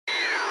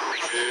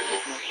This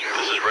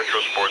is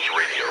Retro Sports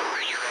Radio.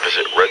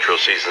 Visit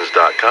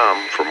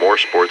RetroSeasons.com for more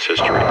sports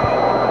history.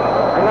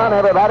 Hang on,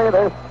 everybody.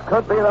 This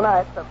could be the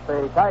night that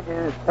the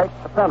Tigers take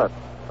the pennant.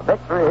 A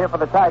victory here for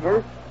the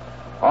Tigers,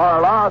 or a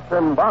loss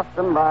in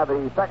Boston by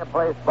the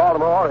second-place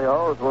Baltimore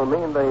Orioles will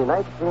mean the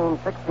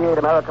 1968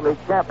 American League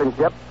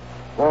Championship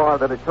for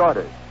the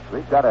Detroiters.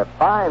 We've got a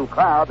fine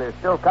crowd. They're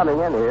still coming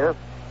in here.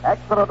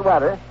 Excellent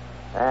weather,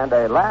 and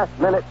a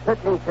last-minute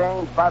pitching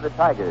change by the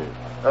Tigers.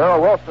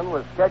 Earl Wilson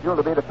was scheduled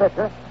to be the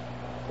pitcher.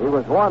 He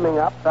was warming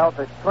up, felt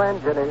a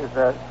twinge in his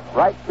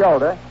right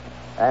shoulder,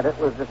 and it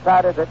was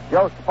decided that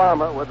Joe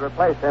Sparmer would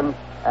replace him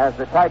as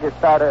the Tigers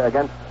starter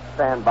against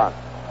Stan Bunce.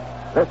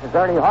 This is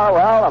Ernie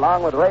Harwell,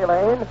 along with Ray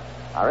Lane.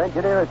 Our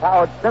engineer is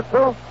Howard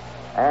Schnitzel,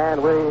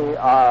 and we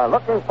are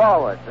looking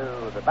forward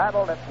to the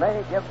battle that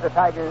may give the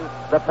Tigers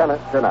the pennant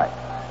tonight.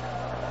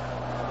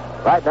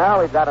 Right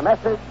now, we've got a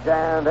message,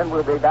 and then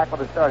we'll be back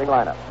with the starting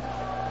lineup.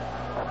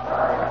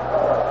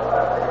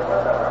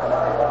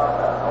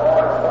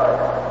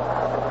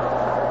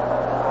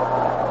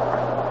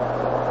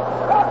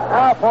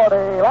 Now for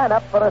the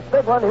lineup for this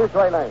big one, here's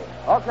Ray Lane.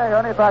 Okay,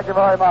 Ernie, thank you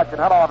very much, and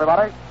hello,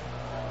 everybody.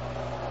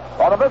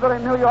 For the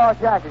visiting New York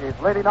Yankees,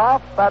 leading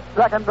off at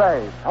second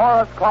base,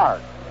 Horace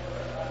Clarke.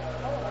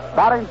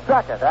 Batting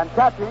second and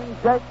catching,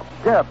 Jake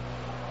Gibbs.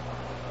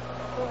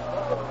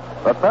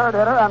 The third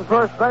hitter and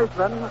first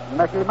baseman,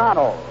 Mickey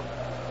Mantle.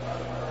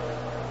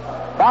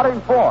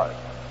 Batting fourth,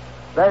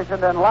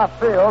 stationed in left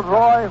field,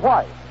 Roy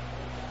White.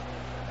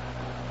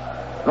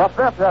 The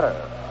fifth hitter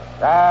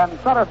and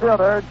center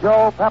fielder,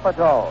 Joe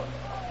Pepitone.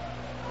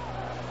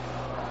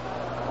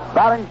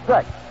 Batting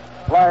sixth,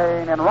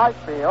 playing in right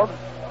field,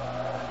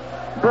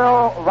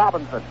 Bill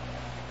Robinson.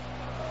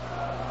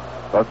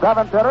 The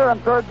seventh hitter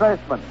and third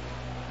baseman,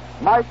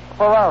 Mike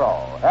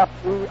Ferraro,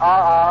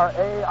 Ferraro.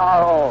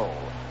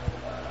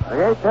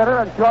 The eighth hitter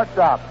and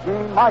shortstop,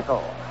 Gene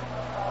Michael.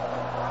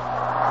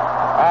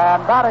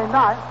 And batting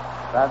ninth,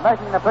 and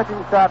making the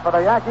pitching start for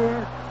the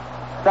Yankees,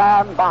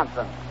 Stan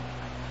Bonson.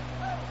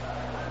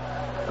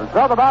 And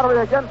so the battery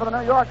again for the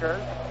New Yorkers,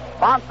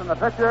 Bonson the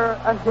pitcher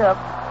and Gibbs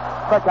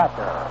the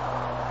catcher.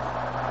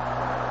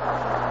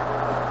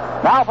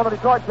 Now for the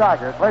Detroit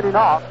Tigers, leading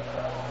off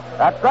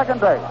at second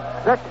base,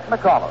 Dick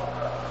McCullough.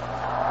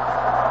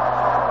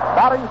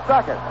 Batting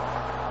second,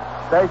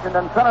 stationed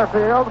in center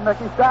field,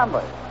 Mickey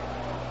Stanley.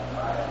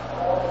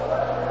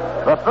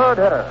 The third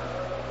hitter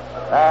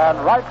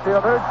and right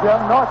fielder,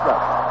 Jim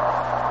Northrup.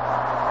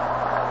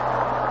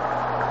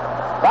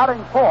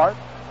 Batting fourth,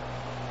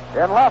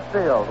 in left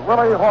field,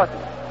 Willie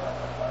Horton.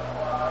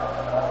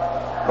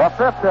 The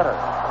fifth hitter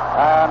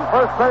and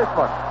first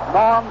baseman,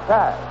 Norm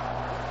Cash.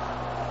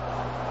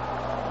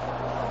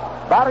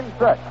 Batting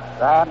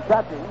sixth and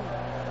catching,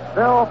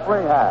 Bill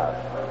Freehand.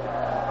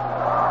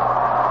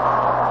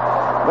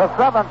 The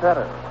seventh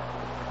hitter,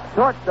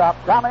 shortstop,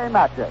 Tommy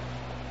Matchett.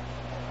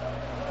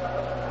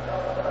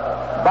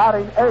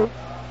 Batting eighth,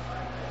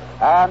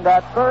 and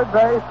at third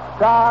base,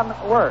 Don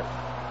Wirth.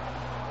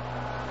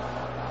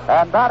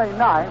 And batting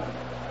ninth,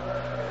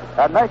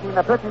 and making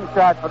the pitching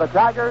start for the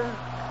Tigers,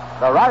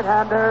 the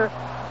right-hander,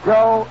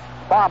 Joe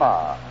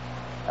Sparmer.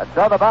 And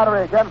so the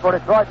battery again for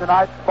Detroit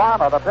tonight,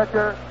 Sparmer, the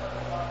pitcher,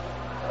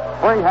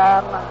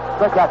 Freehand,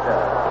 the catcher.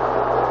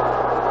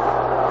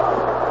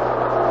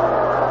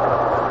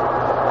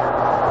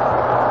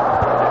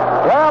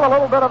 Well, a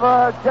little bit of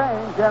a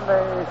change in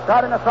the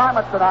starting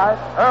assignment tonight.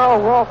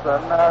 Earl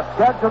Wilson,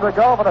 scheduled to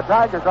go for the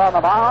Tigers on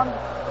the mound.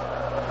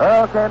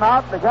 Earl came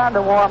out, began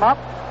to warm up,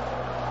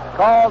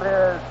 called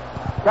his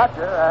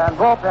catcher and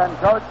bullpen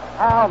coach,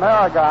 Al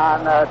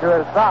Maragon, to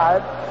his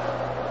side.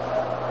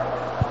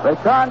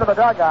 Returned to the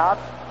dugout.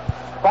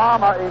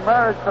 Farmer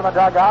emerged from the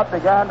dugout,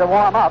 began to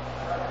warm up.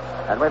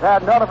 And we've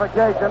had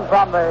notification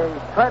from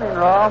the training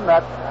room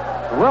that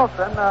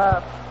Wilson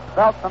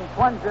felt some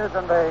twinges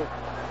in the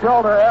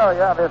shoulder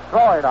area of his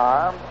throwing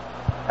arm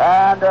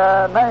and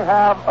may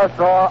have a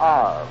sore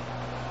arm.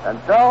 And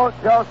so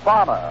Joe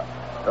Sparmer,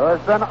 who has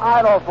been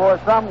idle for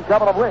some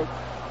couple of weeks,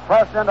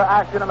 pressed into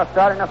action in the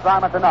starting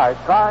assignment tonight,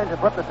 trying to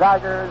put the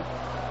Tigers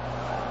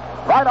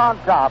right on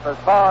top as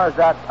far as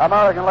that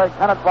American League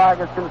pennant flag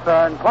is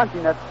concerned,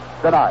 clinching it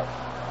tonight.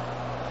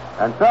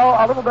 And so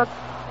a little bit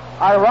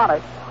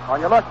ironic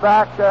when you look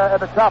back at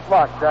the tough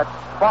luck that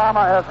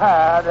Sparmer has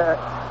had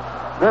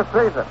this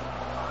season,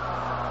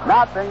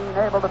 not being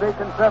able to be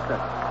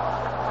consistent.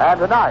 And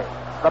tonight,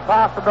 the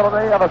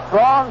possibility of a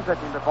strong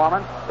pitching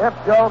performance, if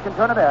Joe can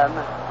turn it in,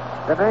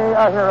 to be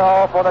a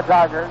hero for the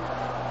Tigers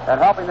and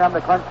helping them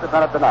to clinch the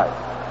pennant tonight.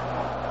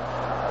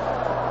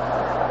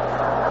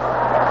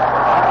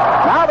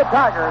 Now the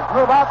Tigers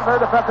move out to their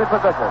defensive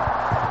position.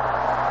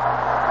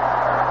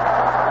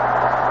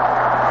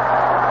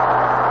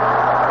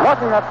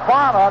 Looking at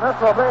Sparmer, this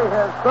will be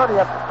his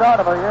 30th start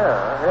of the year,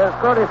 his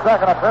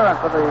 32nd appearance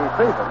of the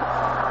season.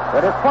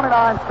 In his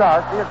 29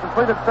 starts, he has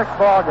completed 6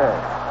 ball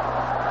games.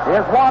 He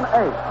has won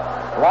 8,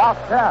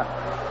 lost 10,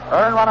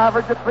 earned run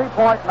average at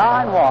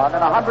 3.91 in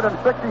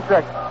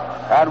 166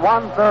 and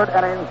 1/3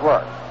 innings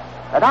worth.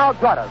 And now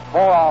join us for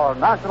our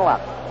national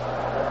anthem.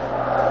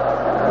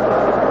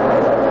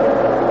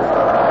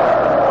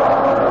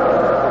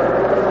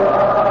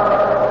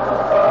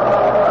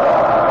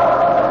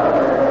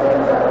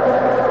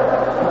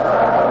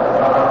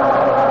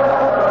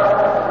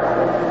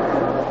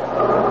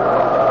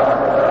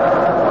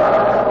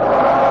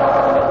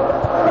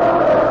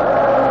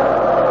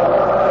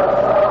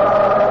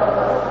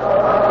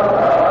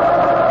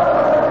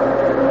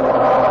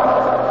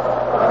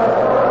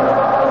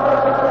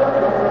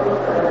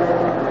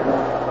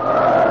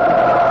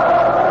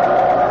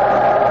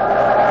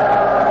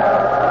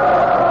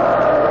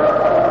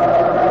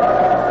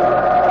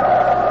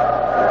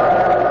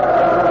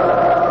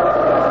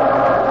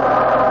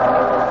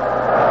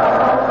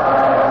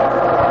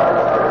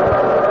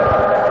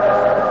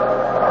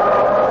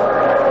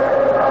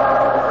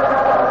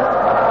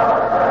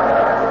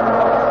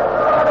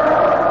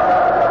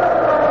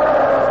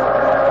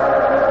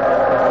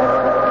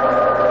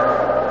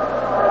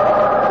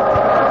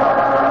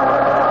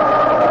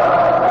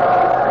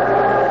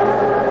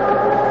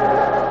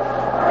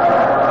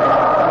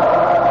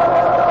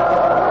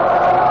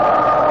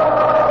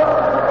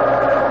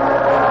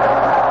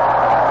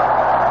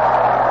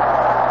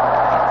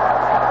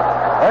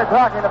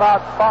 talking about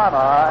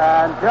Sparma,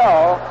 and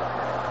Joe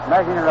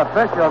making it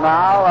official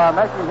now,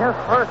 making his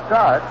first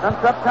start since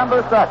September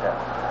 2nd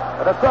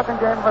for the second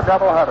game of a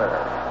doubleheader.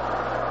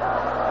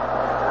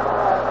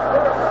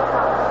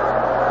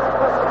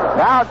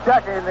 Now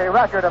checking the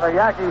record of a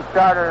Yankee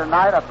starter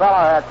tonight, a fellow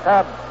that's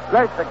had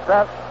great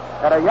success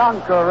at a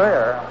young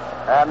career,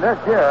 and this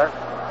year,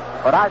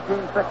 for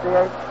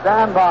 1968,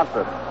 Stan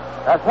Bonson.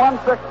 That's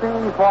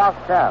 116, he's lost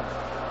 10.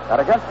 And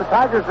against the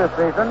Tigers this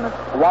season,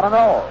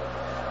 1-0.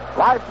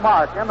 Life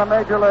mark in the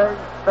major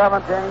leagues,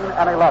 17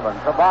 and 11.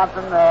 So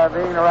Bonson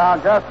being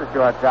around just a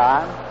short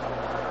time.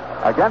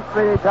 Against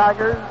the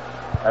Tigers,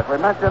 as we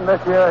mentioned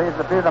this year, he's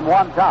defeated them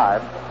one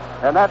time,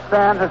 and that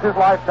stands as his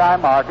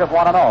lifetime mark of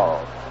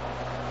 1-0.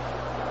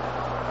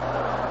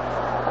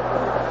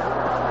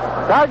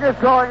 Tigers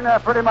going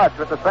pretty much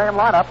with the same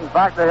lineup. In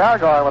fact, they are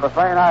going with the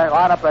same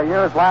lineup they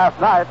used last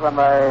night when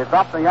they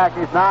thumped the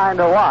Yankees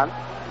 9-1.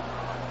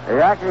 The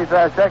Yankees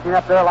shaking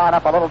up their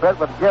lineup a little bit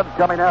with Gibbs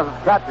coming in as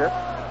a catcher.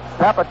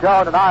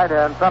 Pepito tonight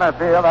in center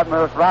field. That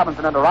moves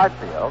Robinson into right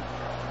field.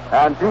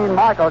 And Gene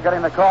Michael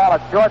getting the call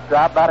at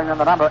shortstop, batting in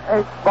the number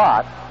 8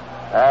 spot,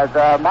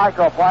 as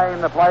Michael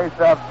playing the place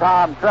of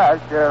Tom Tresh,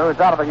 who's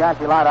out of the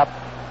Yankee lineup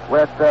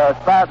with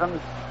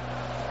spasms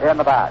in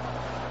the back.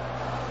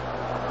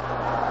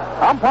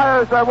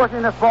 Umpires are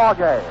working this ball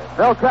game.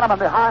 Bill Kinnaman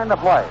behind the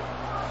plate.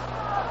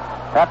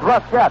 That's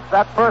Rusquets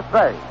at first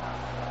base.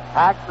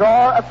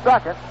 Hacksaw at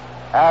second.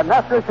 And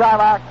Nestor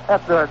Shylock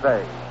at third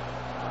base.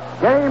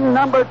 Game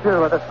number 2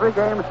 of this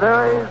 3-game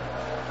series.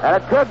 And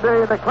it could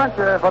be the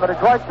clincher for the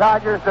Detroit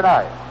Tigers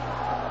tonight.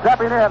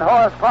 Stepping in,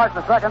 Horace Clark,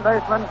 the second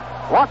baseman.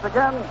 Once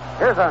again,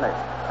 here's Ernie.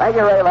 Thank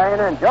you, Ray Lane.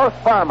 And Joe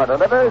Sparma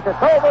delivers.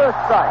 It's over a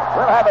strike.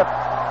 We'll have a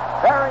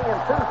very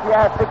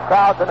enthusiastic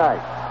crowd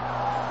tonight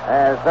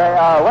as they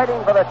are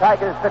waiting for the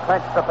Tigers to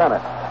clinch the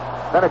pennant.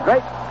 It's been a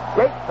great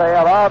gate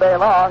sale all day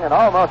long and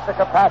almost a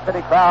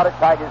capacity crowd at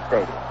Tiger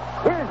Stadium.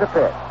 Here's the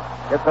pitch.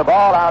 It's the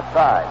ball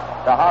outside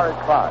to Horace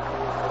Clark.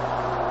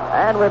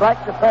 And we'd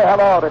like to say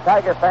hello to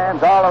Tiger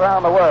fans all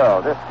around the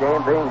world. This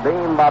game being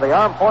beamed by the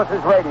Armed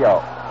Forces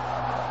Radio.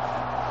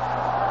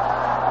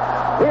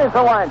 Here's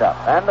the windup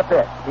and the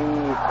pitch. He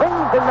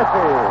swings and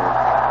misses.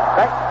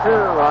 Strike 2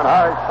 on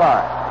Horace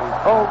Clark. He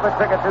pulled the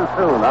trigger too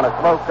soon on a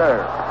slow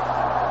curve.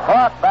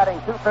 Clark batting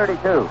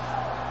 .232.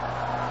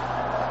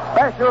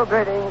 Special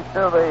greetings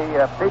to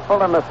the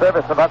people in the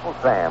service of Uncle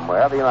Sam,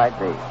 wherever you might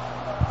be.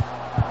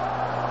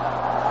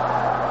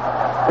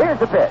 Here's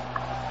the pitch.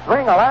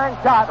 Swing a line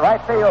shot,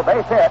 right field,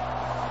 base hit.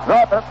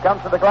 Northup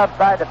comes to the glove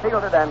side to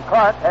field it, and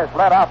Clark has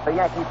led off the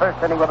Yankee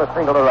first inning with a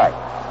single to right.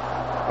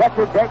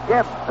 Catcher Jake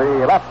Gibbs,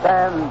 the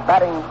left-hand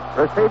batting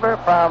receiver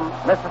from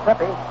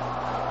Mississippi,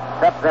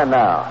 steps in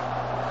now.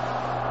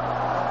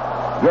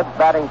 Gibbs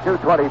batting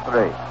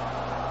 .223.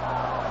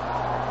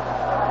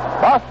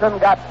 Boston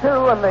got 2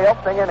 in the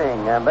opening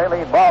inning, and they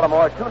lead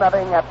Baltimore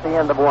 2-0 at the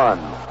end of 1.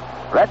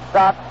 Red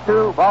Sox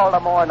 2,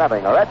 Baltimore 0.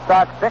 A Red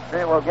Sox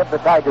victory will give the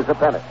Tigers a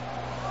pennant.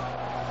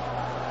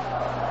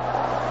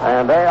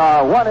 And they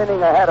are 1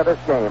 inning ahead of this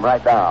game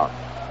right now.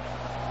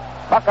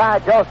 Buckeye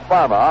Joe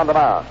Sparma on the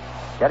mound,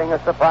 getting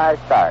a surprise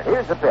start.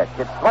 Here's the pitch.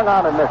 It's swung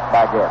on and missed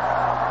by Gibbs.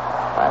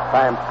 Last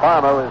time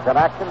Sparma was in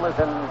action was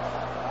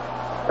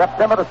in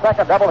September the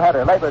 2nd,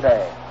 doubleheader, Labor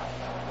Day.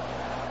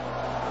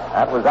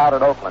 That was out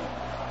at Oakland.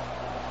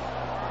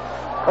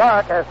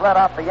 Clark has led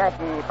off the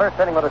Yankee first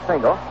inning with a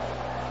single.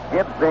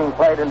 Gibbs being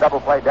played in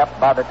double play depth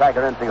by the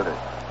Tiger infielders.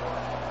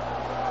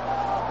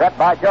 Set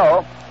by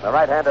Joe. The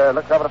right-hander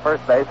looks over to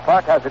first base.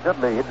 Clark has a good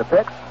lead. The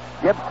pitch.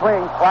 Gibbs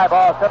swings. Fly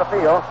ball center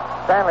field.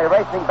 Stanley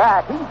racing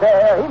back. He's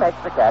there. He makes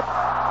the catch.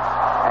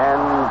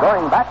 And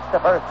going back to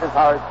first is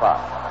Horace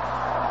Clark.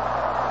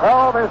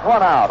 So there's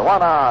 1 out,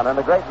 1 on, and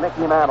the great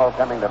Mickey Mantle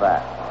coming to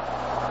bat.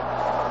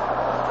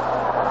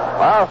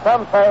 Well,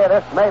 some say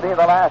this may be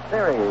the last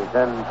series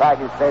in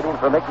Tiger Stadium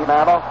for Mickey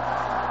Mantle,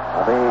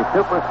 the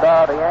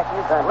superstar of the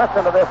Yankees. And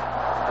listen to this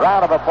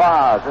round of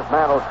applause as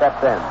Mantle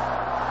steps in.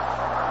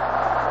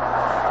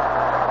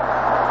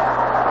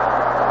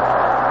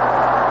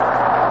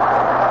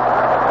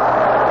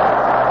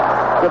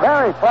 It's a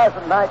very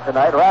pleasant night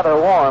tonight, rather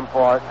warm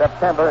for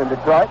September in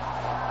Detroit.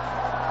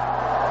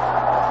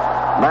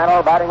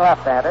 Mantle batting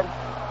left-handed.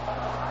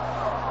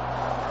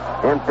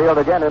 Infield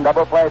again in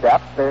double play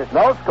depth. There's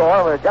no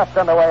score. We're just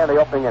underway in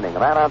the opening inning. A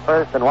man on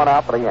first and 1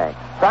 out for the Yanks.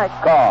 Strike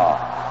call.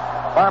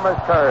 Farmer's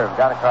curve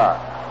got across.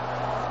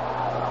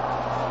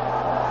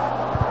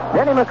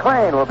 Denny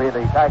McClain will be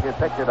the Tigers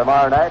pitcher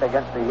tomorrow night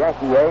against the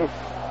Yankee ace,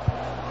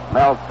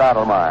 Mel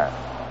Stottlemyre.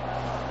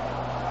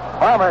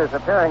 Farmer is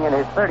appearing in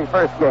his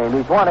 31st game.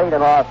 He's won 8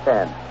 and lost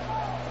 10.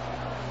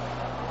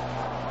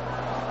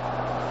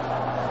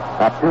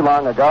 Not too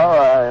long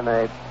ago, in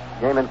a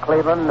game in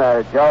Cleveland,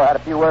 Joe had a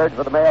few words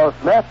with Mayo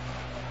Smith.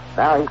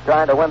 Now he's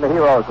trying to win the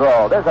hero's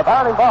role. There's a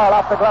bounding ball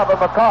off the glove of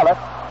McAuliffe.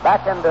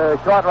 Back into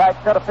short right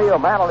center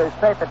field. Mantle is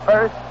safe at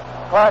first.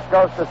 Clark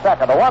goes to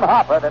second. The one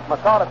hopper that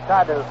McAuliffe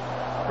tried to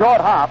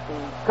short hop,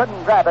 he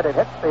couldn't grab it. It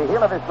hit the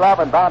heel of his glove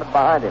and bounded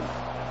behind him.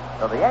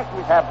 So the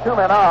Yankees have 2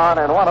 men on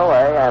and 1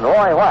 away, and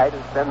Roy White,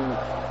 who's been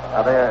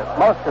their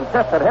most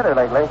consistent hitter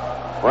lately,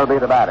 will be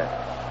the batter.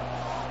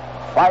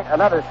 White,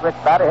 another switch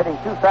batter, hitting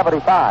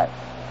 .275.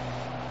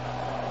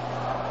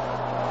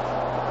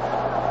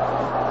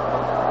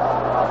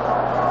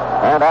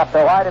 And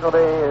after White, it'll be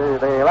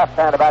the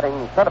left-hander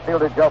batting center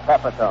fielder Joe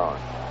Pepitone.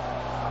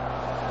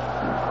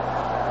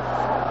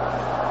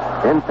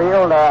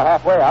 Infield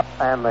halfway up,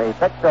 and the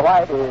pitch to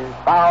White is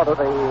foul to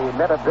the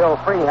mid of Bill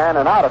Freehan,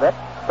 and out of it,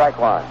 strike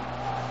one.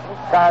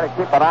 He's trying to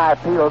keep an eye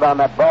peeled on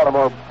that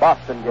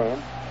Baltimore-Boston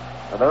game.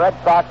 The Red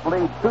Sox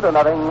lead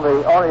 2-0.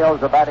 The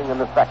Orioles are batting in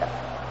the second.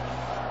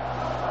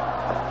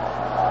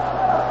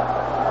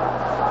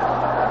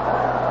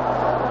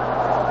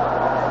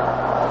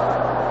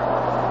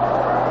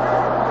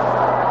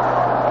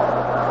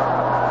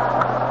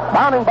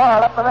 Bounding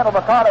ball up the middle.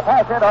 McCarter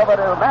pass it over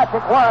to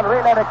Magic One.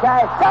 Relay to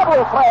Cash.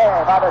 Double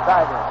play by the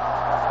Tigers.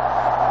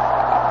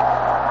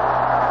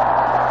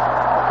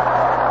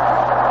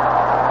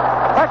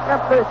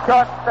 Second to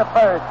short to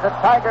first. The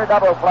Tiger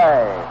double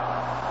play.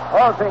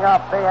 Closing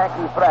up the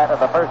Yankee threat of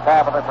the first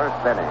half of the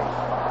first inning.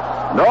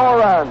 No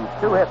runs,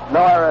 2 hits,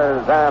 no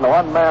errors, and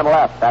 1 man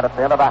left. And at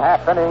the end of the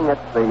half inning,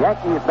 it's the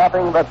Yankees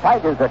nothing. The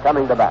Tigers are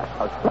coming to bat.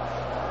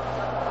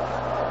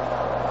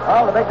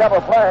 Well, the big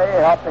double play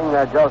helping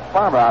Joe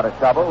Farmer out of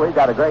trouble. We've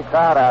got a great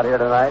crowd out here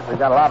tonight. We've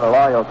got a lot of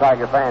loyal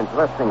Tiger fans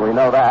listening. We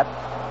know that.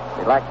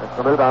 We'd like to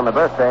salute on the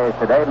birthdays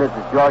today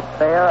Mrs. George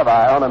Thayer of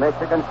Iona,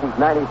 Michigan. She's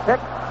 96.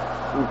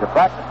 She's a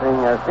practicing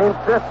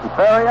seamstress and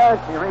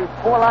farrier. She reads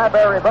 4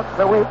 library books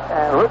a week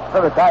and roots for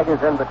the Tigers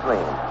in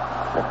between.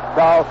 Mr.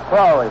 Charles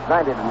Crow is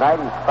 90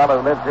 tonight. He's a fellow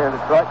who lives here in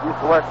Detroit,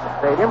 used to work at the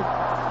stadium.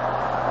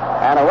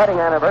 And a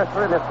wedding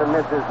anniversary, Mr. and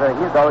Mrs.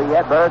 Hugo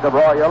Edberg of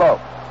Royal Oak.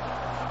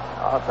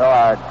 Also,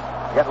 our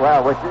get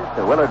well wishes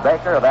to Willard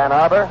Baker of Ann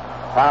Arbor,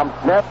 Tom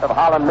Smith of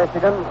Holland,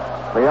 Michigan,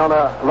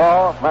 Leona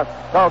Lowe of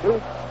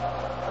Muskogee,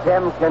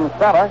 Tim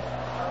Kinsella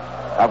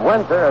of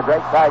Windsor, a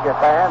great Tiger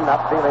fan,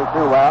 not feeling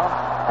too well,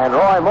 and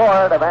Roy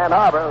Moore of Ann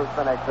Arbor, who's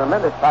been a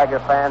tremendous Tiger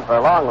fan for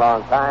a long,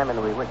 long time,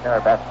 and we wish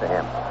our best to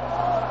him.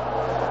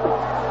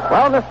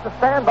 Well, Mr.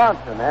 Stan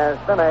Bonson has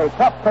been a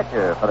tough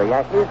pitcher for the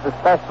Yankees,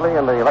 especially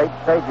in the late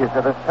stages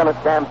of this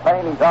pennant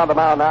campaign. He's on the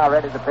mound now,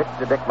 ready to pitch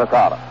to Dick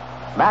McCullough.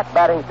 Mack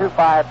batting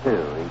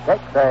 .252. He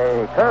takes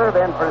a curve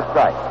in for a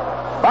strike.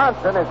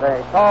 Bonson is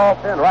a tall,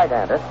 thin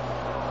right-hander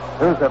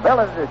whose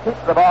ability to keep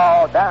the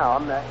ball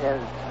down is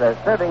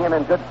serving him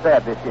in good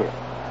stead this year.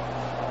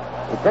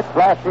 He pitched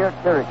last year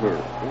at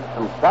Syracuse. He's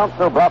from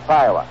Council Bluffs,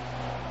 Iowa,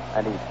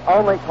 and he's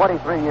only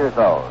 23 years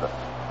old.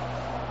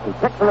 He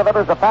kicks and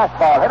delivers a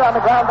fastball, hit on the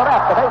ground to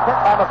left, a base hit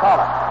by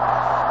McCullough.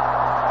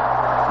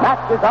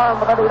 Mack is on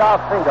with a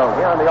leadoff single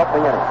here in the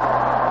opening inning.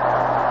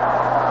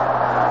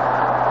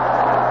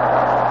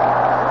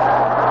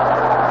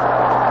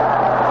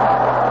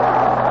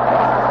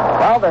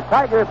 Well, the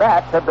Tiger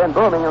bats have been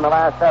booming in the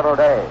last several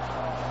days.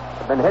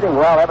 They've been hitting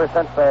well ever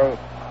since they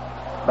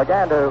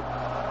began to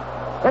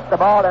hit the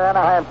ball in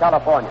Anaheim,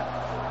 California.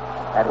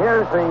 And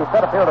here's the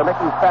center fielder,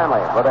 Mickey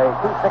Stanley, with a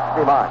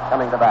 .260 mark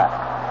coming to bat.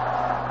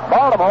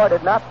 Baltimore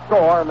did not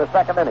score in the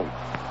second inning.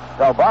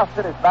 So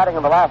Boston is batting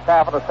in the last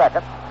half of the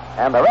second,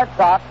 and the Red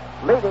Sox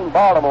leading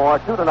Baltimore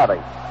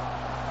 2-0.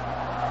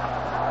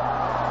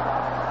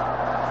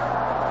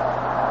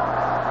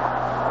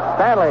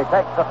 Stanley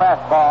takes the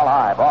fastball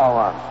high, ball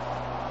one.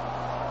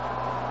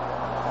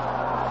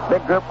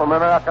 Big group from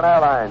American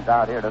Airlines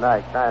out here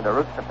tonight trying to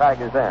root the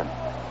Tigers in.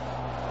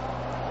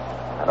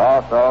 And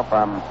also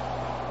from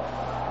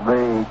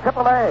the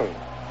AAA.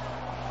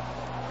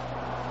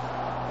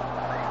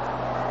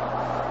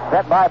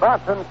 Set by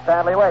Bonson.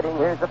 Stanley waiting.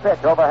 Here's the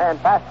pitch. Overhand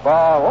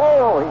fastball.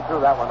 Oh, he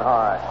threw that one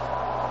hard.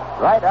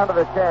 Right under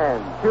the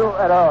chin.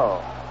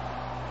 2-0.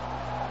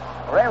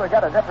 Ray, we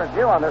got a different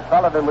view on this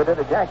fellow than we did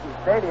at Yankee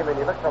Stadium, and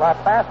he looks a lot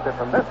faster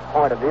from this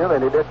point of view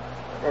than he did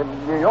in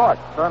New York.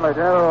 Certainly do,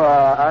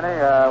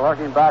 Ernie,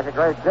 working back a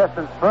great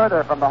distance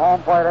further from the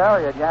home plate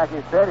area at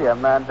Yankee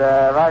Stadium. And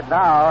right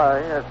now,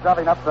 he is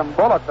shoving up some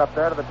bullets up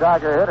there to the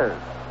Tiger hitters.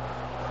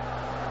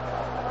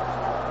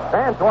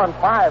 Stan's won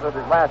 5 of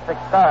his last 6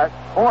 starts.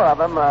 4 of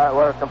them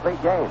were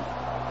complete games.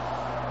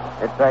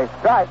 It's a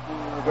strike.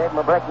 He gave him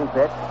a breaking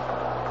pitch.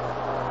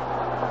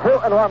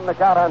 2-1 the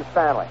count on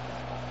Stanley.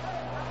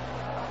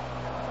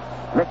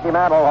 Mickey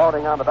Mantle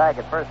holding on the bag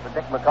at first for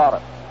Dick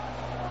McCullough.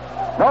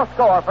 No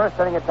score first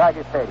inning at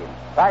Tiger Stadium.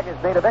 Tigers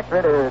need a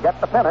victory to get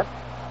the pennant,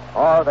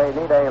 or they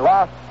need a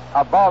loss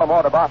of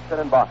Baltimore to Boston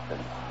and Boston.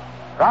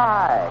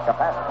 Strike, a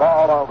pass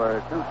ball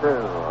over, 2-2.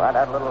 That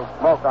had a little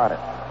smoke on it.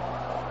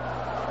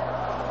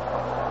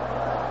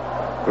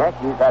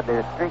 Yankees had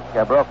their streak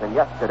broken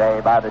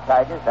yesterday by the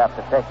Tigers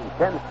after taking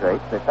 10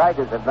 straight. The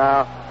Tigers have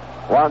now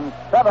won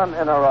 7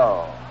 in a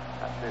row.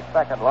 That's their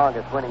second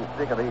longest winning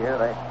streak of the year.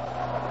 They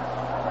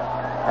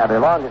had their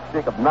longest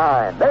streak of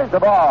 9. There's the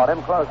ball.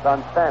 In close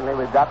on Stanley.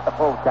 We've got the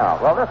full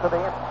count. Well, this will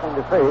be interesting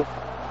to see.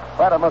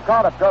 But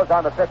McCullough goes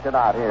on the pitching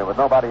out here with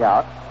nobody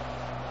out.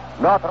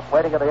 Northrop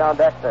waiting at the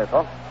on-deck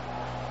circle.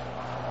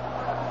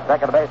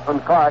 Second baseman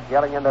Clark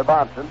yelling into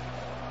Bonson.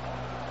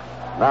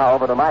 Now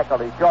over to Michael,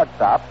 the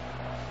shortstop.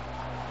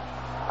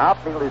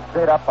 Outfield is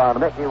straight up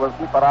on Mickey. We'll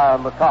keep an eye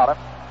on McAuliffe.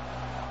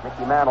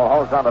 Mickey Mantle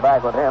holds on the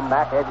bag with him.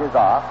 Mack edges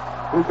off.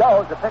 He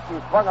goes. The pitch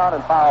is swung on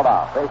and fouled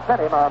off. They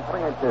sent him on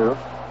 3-2,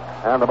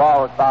 and the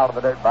ball was fouled to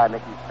the dirt by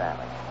Mickey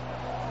Stanley.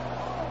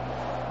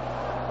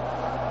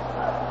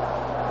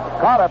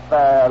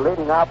 McAuliffe,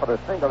 leading off with a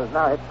single, has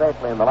now hit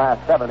safely in the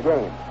last 7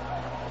 games.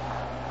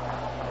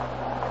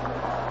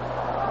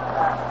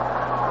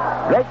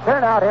 Great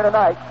turnout here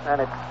tonight,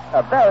 and it's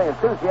a very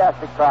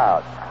enthusiastic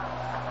crowd.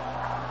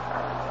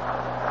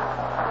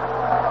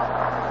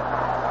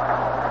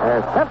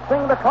 They're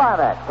sensing the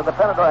climax of the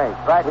pennant race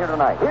right here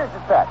tonight. Here's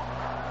the set.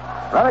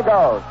 Runner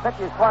goes. Pitch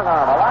is swung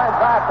on. A line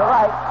drive to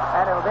right,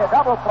 and it'll be a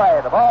double play.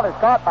 The ball is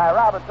caught by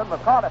Robinson.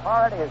 McAuliffe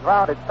already has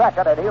rounded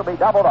second, and he'll be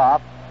doubled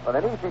off with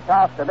an easy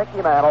toss to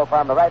Mickey Mantle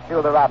from the right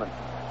fielder Robinson.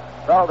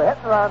 So the hit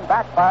and run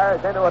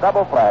backfires into a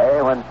double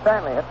play when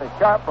Stanley hits a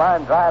sharp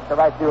line drive to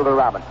right fielder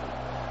Robinson.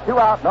 2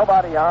 out,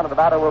 nobody on, and the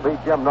batter will be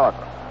Jim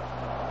Northrup.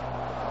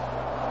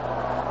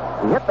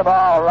 He hit the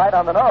ball right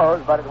on the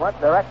nose, but it went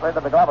directly to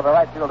the glove of the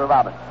right fielder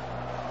Robinson.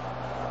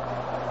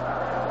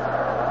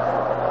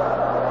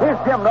 Here's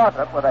Jim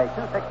Northrup with a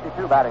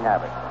 .262 batting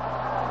average.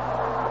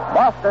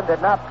 Boston did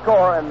not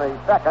score in the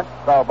second,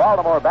 so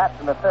Baltimore bats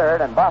in the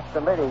third, and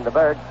Boston leading the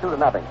Birds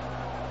 2-0.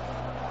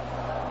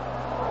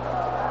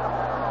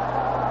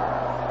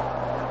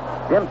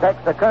 Jim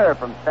takes the curve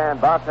from Stan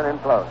Boston in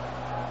close.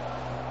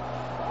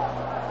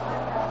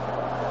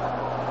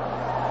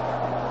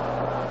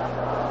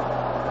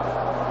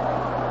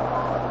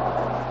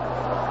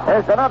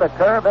 Here's another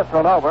curve. This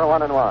one over,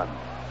 1-1.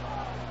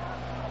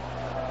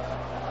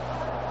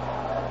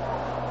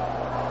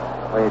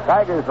 The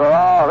Tigers were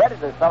all ready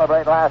to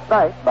celebrate last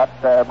night, but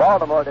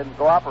Baltimore didn't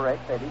cooperate.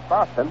 They beat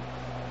Boston.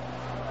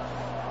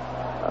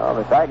 Well,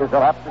 the Tigers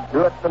will have to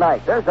do it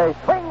tonight. There's a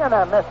swing and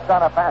a miss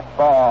on a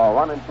fastball.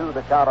 1-2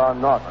 the count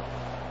on Northrup.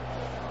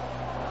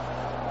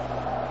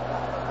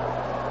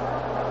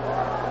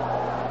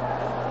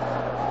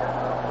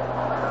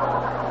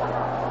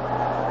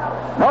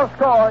 No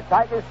score,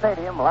 Tiger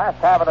Stadium, last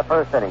half of the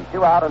first inning.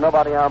 2 out and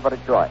nobody on for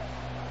Detroit.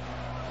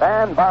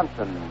 Stan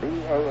Bonson,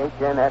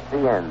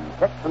 B-A-H-N-S-E-N,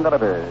 kicks and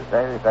delivers.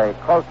 There's a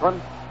close one.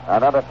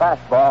 Another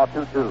fastball,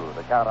 2-2,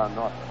 the count on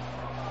Northrup.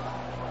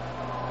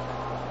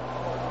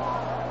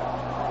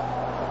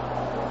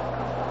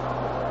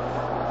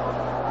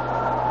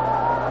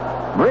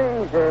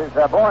 Breeze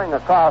is blowing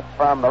across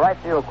from the right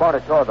field corner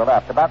toward the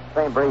left, about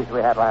the same breeze we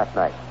had last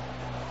night.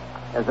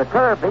 There's a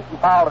curve beaten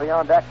foul to the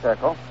on-deck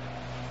circle.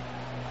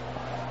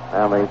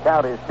 And the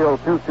count is still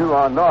 2-2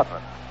 on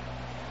Northrup.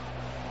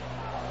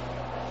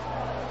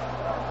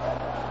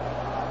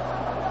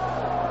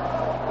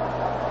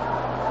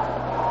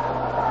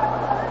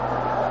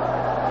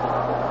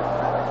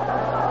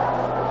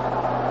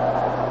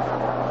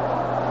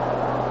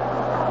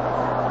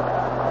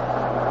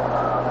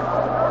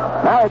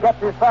 Now he gets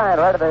his sign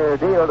right of the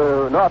deal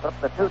to Northrup,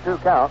 the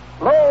 2-2 count.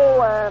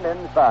 Low and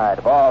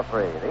inside, ball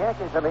 3. The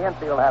Yankees in the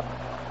infield have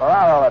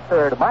Ferraro at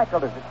third.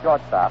 Michael is at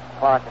shortstop.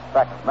 Clark at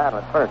second. Mantle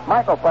at first.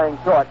 Michael playing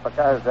short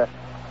because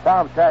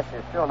Tom Tesh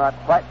is still not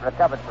quite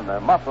recovered from the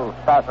muscle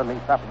spasm he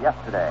suffered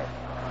yesterday.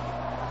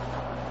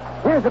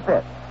 Here's the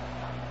pitch.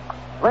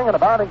 Swinging a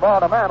bounding ball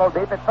to Mantle.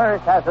 Deep at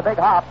first. Has a big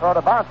hop. Throw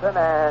to Bonson,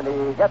 and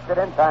he gets it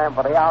in time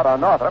for the out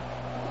on Northrup,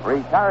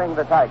 retiring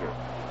the Tigers.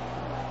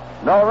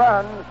 No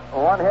runs,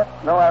 1 hit,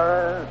 no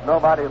errors,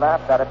 nobody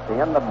laughed at it.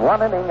 The end of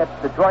 1 inning. It's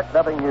Detroit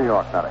nothing, New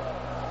York nothing.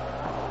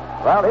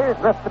 Well, here's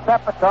Mr.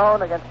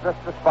 Pepitone against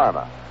Mr.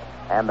 Sparma.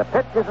 And the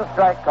pitch is a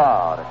strike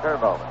called, a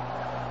curve over.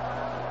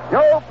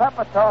 Joe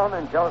Pepitone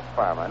and Joe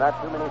Sparma.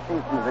 Not too many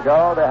seasons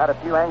ago, they had a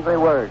few angry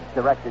words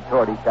directed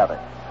toward each other.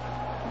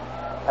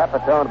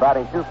 Pepitone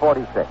batting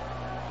 .246.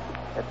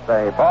 It's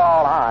a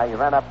ball high. He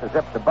ran up to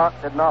zip the bunt,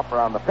 didn't offer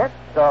on the pitch,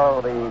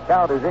 so the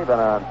count is even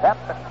on Pep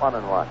at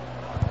 1-1.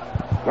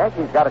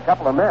 Yankees got a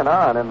couple of men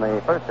on in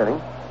the first inning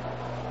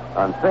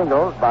on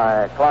singles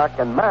by Clark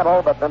and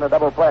Mantle, but then a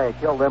double play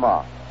killed them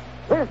off.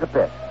 Here's the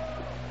pitch.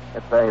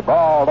 It's a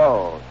ball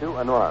low,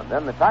 2-1.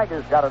 Then the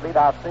Tigers got a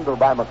lead-out single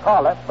by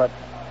McAuliffe, but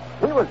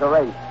he was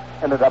erased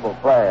in a double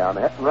play on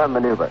the hit-and-run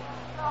maneuver.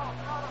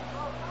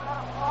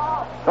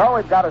 So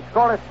we've got a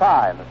scoreless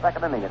tie in the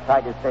second inning at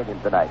Tiger Stadium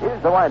tonight.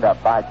 Here's the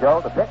windup by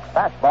Joe. The pitch,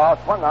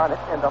 fastball, swung on it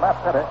into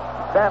left center.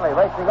 Stanley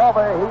racing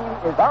over.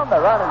 He is on the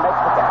run and makes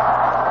the catch.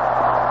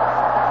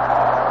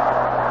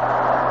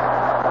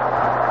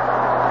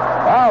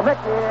 Well,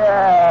 Mickey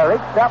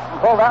reached up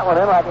and pulled that one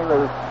in like he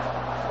was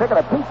picking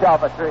a peach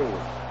off a tree.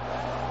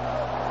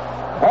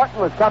 Horton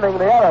was coming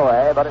the other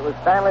way, but it was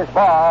Stanley's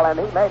ball, and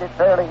he made it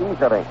fairly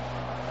easily.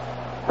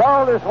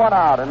 So there's 1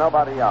 out and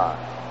nobody on.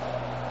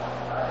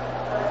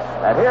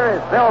 And here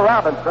is Bill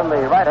Robinson,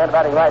 the right-hand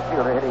batting right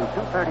fielder, hitting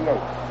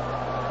 .238.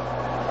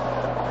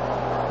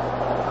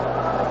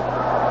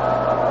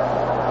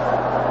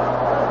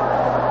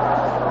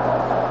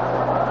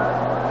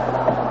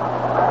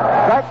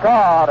 Strike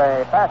called,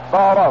 a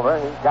fastball over.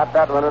 He's got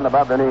that one in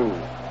above the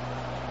knees.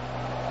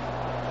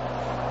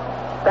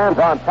 Stands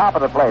on top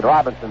of the plate,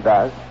 Robinson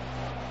does.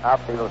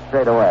 Outfield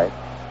straight away.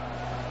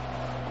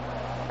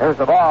 Here's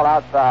the ball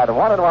outside.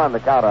 1-1 the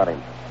count on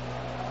him.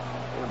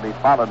 He'll be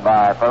followed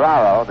by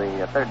Ferraro,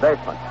 the third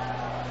baseman.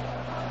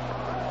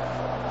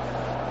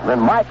 Then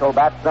Michael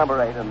bats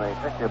number 8, and the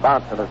pitcher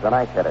Bonson is the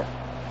ninth hitter.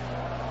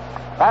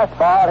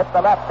 Fastball hits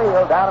the left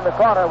field down in the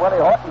corner. Willie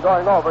Horton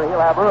going over. He'll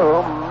have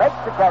room. Makes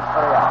the catch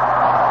for the out.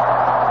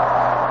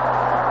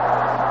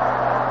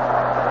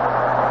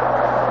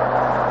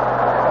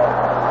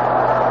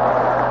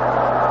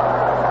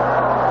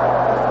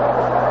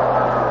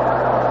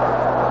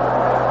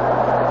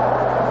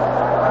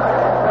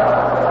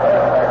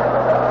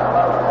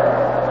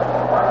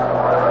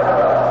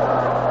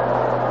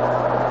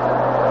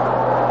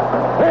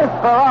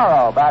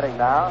 Ferraro batting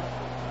now.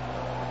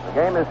 The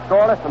game is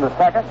scoreless in the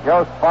second.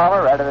 Joe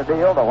Sparler ready to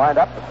deal to wind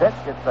up the pitch.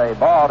 It's a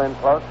ball in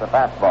close, the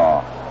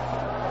fastball.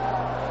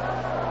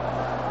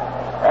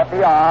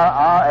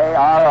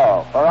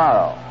 Ferraro,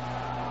 Ferraro.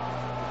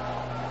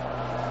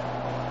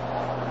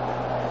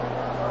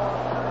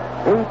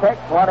 He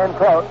takes one in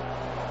close.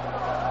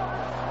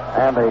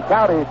 And the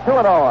count is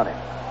 2-0 on him.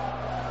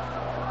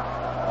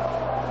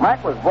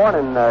 Mike was born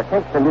in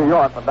Kingston, New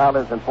York, but now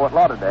lives in Fort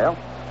Lauderdale.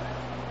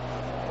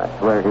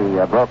 That's where he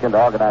broke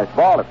into organized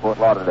ball at Fort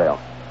Lauderdale.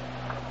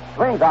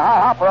 Swings a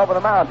high hopper over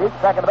the mound. Deep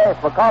second base.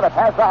 McAuliffe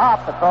has the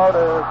hop to throw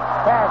to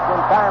Cash in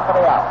time for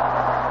the out.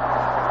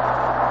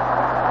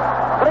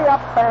 3 up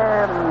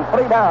and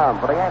 3 down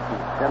for the Yankees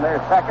in their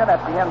second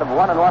at the end of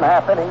 1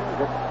 1/2 innings.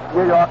 It's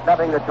New York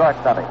nothing, Detroit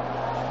nothing.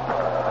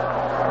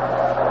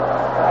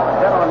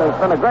 The gentleman who's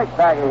been a great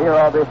Tiger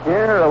hero this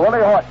year,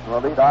 Willie Horton, will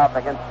lead off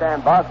against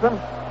Stan Boston.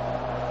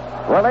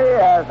 Willie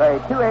has a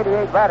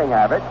 .288 batting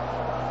average.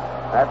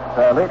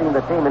 That's leading the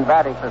team in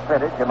batting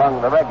percentage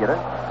among the regulars.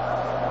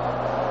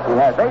 He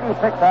has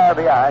 86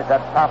 RBIs.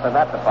 That's top in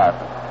that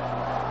department.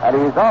 And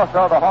he's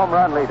also the home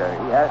run leader.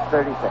 He has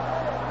 36.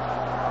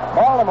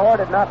 Baltimore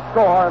did not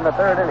score in the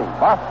third inning.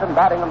 Boston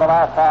batting in the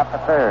last half, the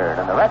third.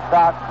 And the Red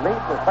Sox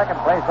lead the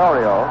second-place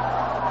Orioles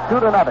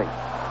 2-0.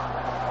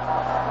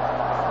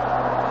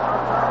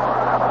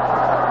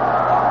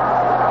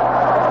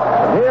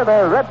 And here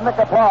the rhythmic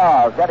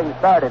applause getting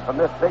started from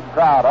this big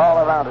crowd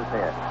all around his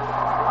head.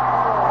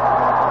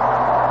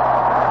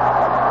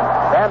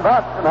 And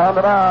Boston on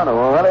the mound.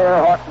 Willie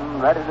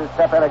Horton ready to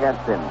step in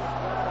against him.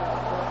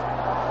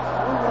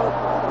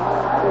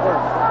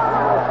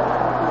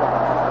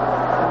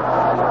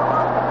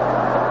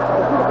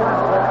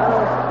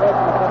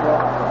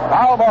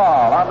 Foul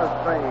ball on the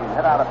screen.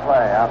 Hit out of play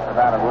after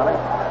that of Willie.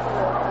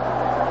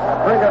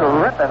 A pretty good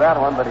rip at that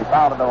one, but he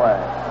fouled it away.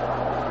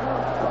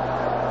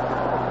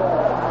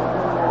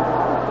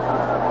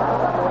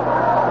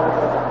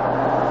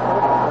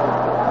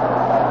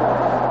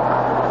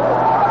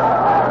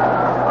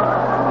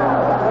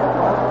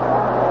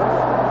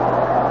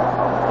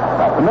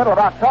 In the middle of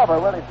October,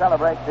 Willie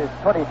celebrates his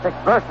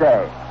 26th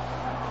birthday.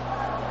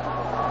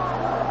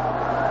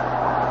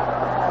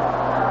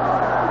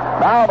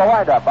 Now the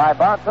windup by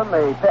Bonson,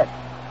 the pitch.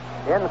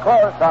 In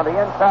close on the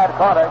inside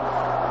corner.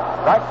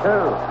 Strike 2.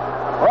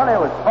 Willie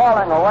was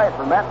falling away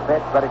from that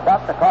pitch, but he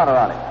got the corner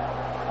on him.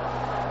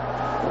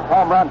 His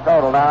home run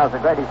total now is the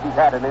greatest he's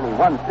had in any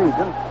one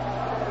season.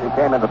 He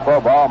came into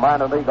pro ball,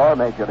 minor league or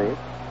major league.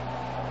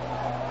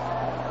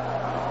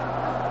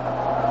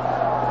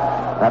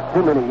 Not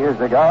too many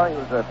years ago, he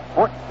was a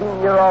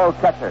 14-year-old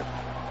catcher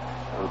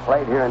who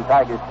played here in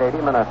Tiger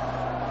Stadium in a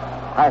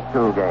high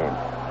school game.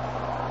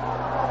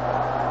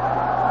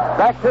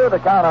 Strike 2, the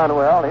count on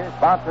Will. Here's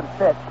Bonson's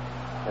pitch.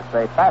 It's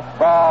a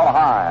fastball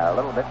high, a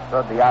little bit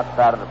toward the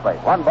outside of the plate.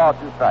 1 ball,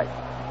 2 strikes.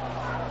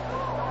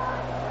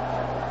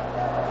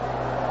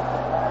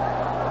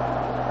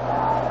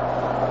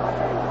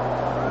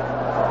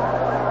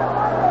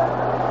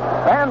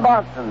 Stan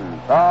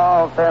Bonson,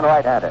 tall, thin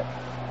right-hander,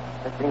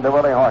 pitching to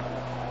Willie Horton.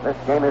 This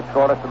game is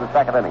scoreless in the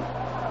second inning.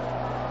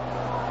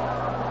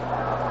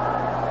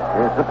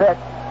 Here's the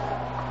pitch.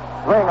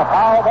 Swing, a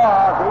foul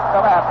ball, deep to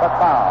left, but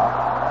foul.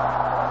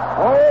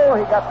 Oh,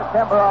 he got the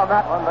timber on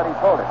that one, but he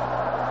pulled it.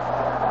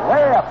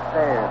 Way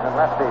upstairs in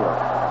left field.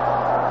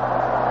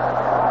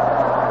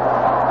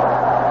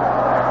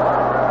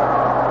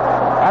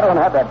 That one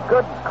had that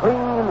good,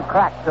 clean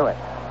crack to it.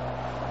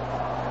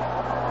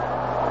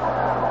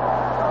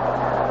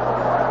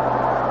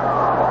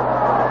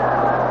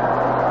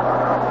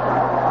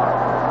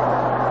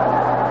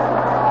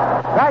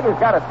 Tigers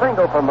got a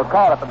single from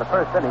McAuliffe in the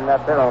first inning.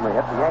 That's their only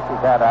hit. The Yankees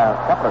had a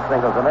couple of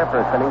singles in their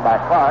first inning by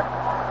Clark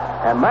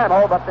and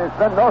Mantle, but there's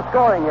been no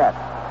scoring yet.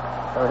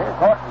 So here's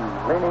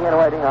Horton leaning and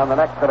waiting on the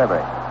next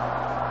delivery.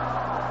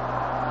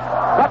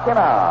 Struck him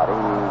out. He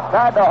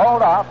tried to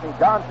hold off. He'd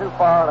gone too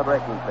far on a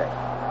breaking pitch.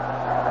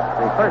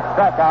 That's the first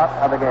strikeout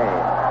of the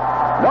game.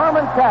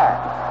 Norman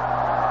Cash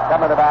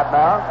coming to bat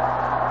now.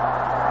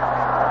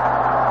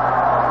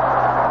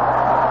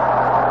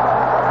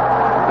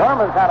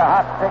 Norman's had a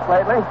hot stick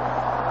lately.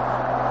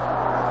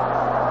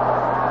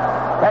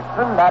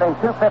 Texan batting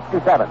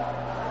 .257.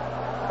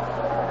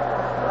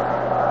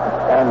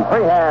 And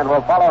Freehand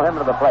will follow him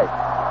to the plate.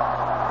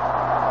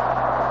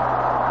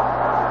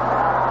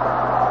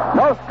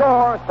 No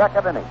score,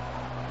 second inning.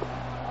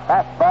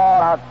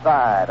 Fastball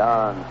outside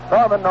on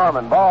Stormin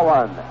Norman, ball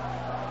one.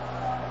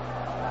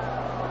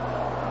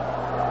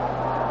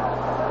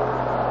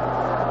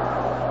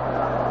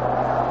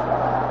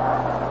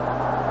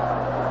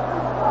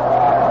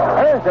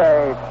 Here's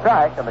a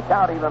strike, and the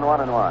count even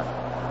 1-1.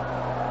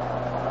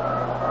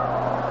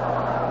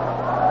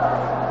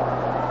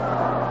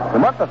 The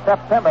month of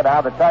September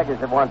now, the Tigers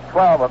have won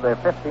 12 of their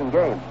 15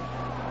 games.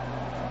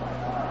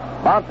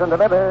 Monson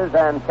delivers,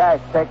 and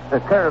Cash takes the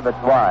curve.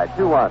 It's wide.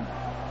 2-1.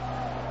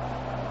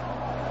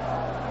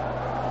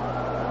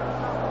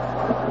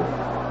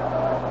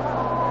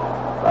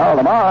 Well,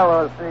 tomorrow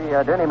we'll see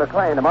Denny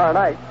McClain tomorrow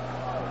night.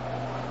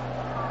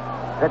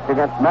 Pitch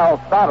against Mel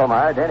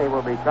Stottlemyre. Denny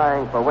will be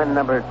trying for win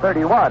number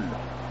 31.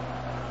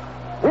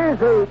 Here's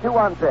the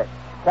 2-1 pitch.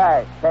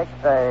 Cash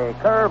takes a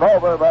curve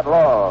over but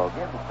low.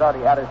 Gibbs thought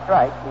he had a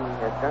strike. He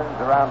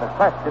turns around to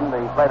question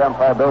the plate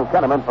umpire Bill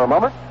Kenneman for a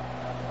moment.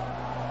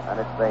 And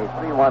it's a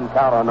 3-1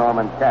 count on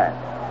Norman Cash.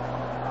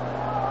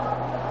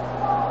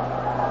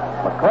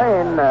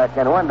 McClain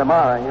can win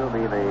tomorrow. He'll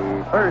be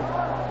the first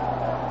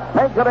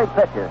Major League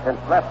pitcher since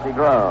Lefty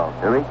Grove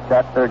to reach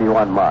that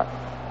 31 mark.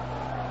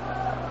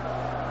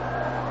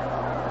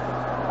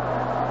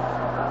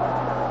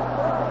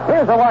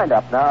 Here's a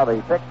windup now.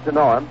 The pitch to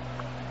Norm.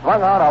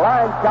 Swung on a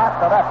line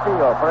shot to left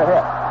field for a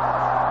hit.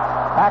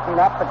 Backing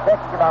up and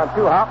taking it on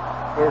 2 hops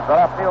is the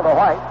left fielder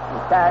White.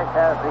 And Cash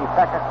has the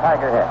second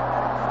Tiger hit.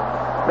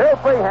 Bill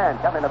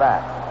Freehand coming to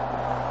bat.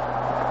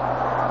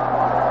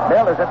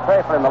 Bill is at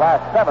safer in the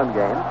last 7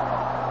 games.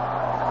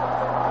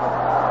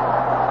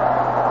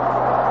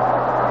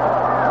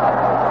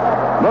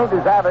 Moved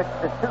his average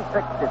to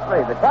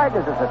 263. The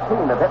Tigers as a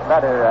team have hit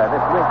better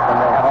this week than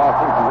they have all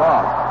season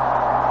long.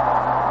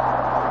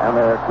 And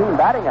their team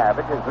batting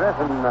average has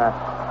risen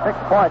 6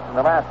 points in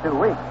the last 2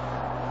 weeks.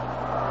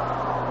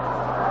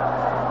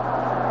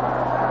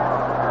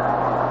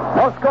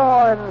 No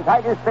score in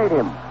Tiger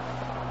Stadium.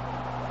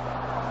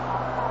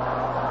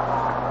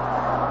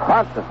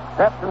 Monson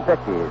steps and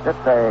pitches.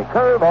 It's a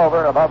curve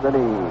over above the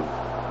knee.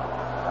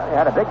 He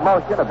had a big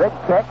motion, a big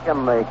kick,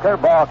 and the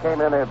curve ball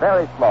came in there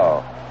very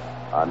slow.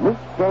 A neat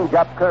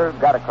change-up curve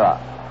got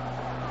across.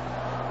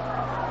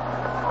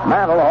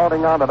 Mantle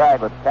holding on the bag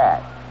with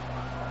Cash.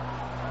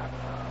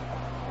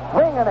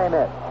 Swing and a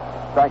miss.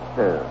 Strike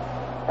 2.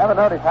 Ever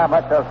notice how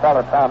much those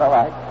fellas sound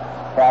alike?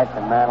 Cash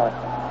and Mantle.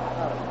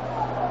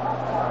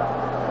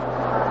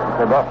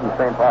 They're both from the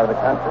same part of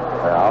the country.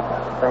 They're all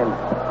the same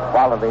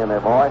quality in their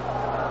voice.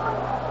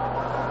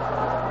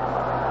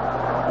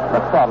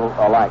 But subtle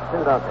alike,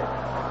 too, don't they?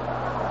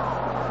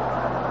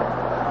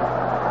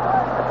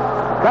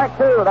 Strike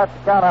 2, that's the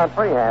count on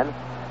Freehand.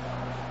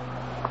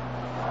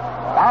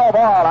 Foul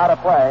ball out of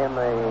play in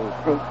the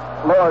seat,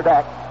 lower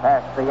deck,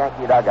 past the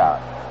Yankee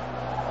dugout.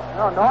 You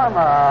know, Norm,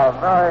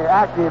 very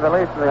active, at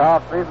least in the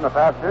off-season the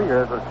past 2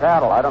 years with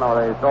cattle. I don't know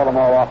whether he sold them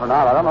all off or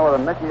not. I don't know whether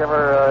Mickey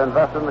ever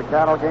invested in the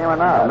cattle game or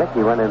not.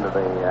 Mickey went into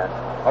the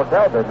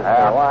hotel business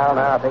for a while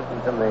now. I think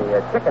he's in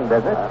the chicken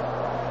business.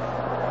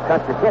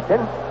 Country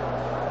kitchen.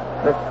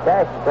 Mr.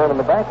 Cash is going in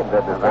the banking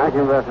business.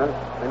 Banking business.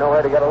 We know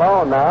where to get a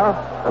loan now.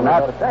 And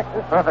that's a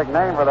Texas. Perfect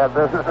name for that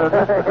business, isn't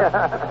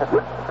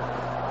it?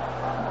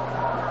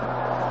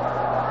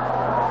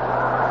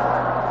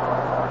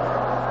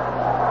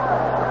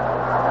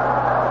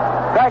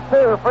 Strike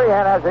 2,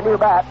 Freehand has a new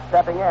bat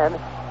stepping in.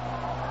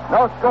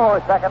 No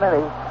score, second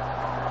inning.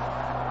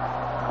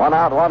 1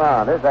 out, 1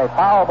 on. There's a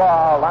foul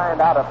ball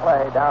lined out of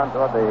play down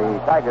toward the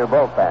Tiger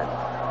bullpen.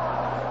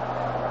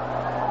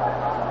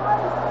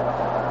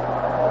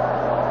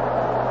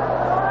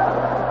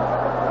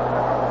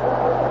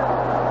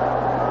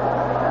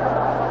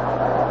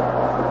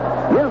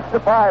 Used to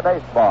fly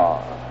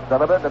baseball.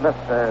 Delivered to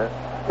Mr.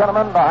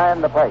 Kenneman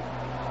behind the plate.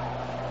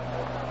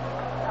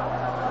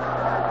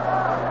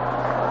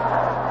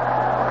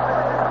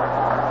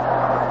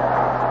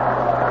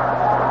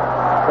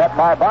 Set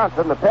by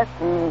Bonson, the pitch.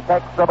 He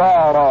takes the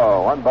ball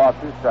low. 1 ball,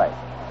 2 strikes.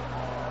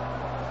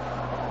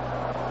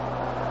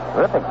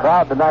 Terrific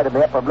crowd tonight in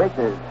the upper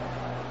bleachers.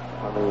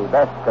 One of the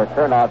best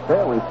turnouts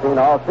there we've seen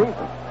all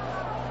season.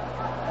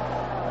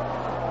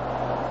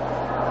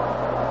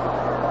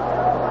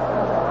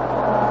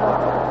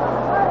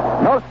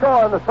 No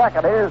score in the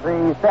second. Here's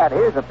the set.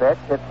 Here's a pitch.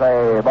 It's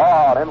a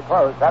ball in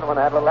close. That one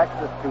had a little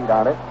extra speed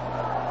on it.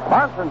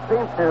 Monson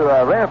seems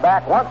to rear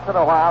back once in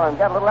a while and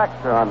get a little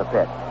extra on the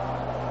pitch.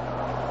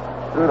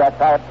 Threw that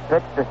type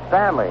pitch to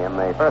Stanley in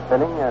the first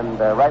inning, and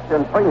right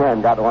then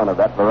Freehand got one of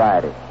that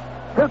variety.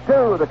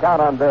 2-2, the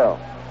count on Bill.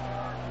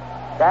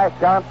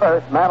 Cash on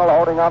first, Mantle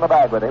holding on the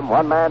bag with him,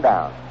 1 man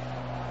down.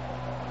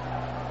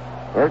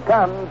 Here it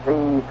comes.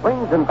 He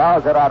swings and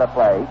fouls it out of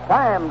play.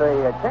 Timed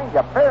the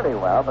change-up fairly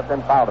well, but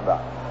then fouled it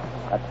up.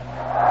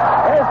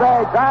 Here's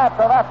a drive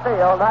to left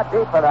field, not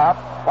deep enough.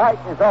 White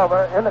is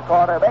over in the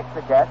corner, makes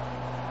the catch.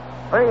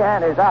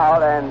 Freehand is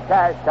out, and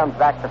Cash comes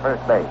back to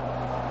first base.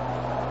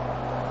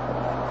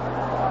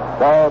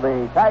 So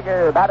the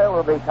Tiger batter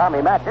will be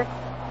Tommy Magic.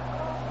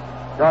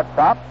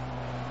 Shortstop.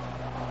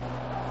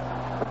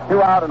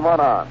 2 out and 1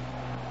 on.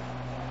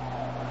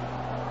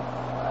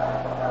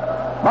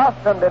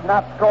 Boston did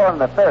not score in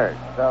the third,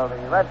 so the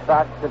Red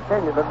Sox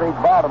continued to lead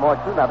Baltimore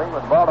 2-0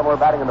 with Baltimore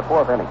batting in the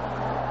 4th inning.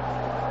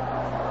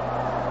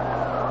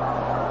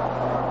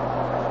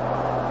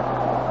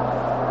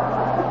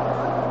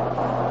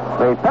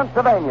 The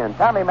Pennsylvanian,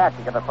 Tommy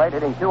Matzek at the plate,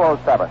 hitting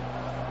 .207.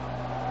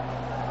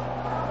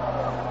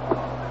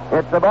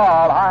 It's the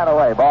ball, high and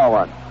away, ball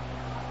 1.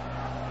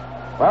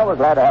 Well, we're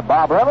glad to have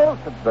Bob Reynolds,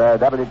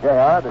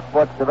 WJR, the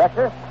sports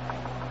director.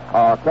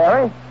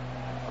 Carey,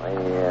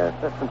 the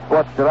assistant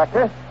sports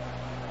director.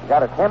 We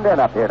got us hemmed in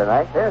up here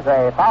tonight. There's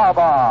a foul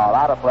ball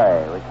out of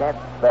play. We can't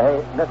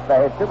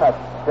misbehave too much,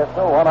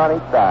 Cisco, 1 on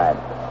each side.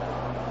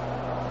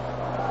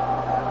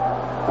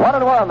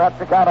 1-1, that's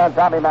the count on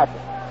Tommy Matzek.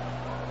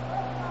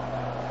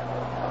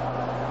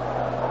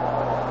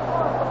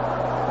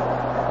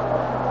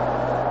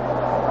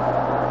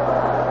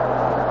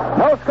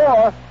 No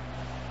score.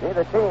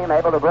 Neither team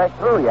able to break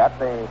through yet.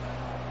 The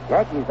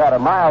Yankees had a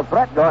mild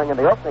threat going in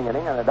the opening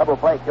inning, and a double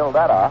play killed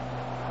that off.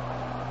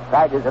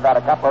 Tigers have had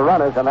a couple of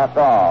runners, and that's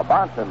all.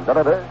 Bonson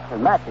delivers,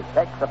 and Matzek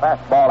takes the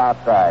fastball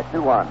outside.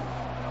 2-1.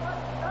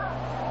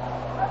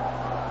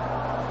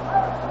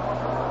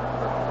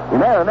 You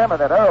may remember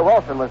that Earl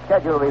Wilson was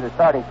scheduled to be the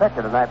starting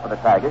pitcher tonight for the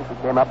Tigers. He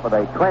came up with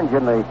a twinge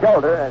in the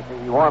shoulder as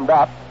he warmed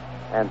up,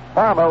 and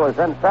Farmer was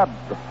in sub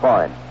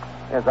for him.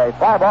 There's a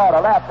fly ball to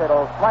left.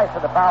 It'll slice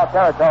into foul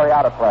territory,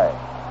 out of play.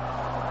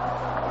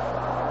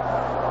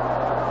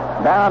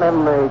 Down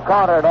in the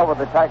corner and over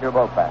the Tiger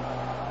bullpen.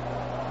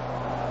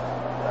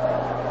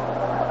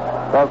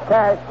 So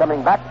Cash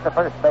coming back to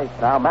first base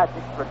now.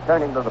 Matzek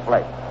returning to the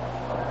plate.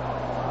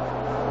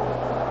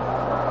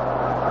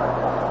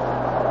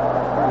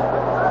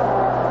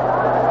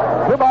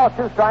 Two balls,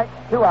 2 strikes,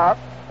 2 out.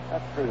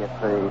 Let's see,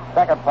 it's the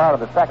second part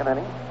of the second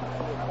inning.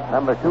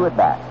 Number 2 at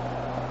bat.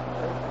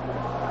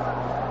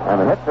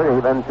 And the hits are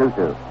even,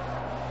 2-2.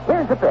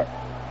 Here's the pitch.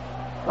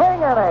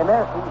 Swing and a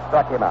miss. He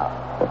struck him out.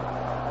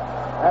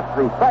 That's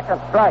the second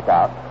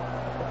strikeout.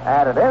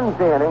 And it ends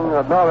the inning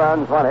with no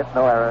runs, 1 hit,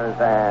 no errors,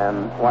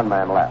 and 1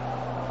 man left.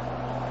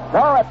 So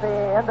at the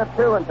end of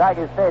 2 in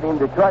Tiger Stadium,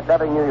 Detroit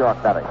nothing, New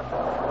York nothing.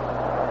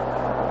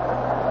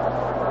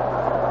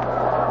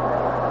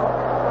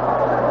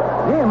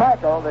 Gene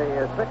Michael,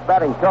 the 6th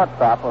batting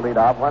shortstop, will lead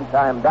off,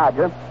 one-time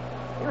Dodger.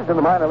 He was in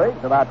the minor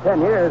leagues about 10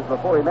 years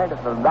before he made it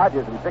to the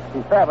Dodgers in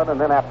 '67, and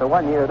then after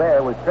 1 year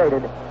there was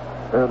traded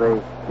to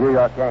the New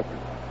York Yankees.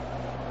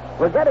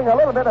 We're getting a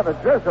little bit of a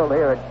drizzle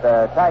here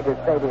at Tiger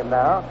Stadium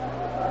now.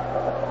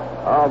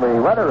 All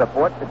the weather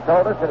reports had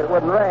told us that it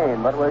wouldn't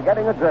rain, but we're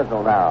getting a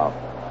drizzle now.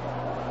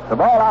 The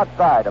ball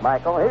outside to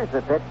Michael. Here's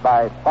the pitch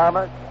by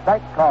Farmer.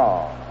 Strike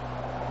call.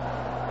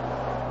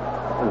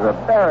 This is a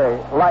very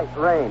light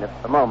rain at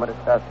the moment.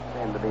 It doesn't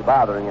seem to be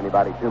bothering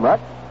anybody too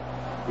much.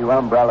 A few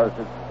umbrellas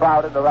have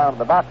sprouted around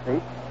the box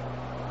seat.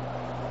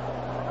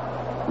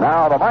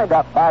 Now the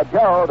windup by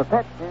Joe. The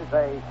pitch is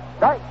a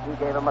strike. He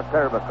gave him a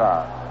curve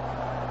across.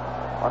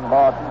 1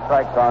 ball, 2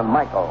 strikes on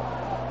Michael.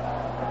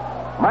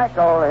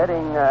 Michael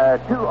hitting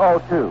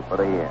 .202 for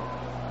the year.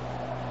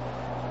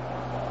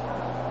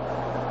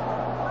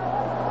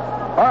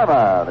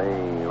 Farmer,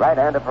 the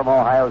right-hander from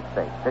Ohio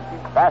State. Pitching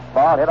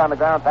fastball hit on the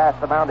ground past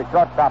the mound. The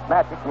shortstop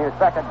Matzek near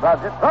second.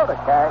 Gloves it. Throw to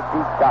Cash.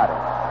 He's got it.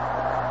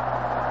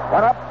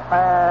 1 up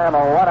and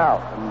 1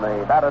 out. And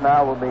the batter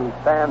now will be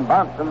Stan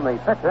Bonson, the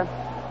pitcher.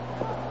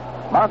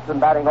 Bonson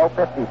batting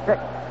 .056.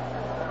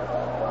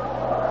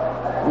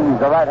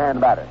 He's a right-hand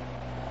batter.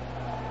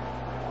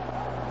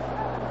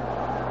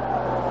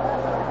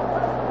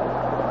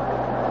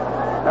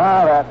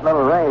 Now that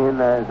little rain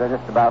has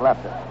just about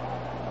left it.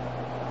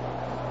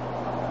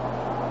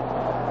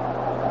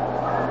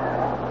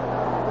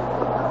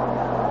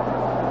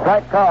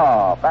 Strike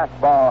call.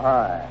 Fastball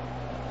high.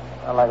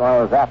 Sounds like one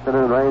of those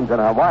afternoon rains in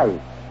Hawaii.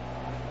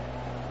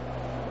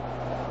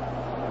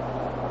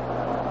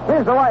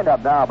 Here's the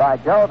windup now by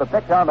Joe. The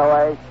pitch on the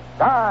way.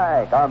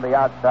 Strike on the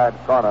outside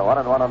corner.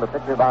 1-1 on the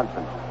pitcher,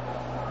 Bonson.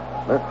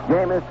 This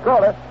game is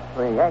scoreless.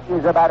 The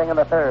Yankees are batting in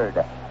the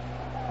 3rd.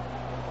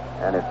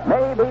 And it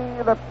may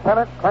be the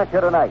pennant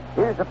clincher tonight.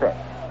 Here's the pitch.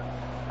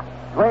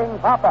 Swing,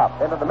 pop up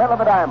into the middle of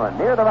the diamond,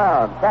 near the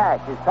mound.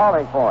 Cash is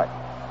calling for it.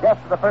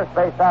 Just to the first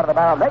base side of the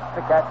mound, makes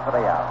the catch for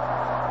the out.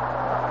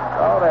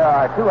 So there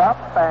are 2 up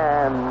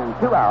and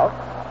 2 out.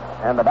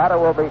 And the batter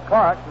will be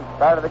Clark, who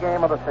started the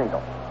game with a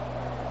single.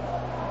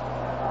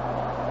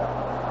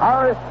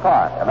 Horace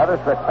Clark, another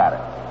switch batter.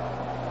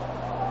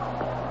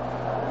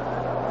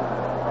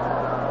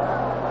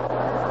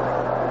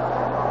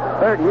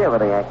 Third year with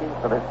the Yankees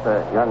for this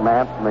young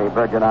man from the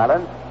Virgin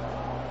Islands.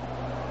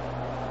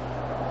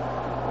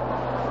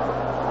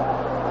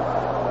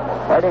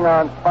 Waiting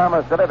on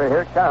Farmer's delivery.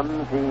 Here it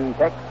comes. He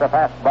takes the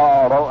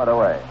fastball low and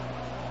away.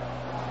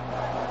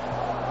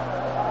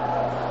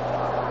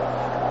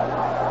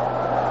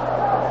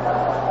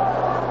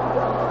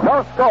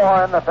 No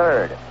score in the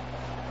 3rd.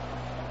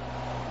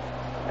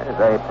 There's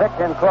a pick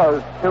and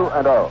close,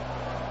 2-0.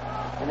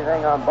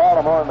 Anything on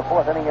Baltimore in the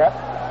 4th inning yet?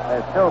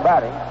 They're still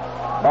batting.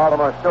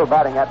 Baltimore still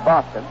batting at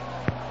Boston.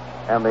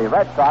 And the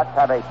Red Sox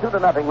have a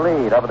 2-0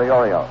 lead over the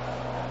Orioles.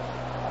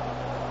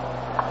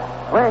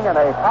 Swing and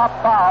a top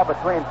foul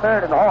between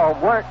third and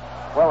home. Work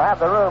will have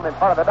the room in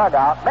front of the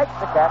dugout. Makes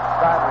the catch.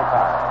 Timely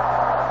foul.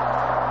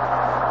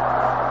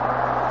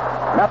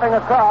 Nothing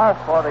across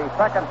for the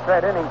second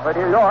straight inning for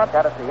New York.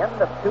 And at the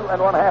end of 2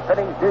 1/2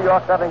 innings, New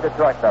York nothing,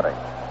 Detroit nothing.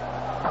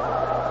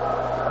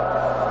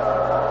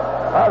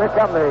 Well, here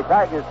come the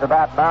Tigers to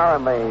bat now,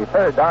 and the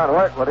third down.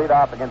 Work will lead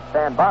off against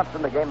Stan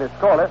Bonson. The game is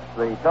scoreless.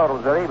 The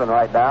totals are even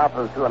right now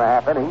through 2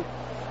 1/2 innings.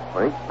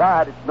 For each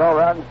side, it's no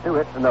runs, 2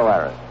 hits, and no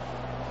errors.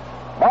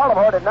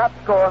 Baltimore did not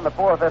score in the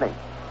fourth inning.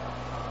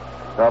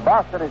 So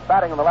Boston is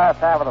batting in the last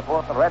half of the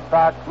fourth. The Red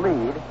Sox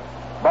lead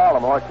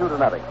Baltimore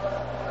 2-0.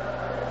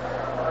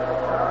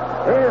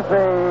 Here's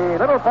the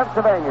little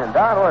Pennsylvanian,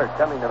 Don Work,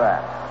 coming to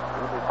bat.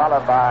 He'll be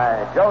followed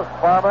by Joe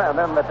Sparma, and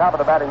then the top of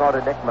the batting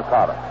order, Dick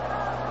McCullough.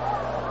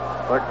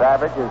 Work's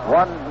average is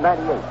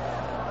 198.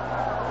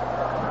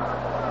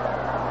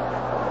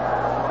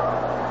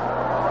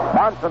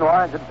 Bonson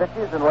winds and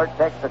pitches, and Work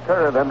takes the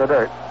curve in the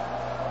dirt.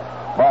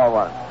 Ball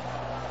one.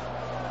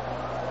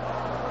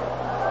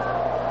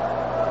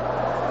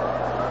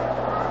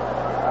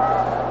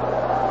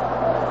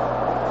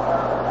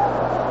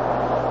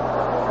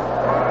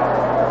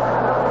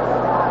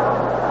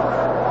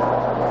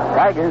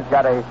 Tigers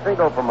got a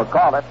single from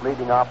McCullough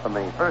leading off in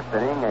the first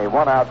inning, a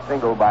one-out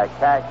single by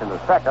Cash in the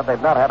second. They've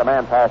not had a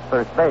man pass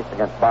first base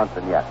against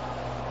Bonson yet.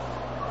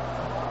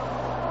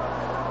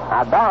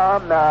 Now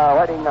Don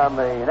waiting on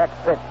the next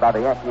pitch by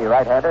the Yankee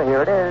right-hander.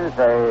 Here it is,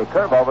 a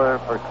curve over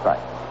for strike.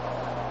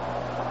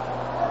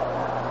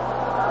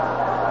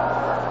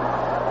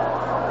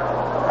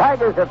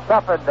 Tigers have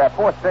suffered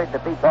 4 straight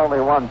defeats only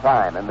one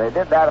time, and they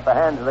did that at the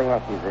hands of the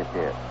Yankees this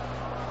year.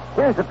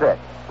 Here's the pitch.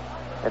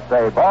 It's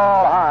a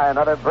ball high,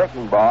 another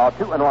breaking ball,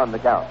 2-1 the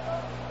count.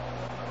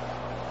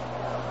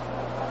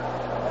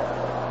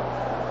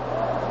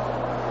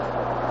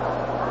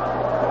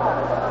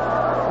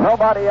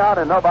 Nobody out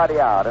and nobody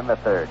out in the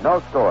third.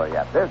 No score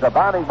yet. There's a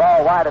bounding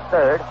ball wide at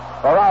third.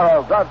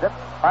 Ferraro gloves it,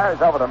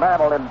 fires over the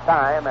mantle in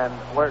time, and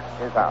Work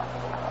is out.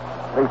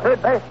 The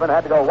third baseman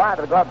had to go wide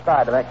to the glove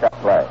side to make that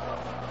play.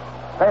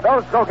 Say,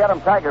 those Go Get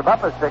 'em Tiger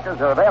bumper stickers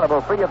are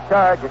available free of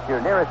charge at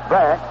your nearest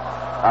branch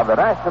of the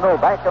National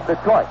Bank of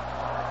Detroit.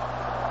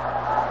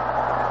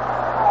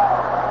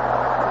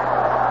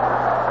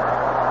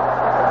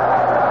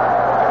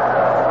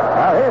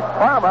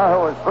 Farmer, who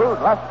was booed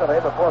lustily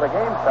before the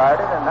game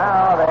started, and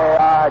now they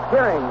are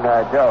cheering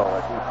Joe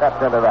as he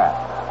steps into that.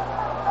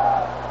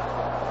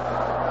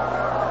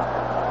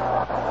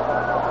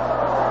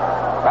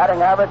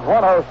 Batting average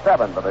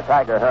 107 for the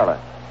Tiger hurler.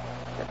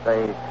 It's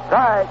a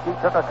strike. He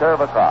took a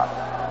curve across.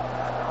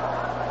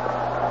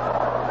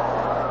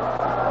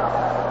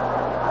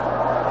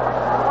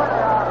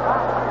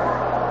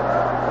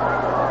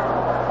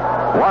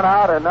 One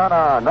out and none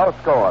on. No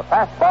score.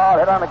 Fastball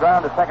hit on the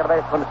ground to second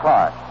baseman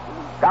Clark.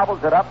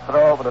 Gobbles it up,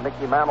 throw over to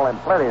Mickey Mantle in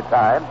plenty of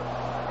time.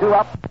 2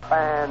 up,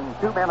 and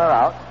 2 men are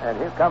out. And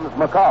here comes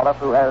McCullough,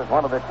 who has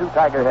one of the 2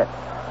 Tiger hits.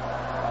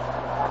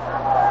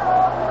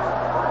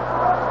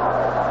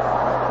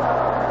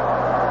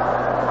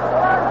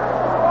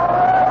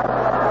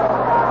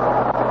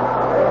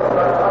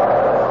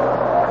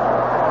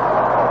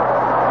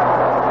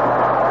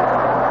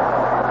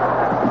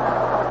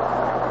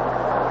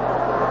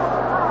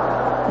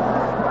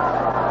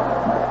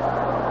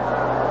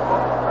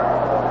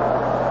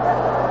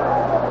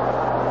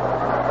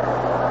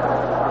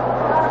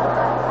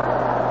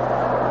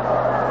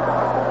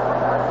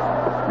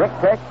 Dick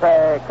takes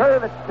a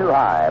curve, it's too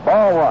high.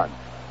 Ball one.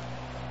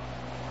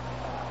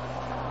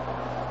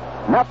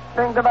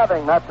 Nothing to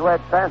nothing. That's the way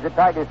it stands at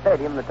Tiger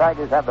Stadium. The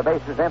Tigers have the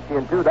bases empty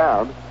and 2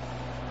 down.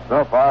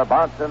 So far,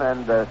 Bonson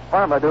and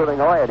Sparma dueling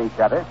away at each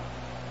other.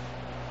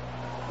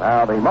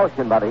 Now the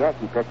motion by the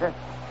Yankee pitcher.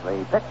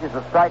 The pitch is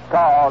a strike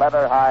called,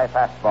 ever high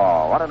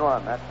fastball.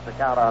 1-1. That's the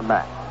count on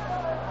Mac.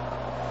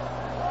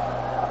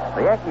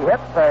 The Yankee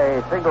hits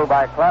a single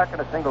by Clark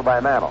and a single by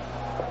Mantle.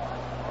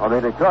 On the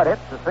Detroit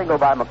hits a single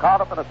by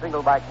McCullough and a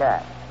single by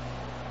Cash.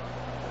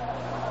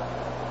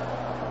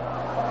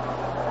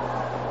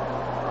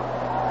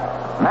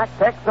 Mac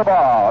takes the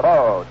ball.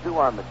 Oh,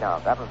 2-1 the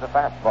count. That was a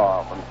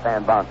fastball from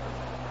Stan Bonson.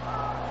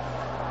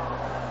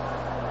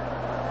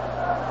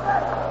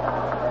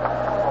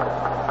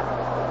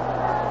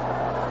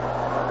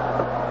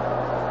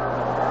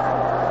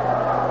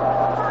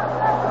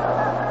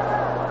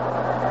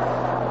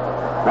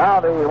 Now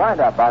the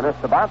windup by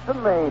Mr.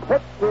 Bonson. The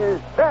pitch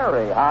is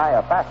very high,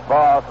 a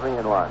fastball,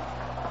 3-1.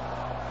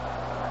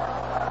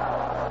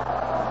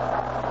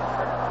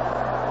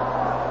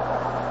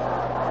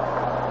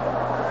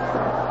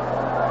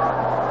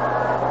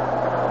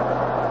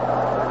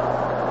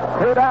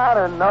 Two down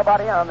and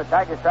nobody on. The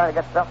Tigers trying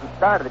to get something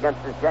started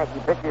against this Yankee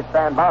pitcher,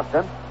 Stan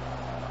Bonson.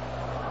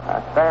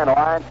 Stan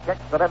winds,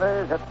 kicks,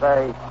 delivers. It's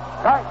a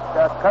strike,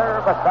 a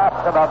curve, a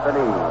stops above the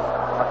knee.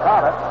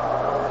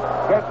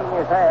 McCullough shaking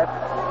his head,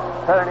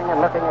 turning and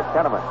looking at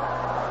Cinnamon.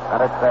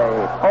 And it's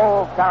a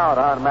full count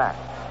on Mac.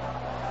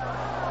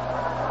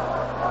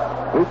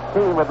 Each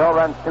team with no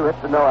runs, 2 hits,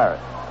 and no errors.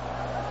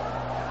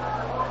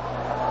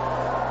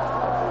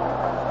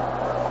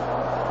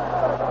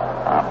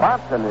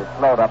 Bonson is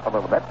slowed up a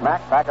little bit.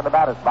 Mack back in the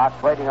batter's box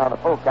waiting on a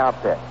full count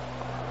pitch.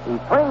 He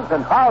swings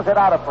and fouls it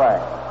out of play.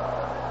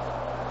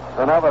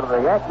 Went over to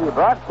the Yankee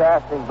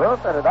broadcasting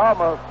booth, and it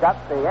almost got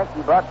the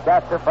Yankee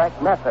broadcaster, Frank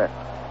Messer.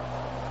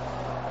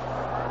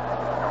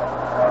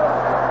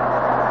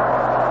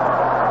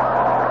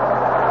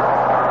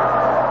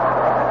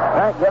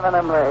 Frank giving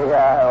him the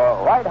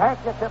white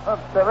handkerchief of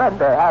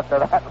surrender after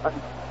that one.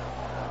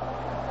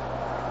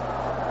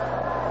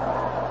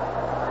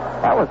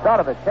 That was sort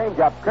of a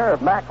change-up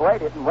curve. Mack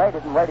waited and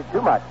waited and waited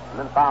too much, and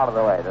then fouled it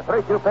away. The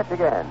 3-2 pitch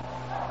again.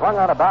 Swung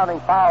on a bounding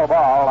foul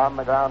ball on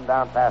the ground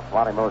down past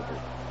Wally Moses.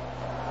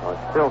 So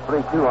it's still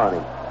 3-2 on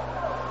him.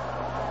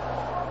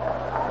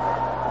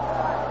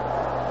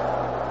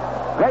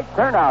 Great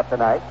turnout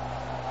tonight.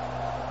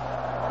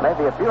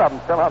 Maybe a few of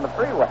them still on the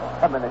freeway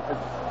coming in.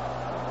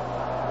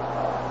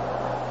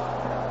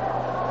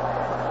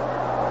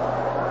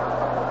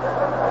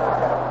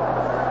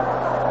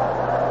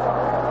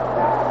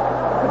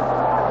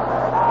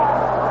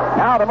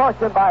 Now the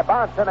motion by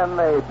Bonson in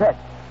the pitch.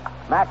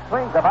 Mack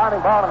swings a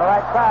bounding ball on the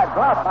right side.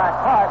 Glove by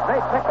Clark.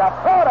 Great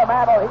pickup. Throw to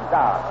Mantle. He's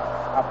out.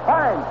 A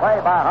fine play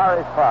by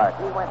Horace Clark.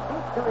 He went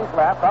deep to his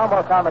left,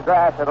 almost on the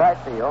grass at right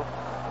field.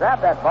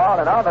 Grabbed that ball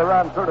and on the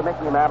run through to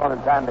Mickey Mantle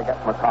in time to get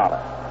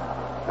McCullough.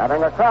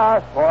 Nothing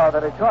across for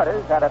the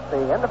Detroiters, and at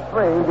the end of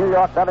 3, New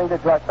York nothing,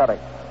 Detroit nothing.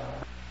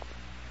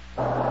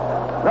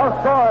 No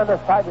score in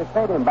this Tiger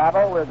Stadium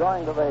battle. We're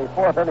going to the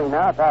 4th inning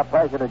now. It's our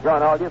pleasure to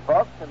join all you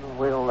folks, and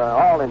we'll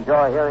all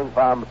enjoy hearing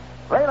from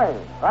Ray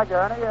Lane. Thank you,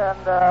 Ernie,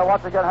 and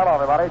once again, hello,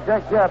 everybody.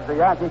 Jake Gibbs, the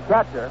Yankee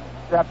catcher,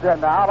 steps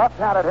in now.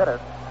 Left-handed hitter.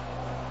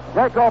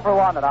 Jake 0 for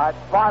 1 tonight,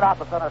 flying out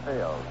to center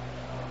field.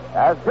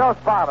 As Joe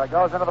Sparta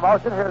goes into the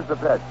motion, here's the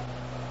pitch.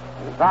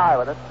 He's high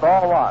with it,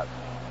 ball 1.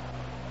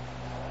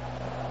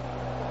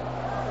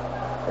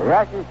 The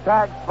Yankees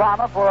tagged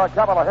Sparta for a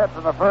couple of hits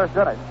in the first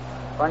inning.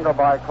 Single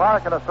by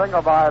Clark and a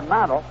single by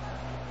Mantle.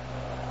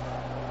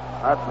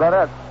 That's about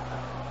it.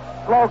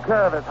 Slow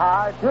curve is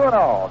high,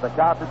 2-0. The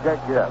count to Jake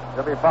Gibbs.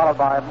 He'll be followed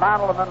by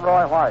Mantle and then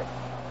Roy White.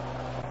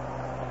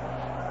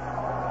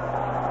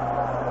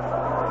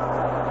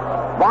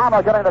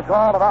 Obama getting the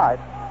call tonight.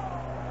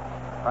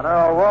 And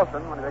Earl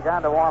Wilson, when he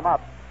began to warm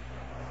up,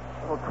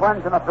 a little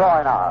twinge in the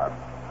throwing arm.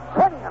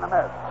 Swing and a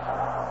miss.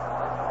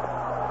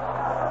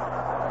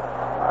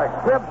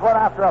 Gibbs went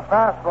after a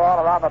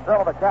fastball around the bill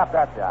of the cap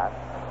that time.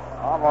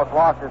 Almost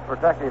lost his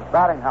protective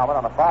batting helmet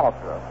on a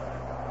follow-through.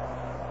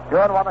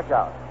 2-1 the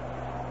count.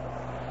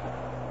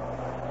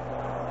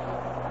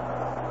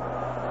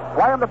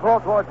 Play him to pull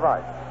towards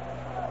right.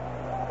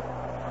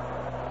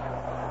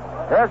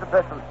 Here's the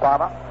pitch from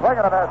Sparta.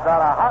 Swinging a miss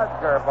on a hard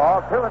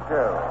curveball, 2-2.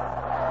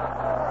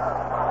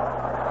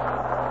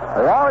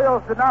 The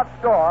Orioles did not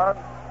score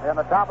in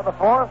the top of the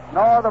 4th,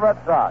 nor the Red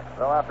Sox.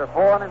 So after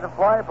 4 innings of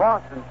play,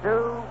 Boston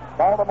 2,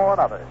 Baltimore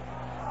nothing.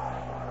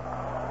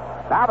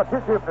 Now the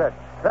 2-2 pitch.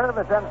 Curve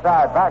is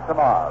inside, back to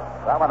Moss.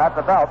 That one at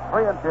the belt,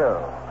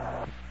 3-2.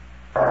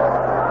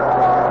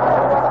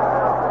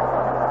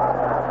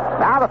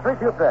 Now the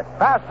 3-2 pitch.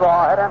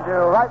 Fastball hit into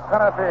right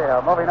center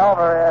field. Moving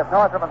over is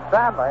Northrup and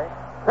Stanley.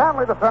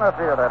 Stanley, the center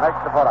fielder, makes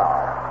the put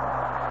out.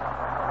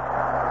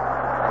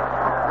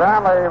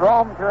 Stanley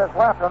roamed to his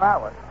left on that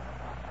one.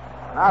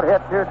 Not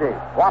hit too deep.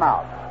 1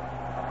 out.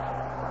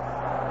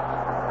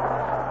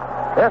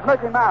 Here's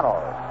Mickey Mantle.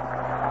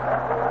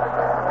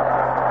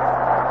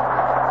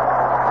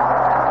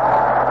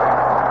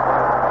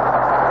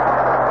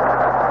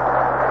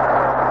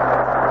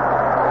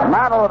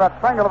 Mantle with a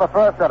single of the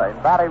first inning,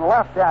 batting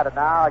left-handed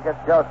now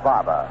against Joe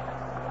Sparta.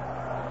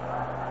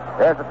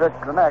 Here's the pitch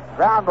to the next.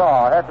 Ground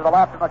ball, head to the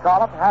left of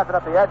McCullough, has it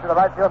at the edge of the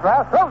right field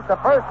grass, throws to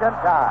first in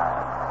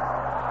time.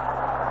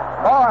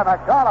 Boy,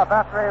 McCullough,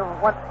 after he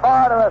went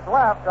far to his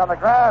left on the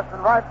grass in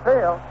right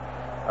field,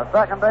 the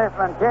second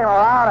baseman came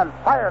around and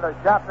fired a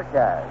shot to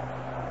catch.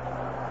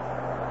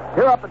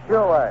 2 up and 2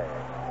 away.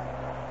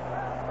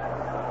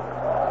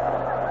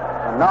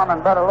 And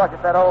Norman better look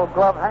at that old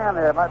glove hand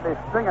there. It might be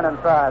stinging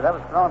inside. That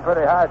was thrown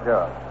pretty high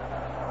to him.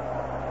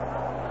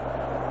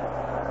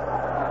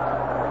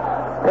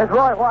 Here's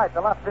Roy White,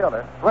 the left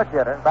fielder, switch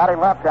hitter, batting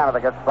left-handed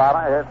against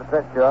Sparta. Here's the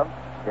pitch to him.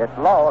 It's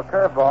low, a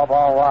curveball,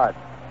 ball 1.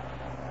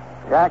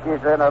 The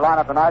Yankees are in their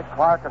lineup tonight.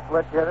 Clark, a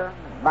switch hitter,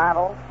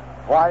 Mantle,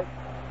 White,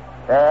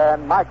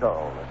 and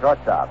Michael, the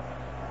shortstop.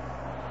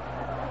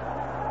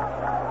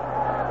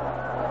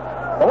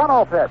 The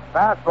 1-0 pitch.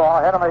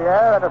 Fastball hit in the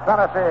air into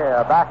center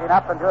field. Backing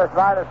up into his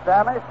right is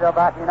Stanley. Still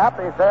backing up.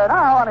 He's there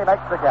now, and he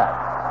makes the catch.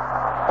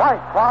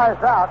 White flies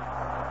out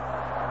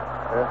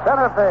to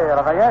center field,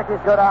 and the Yankees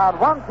go down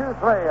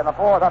 1-2-3 in the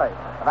 4th inning.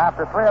 And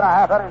after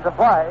 3.5 innings of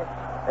play,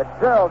 it's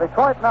still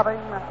Detroit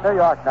nothing, New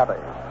York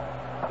nothing.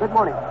 Good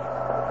morning.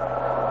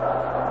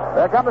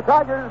 There come the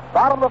Tigers,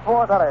 bottom of the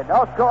 4th inning.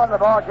 No score in the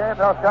ball game.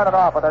 They'll start it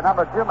off with their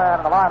number 2 man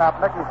in the lineup,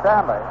 Mickey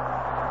Stanley.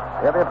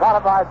 He'll be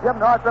followed by Jim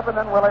Northrup and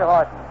then Willie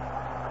Horton.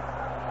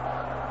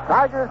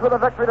 Tigers with a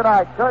victory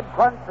tonight could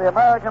clinch the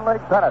American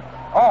League pennant.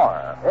 Or,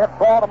 if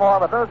Baltimore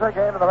would lose their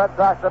game to the Red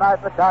Sox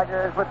tonight, the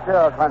Tigers would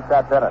still clinch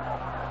that pennant.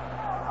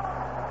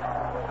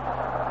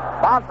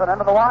 Bonson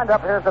into the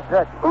windup. Here's the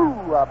pitch.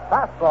 Ooh, a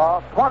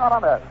fastball. Swung on a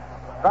miss.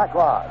 Back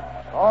one.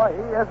 Oh,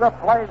 he is a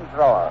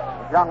flamethrower.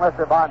 Young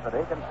Mr. Bonson.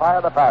 He can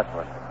fire the fast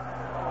one.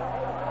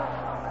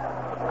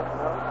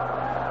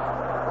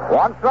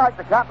 One strike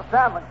to Captain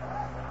Stanley.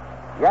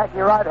 Yankee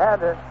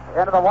right-hander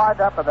into the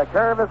windup, and the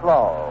curve is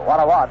low.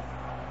 1-1.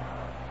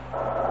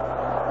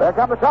 Here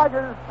come the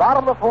Tigers.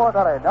 Bottom of the fourth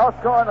inning. No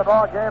score in the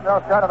ball game.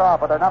 They'll start it off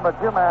with their number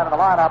 2 man in the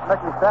lineup,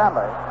 Mickey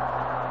Stanley.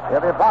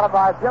 He'll be followed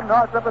by Jim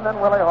Northrup and then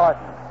Willie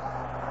Horton.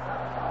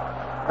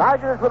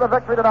 Tigers with a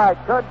victory tonight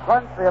could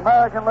clinch the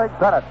American League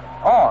pennant.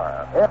 Or,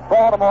 if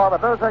Baltimore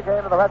would lose their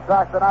game to the Red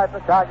Sox tonight,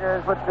 the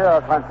Tigers would still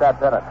clinch that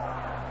pennant.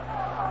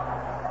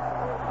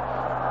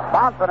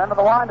 Bonson into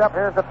the windup.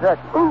 Here's the pitch.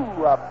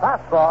 Ooh, a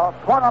fastball.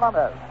 Swung on a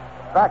miss.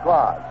 Back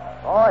one.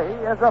 Oh, he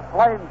is a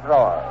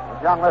flamethrower.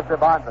 Young Mr.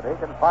 Bonson. He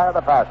can fire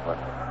the fast one.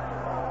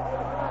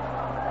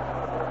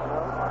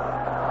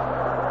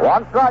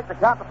 One strike to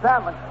Captain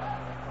Stanley.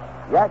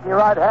 Yankee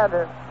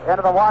right-hander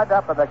into the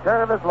windup, and the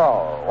curve is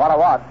low.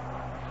 1-1.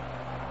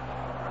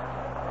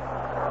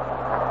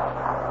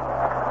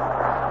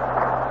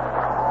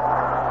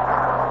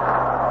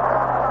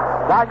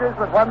 Tigers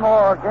with one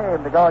more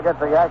game to go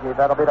against the Yankees.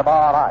 That'll be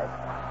tomorrow night.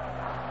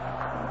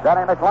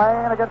 Johnny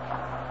McLean against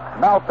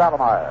Mel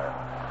Salamayer.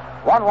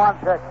 1-1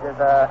 pitch is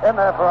in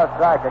there for a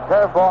strike. A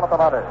curveball at the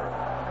butter.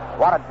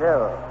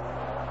 1-2.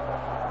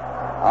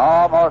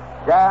 Almost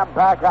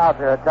jam-packed out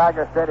here at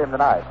Tiger Stadium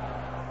tonight.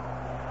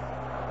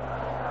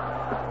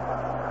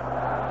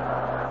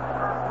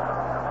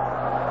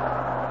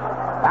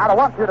 Now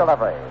the 1-2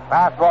 delivery.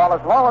 Fastball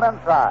is low and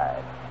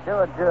inside.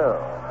 2-2.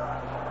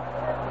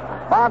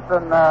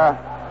 Bonson,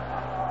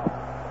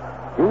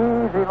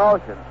 easy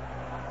motion.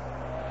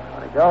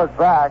 When he goes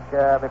back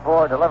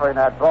before delivering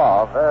that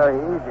ball, very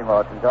easy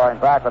motion, going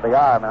back with the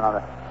arm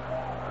and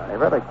he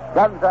really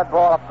guns that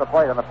ball up to the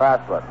plate on the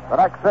fast one. The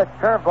next pitch,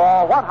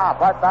 curveball, one hop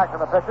right back to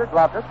the pitcher,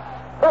 gloved it,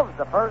 goes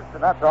to first,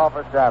 and that's all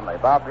for Stanley.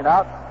 Bouncing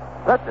out,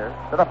 pitcher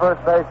to the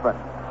first baseman.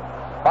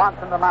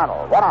 Bonson to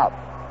Mantle, 1 out.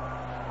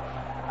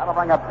 That'll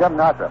bring up Jim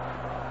Northrup.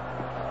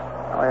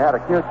 We had a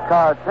cute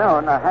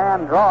cartoon, a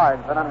hand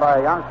drawing sent in by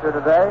a youngster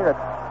today. That's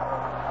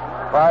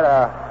quite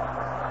a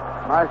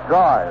nice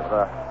drawing.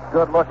 A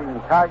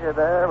good-looking tiger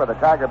there with a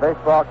Tiger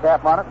baseball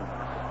cap on it. And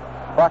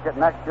bucket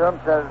next to him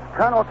says,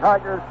 Colonel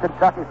Tiger's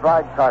Kentucky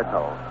Fried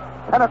Cardinals.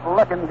 And it's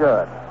looking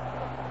good.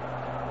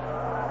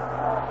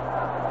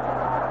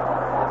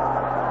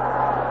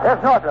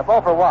 Here's Northrup,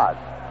 0 for 1.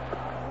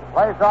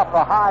 Plays off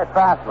the high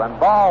fast one,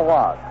 ball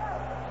 1.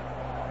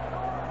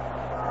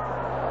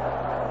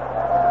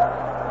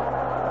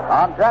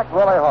 On deck,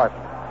 Willie Horton.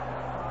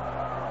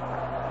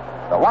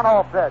 The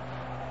 1-0 pitch.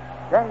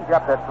 Change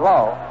up that's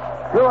low.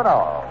 2-0.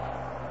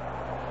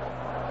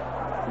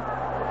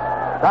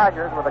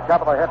 Tigers with a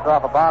couple of hits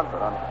off of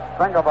Bonson. A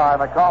single by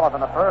McAuliffe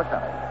in the first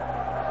inning.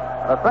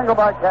 And a single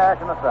by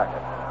Cash in the second.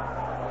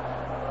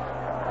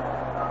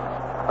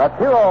 A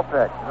 2-0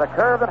 pitch. The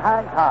curve that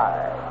hangs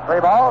high. 3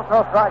 balls,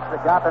 no strikes to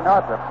Captain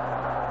Northrup.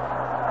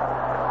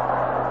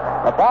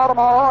 The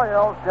Baltimore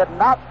Orioles did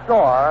not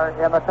score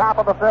in the top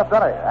of the 5th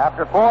inning.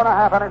 After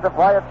 4.5 innings of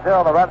play, it's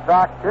still the Red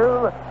Sox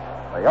 2,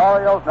 the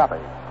Orioles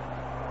nothing.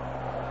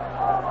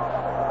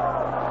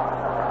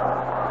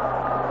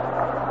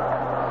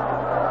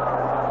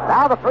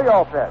 Now the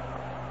 3-0 pitch.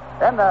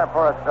 In there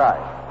for a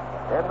strike.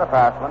 In the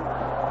fast one.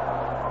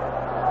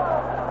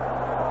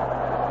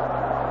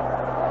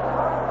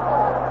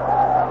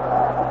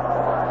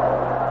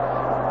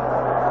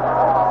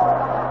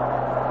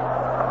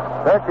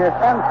 Pitch is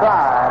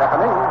inside at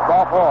the knees,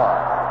 ball 4.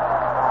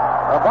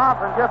 So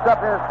Bonson gets up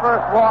his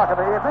first walk of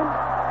the evening.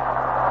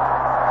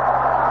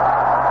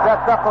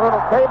 Sets up a little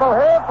table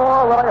here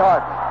for Willie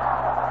Horton.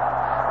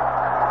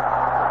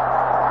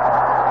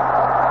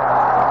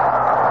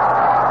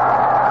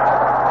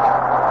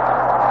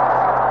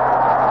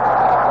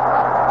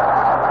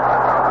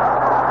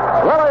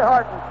 Willie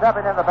Horton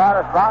stepping in the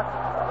batter's box,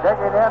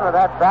 digging in with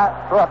that bat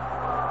foot,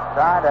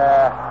 trying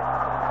to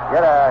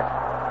get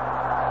a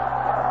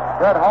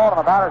good hold on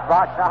the batter's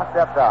box, now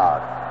stepped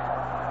out.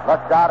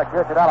 Looks down at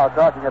Cuccinello,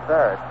 talking at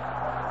third.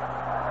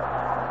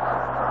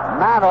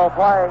 Mantle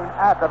playing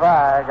at the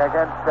bag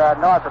against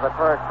Northrup at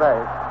first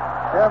base.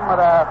 Jim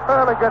with a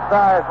fairly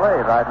good-sized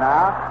lead right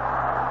now.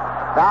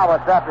 Now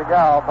it's set to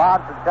go.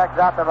 Bonson checks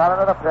out the runner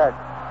to the pitch.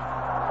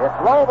 It's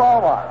low,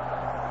 ball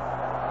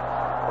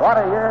 1. What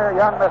a year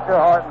young Mr.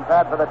 Horton's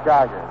had for the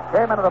Tigers.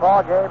 Came into the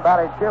ball game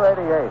batting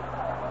 .288.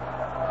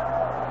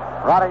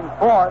 Running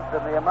 4th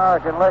in the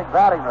American League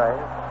batting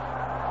race.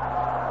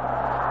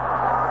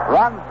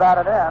 Runs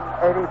batted in,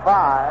 85.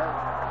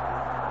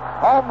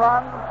 Home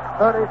runs,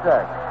 36.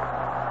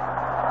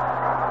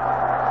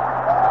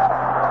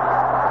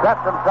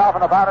 Sets himself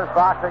in the batter's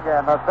box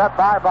again. The set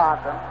by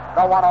Bonson.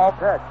 The 1-0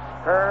 pitch.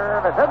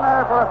 Curve is in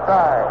there for a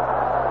strike.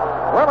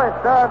 Willie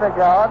started to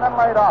go and then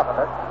laid off of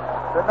it.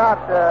 did not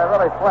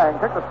really swing.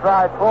 Took the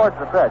stride towards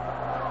the pitch.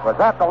 Was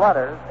at the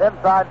letters,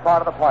 inside part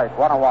of the plate.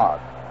 1-1.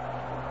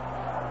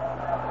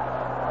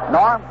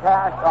 Norm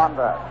Cash on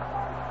deck.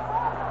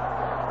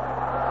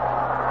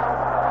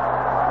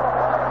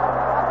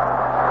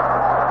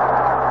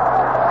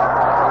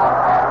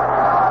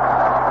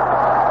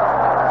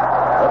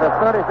 With his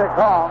 36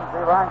 homes, he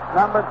ranks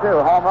number 2,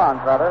 home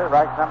runs, rather.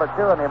 Ranks number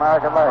 2 in the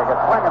American League. A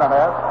swing and a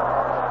miss.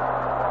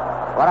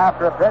 Went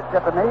after a pitch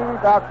at the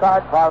knees,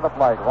 outside part of the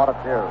plate.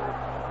 1-2.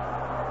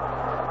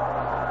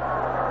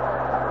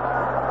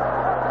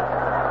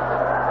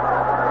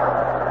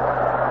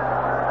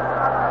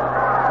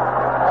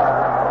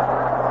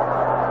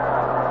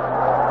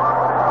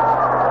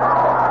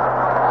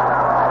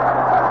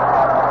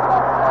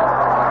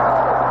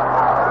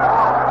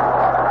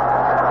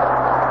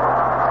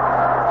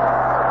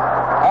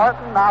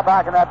 Now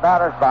back in that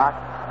batter's box.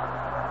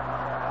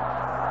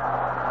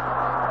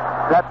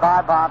 Set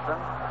by Bonson.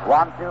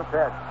 1-2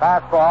 pitch.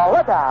 Fastball.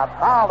 Look out.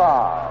 Fouled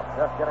off.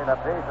 Just getting a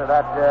piece of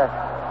that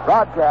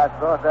broadcast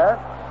booth there.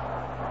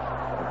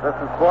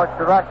 Assistant Sports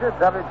Director,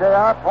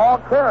 WJR, Paul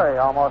Carey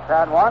almost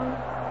had one.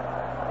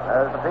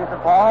 There's a piece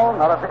of Paul.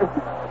 Another piece.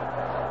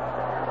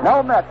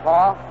 No mitt,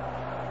 Paul.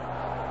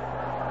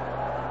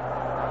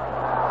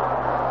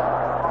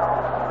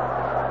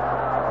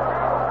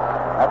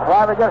 That's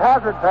why we get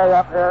hazard pay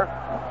up here.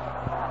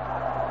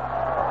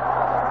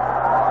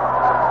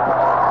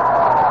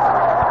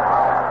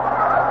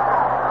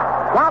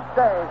 Count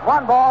stays.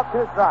 1 ball,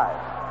 2 strikes.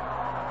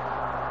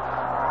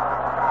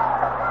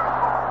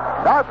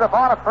 Northrop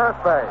on at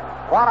first base.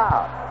 1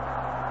 out.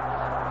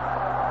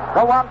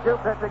 The 1-2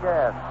 pitch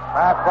again.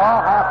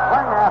 Fastball, half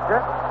swing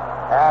after it.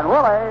 And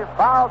Willie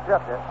foul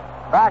tipped it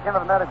back into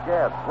the netted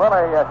Gibbs.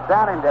 Willie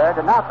standing there,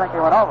 did not think he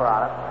went over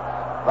on it.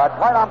 But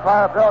plate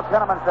umpire Bill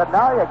Kinnaman said,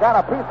 no, you got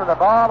a piece of the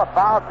ball, a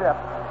foul tip.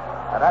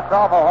 And that's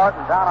all for Horton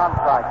down on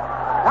strike.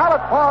 Now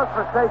let's pause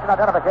for station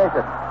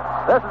identification.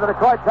 This is the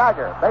Detroit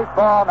Tiger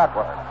Baseball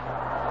Network.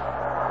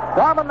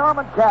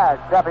 Norman Cash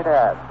stepping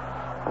in.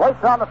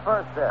 Waits on the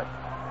first pitch.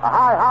 A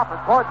high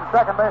hopper towards the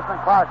second baseman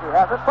Clark. He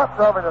has it, flips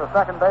over to the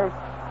second base.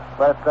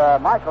 But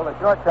Michael, the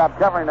shortstop,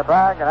 covering the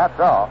bag, and that's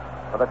all.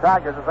 For the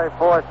Tigers as they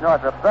force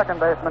Northrop, second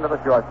baseman to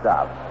the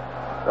shortstop.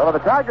 So for the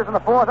Tigers in the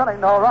 4th inning,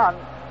 no runs,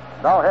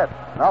 no hits,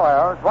 no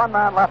errors. 1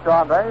 man left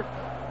on base.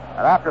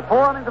 And after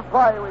 4 innings of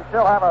play, we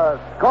still have a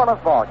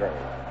scoreless ball game.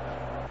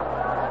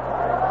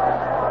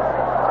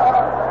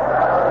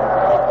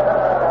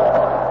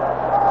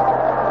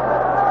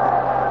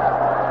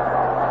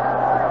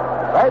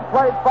 They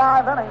played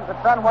 5 innings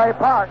at Fenway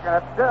Park, and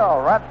it's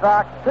still Red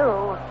Sox 2,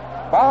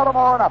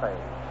 Baltimore nothing.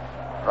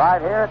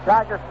 Right here at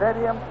Tiger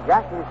Stadium,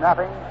 Yankees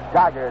nothing,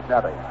 Tigers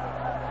nothing.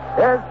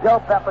 Here's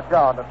Joe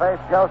Pepitone to face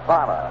Joe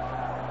Farmer.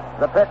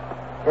 The pitch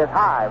is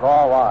high,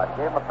 ball 1.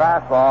 Gave him a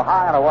fastball,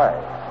 high and away.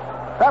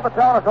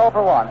 Pepitone is 0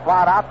 for 1,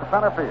 flied out to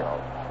center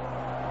field.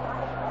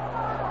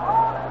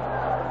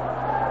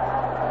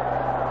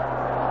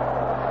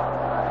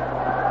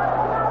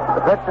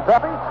 The pitch to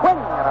Pepe, swing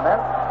and a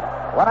miss.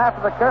 Went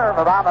after the curve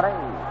around the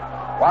knees.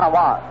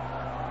 1-1.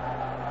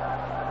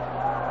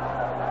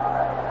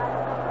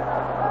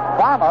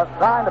 Farmer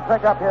trying to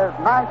pick up his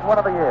 9th win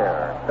of the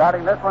year.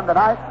 Starting this one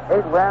tonight,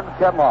 8 wins,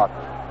 10 losses.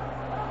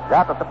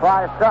 Got the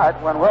surprise start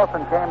when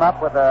Wilson came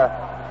up with a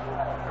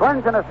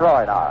twinge in his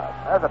throwing arm.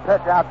 There's a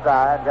pitch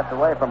outside, gets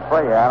away from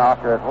Freehan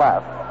off to his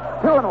left.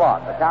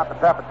 2-1 to count the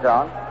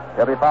Pepitone.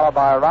 He'll be followed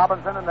by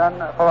Robinson and then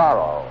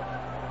Ferraro.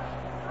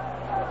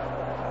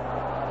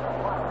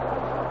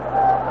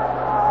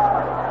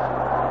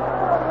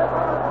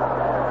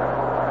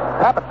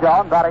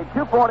 Pepitone batting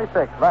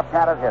 .246,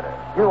 left-handed hitter.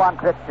 2-1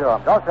 pitch to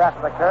him. Goes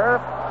after the curve,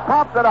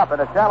 pops it up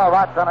into shallow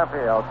right center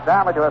field.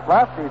 Stanley to his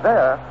left, he's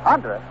there,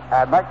 under it,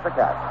 and makes the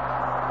catch.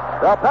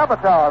 So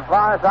Pepitone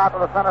flies out to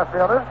the center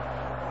fielder.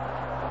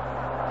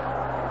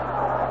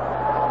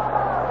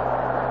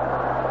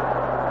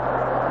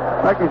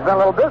 I think he's been a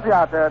little busy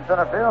out there in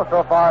center field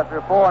so far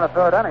through 4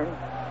 1/3 innings.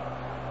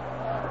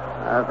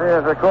 As he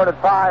has recorded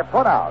 5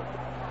 putouts.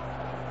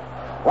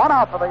 1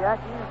 out for the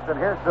Yankees, and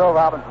here's Bill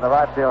Robinson, the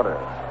right fielder.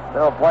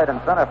 Bill played in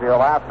center field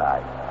last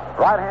night.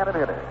 Right-handed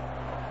hitter.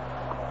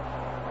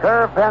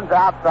 Curve bends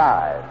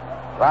outside.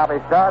 Robbie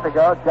started to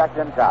go, checked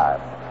in time.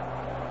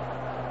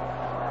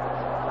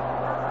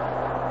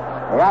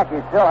 The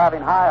Yankees still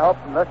having high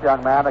hopes from this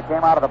young man that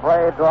came out of the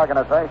Braves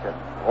organization.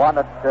 One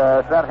that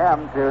sent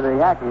him to the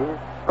Yankees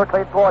for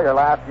Clete Boyer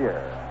last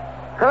year.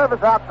 Curve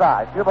is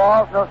outside. 2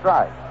 balls, no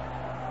strikes.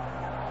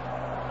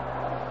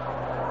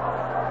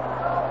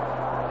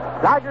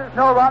 Tigers,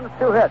 no runs,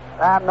 2 hits,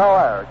 and no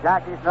errors.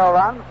 Yankees, no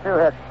runs, 2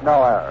 hits,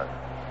 no errors.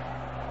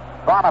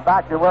 Farmer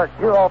back to work,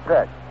 2-0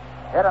 pitch.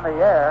 Hit in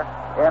the air,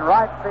 in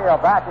right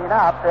field, backing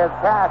up, is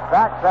Cash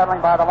back,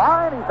 settling by the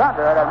line. He's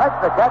under it and makes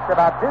the catch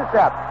about 2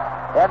 steps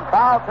in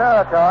foul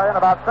territory and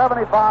about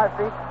 75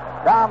 feet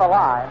down the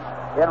line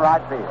in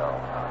right field.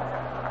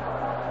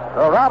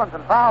 So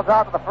Robinson fouls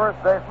out to the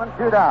first baseman,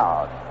 2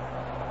 down.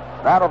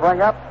 That'll bring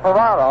up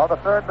Ferraro, the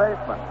third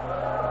baseman.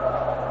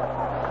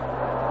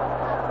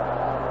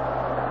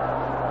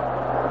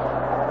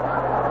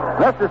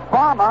 Mr.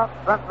 Sparma,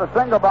 since the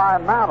single by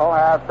Mantle,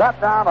 has set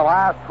down the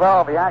last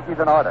 12 Yankees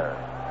in order.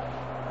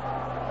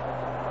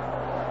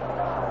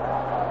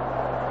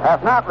 Has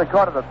not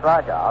recorded a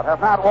strikeout, has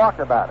not walked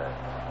a batter.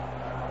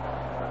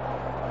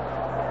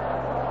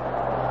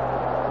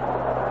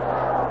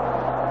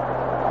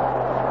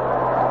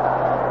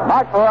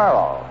 Mike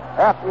Ferraro,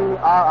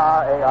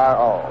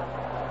 Ferraro.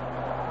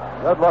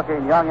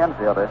 Good-looking young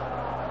infielder.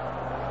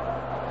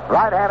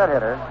 Right-handed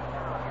hitter.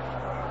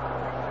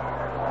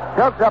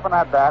 Chokes up in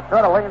that bat,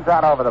 sort of leans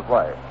out over the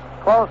plate.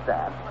 Close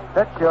stance.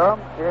 Pitch to him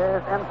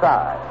is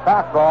inside.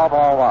 Fastball,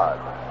 ball one.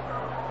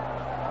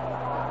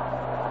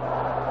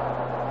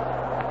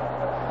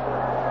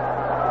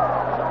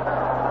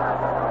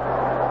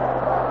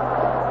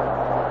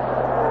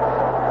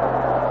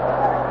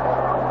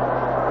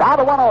 Down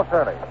to 1-0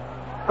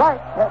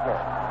 Strike, take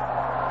it.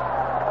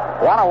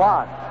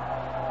 1-1.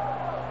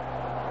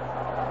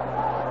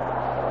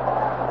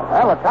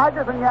 Well, the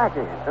Tigers and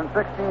Yankees in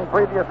 16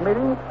 previous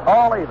meetings,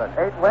 all even.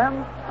 8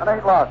 wins and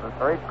 8 losses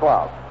for each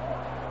club.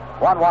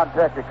 1-1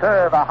 pitch, a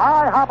curve, a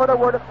high hopper to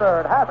Word at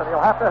third. Has it.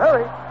 He'll have to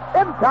hurry.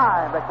 In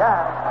time to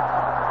catch.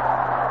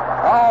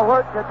 All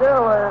Wirt could do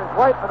is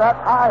wait for that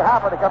high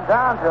hopper to come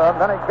down to him.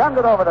 Then he gunned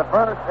it over to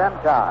first in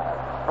time.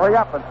 3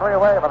 up and 3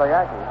 away for the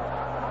Yankees.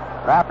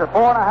 And after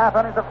 4.5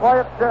 innings of play,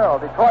 it's still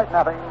Detroit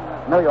nothing,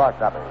 New York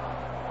nothing.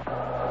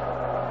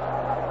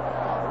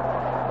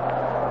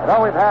 You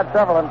know, we've had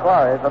several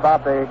inquiries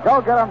about the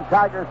Go Get 'em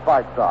Tigers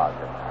fight song.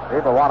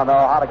 People want to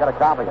know how to get a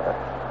copy of it.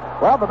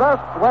 Well, the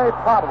best way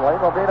probably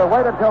will be to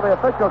wait until the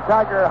official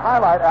Tiger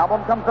highlight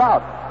album comes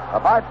out. A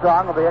fight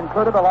song will be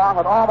included along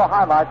with all the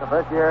highlights of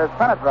this year's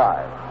pennant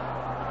drive.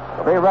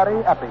 It'll be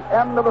ready at the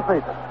end of the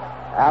season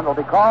and will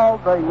be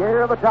called The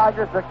Year of the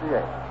Tigers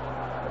 68.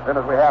 As soon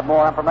as we have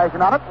more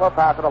information on it, we'll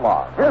pass it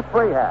along. Here's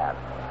Freehand.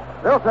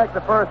 They'll take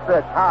the first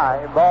pitch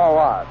high, ball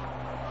one.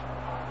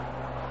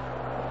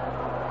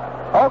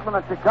 Oakland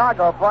and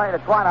Chicago playing a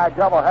twilight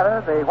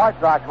doubleheader. The White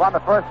Sox won the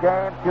first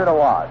game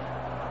 2-1.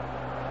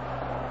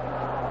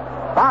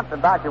 Thompson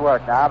back to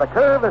work now. The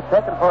curve is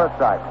taken for a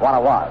strike.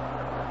 1-1.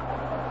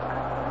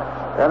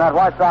 In that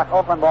White Sox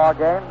Oakland ball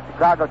game,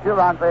 Chicago 2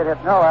 runs, 8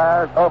 hits, no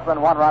errors.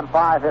 Oakland 1 run,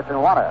 5 hits,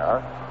 and 1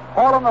 error.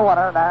 Poland the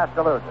winner, Nash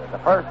the loser. The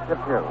first of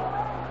 2.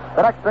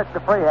 The next pitch to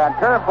Freehand.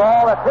 Curve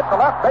ball that hit the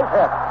left base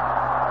hit.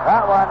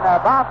 That one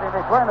bouncing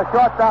between the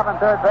shortstop and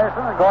third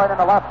baseman and going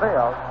into left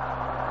field.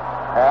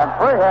 And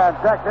Freehand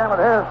checks in with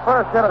his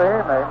first hit of the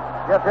evening.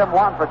 Gives him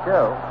 1 for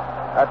 2.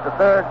 That's the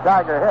third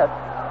Tiger hit.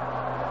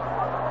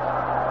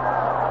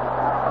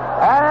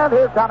 And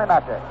here's Tommy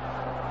Matzek.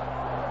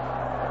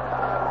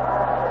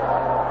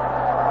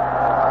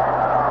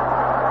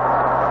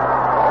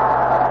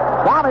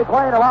 Tommy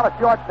playing a lot of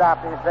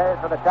shortstop these days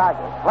for the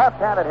Tigers.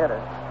 Left-handed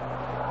hitters.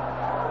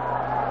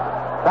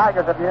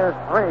 Tigers have used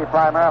 3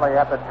 primarily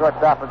at the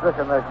shortstop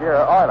position this year.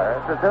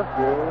 Euler,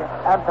 Suzuki,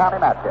 and Tommy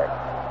Matzek.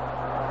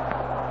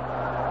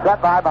 Set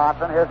by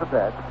Bonson. Here's the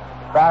pitch.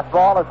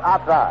 Fastball is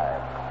outside.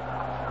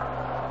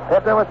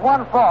 If there was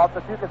one fault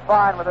that you could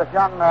find with this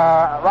young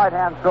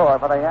right-hand scorer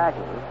for the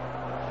Yankees,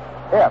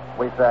 if,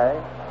 we say,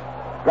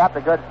 got the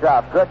good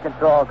shot, good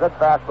control, good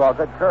fastball,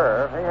 good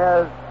curve, he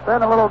has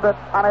been a little bit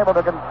unable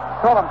to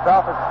control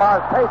himself as far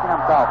as pacing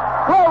himself.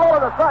 Slow roller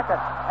to second,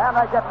 and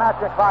they get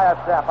Matzek by a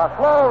step. A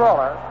slow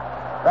roller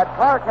that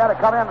Clark had to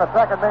come in, the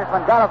second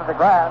baseman got up at the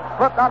grass,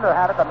 flipped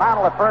underhanded to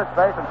Mantle at first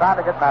base, and time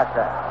to get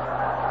Matzek.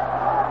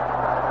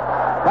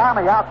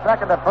 Tommy out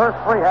second to first.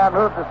 Freehand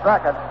moves to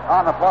second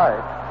on the play.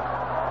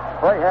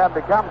 Freehand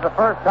becomes the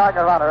first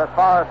Tiger runner as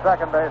far as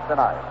second base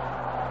tonight.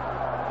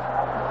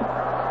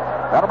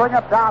 That'll bring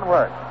up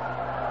downward.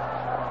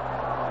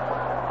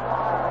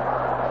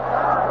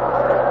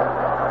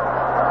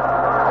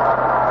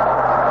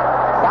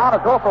 Down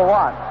is 0 for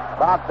 1.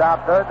 Bounced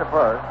out third to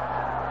first.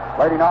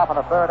 Leading off in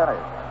the third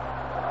inning.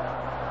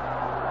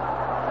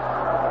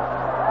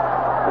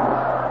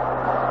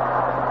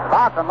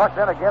 Bonson looks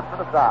in again to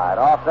the side.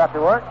 All set to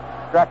work.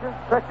 Stretches,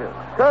 pitches.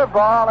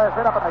 Curveball is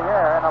hit up in the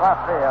air in the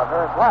left field.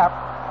 To his left.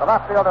 The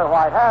left fielder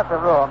White has the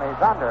room.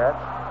 He's under it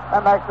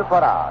and makes the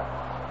put out.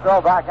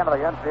 Still back into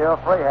the infield.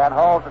 Freehand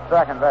holds at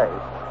second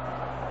base.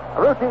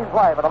 A routine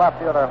play for the left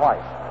fielder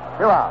White.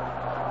 2 out.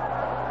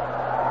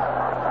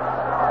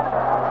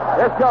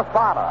 Here's Joe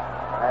Sparma.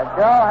 And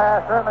Joe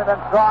has certainly been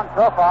strong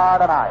so far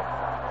tonight.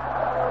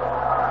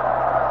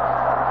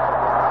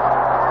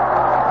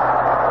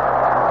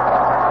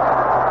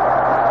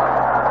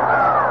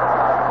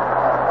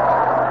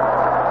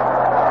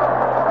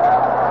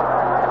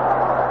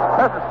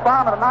 This is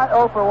Sparma tonight,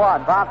 0 for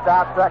 1. Bounced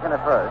out second at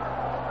first.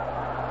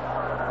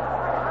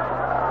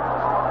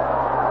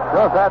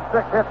 Joe's had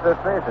 6 hits this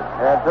season.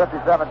 He had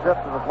 57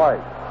 trips to the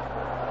plate.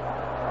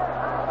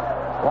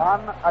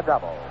 1 a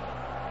double.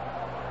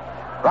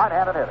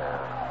 Right-handed hitter.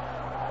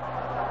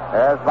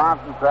 There's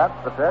Bonson sets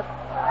the pitch.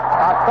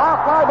 A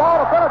soft fly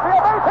ball to center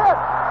field. Base hit.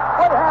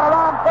 Freehand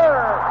around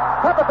third.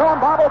 Pepitone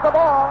bobbles the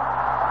ball.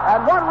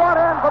 And 1 run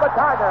in for the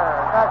Tigers.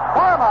 As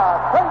Sparma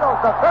singles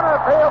to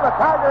center field, the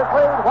Tigers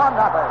lead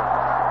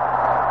 1-0.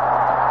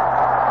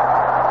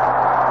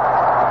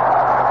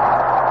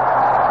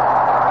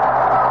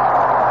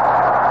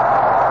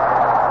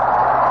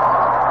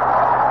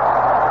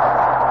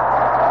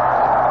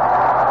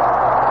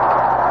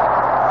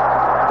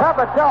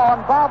 the show and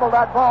bobbled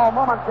that ball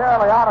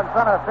momentarily out in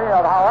center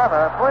field.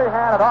 However,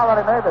 Freehan had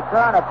already made the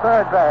turn at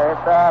third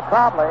base.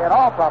 Probably, in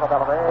all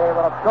probability, he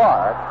would have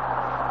scored.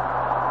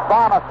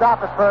 Farmer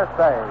stopped at first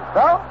base.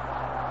 So,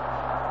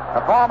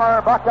 the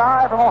former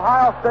Buckeye from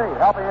Ohio State,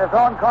 helping his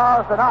own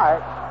cause tonight,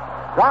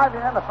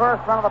 driving in the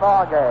first run of the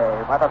ball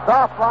game with a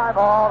soft fly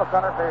ball to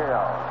center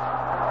field.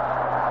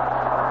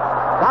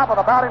 Top of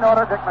the batting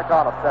order, Dick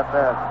McAuliffe steps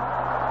in.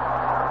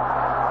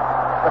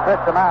 The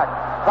pitch to Mack.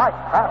 Strike,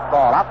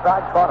 fastball, outside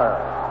corner.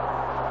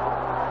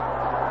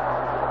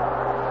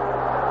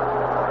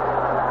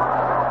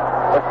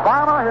 It's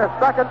Farmer, his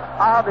second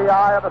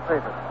RBI of the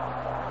season.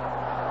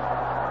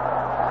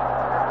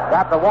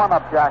 Got the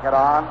warm-up jacket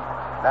on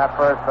at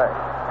first base.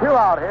 2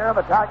 out here in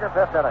the Tiger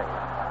fifth inning.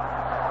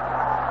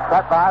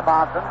 Set by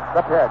Monson.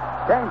 The pitch.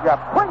 Change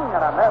up. Swing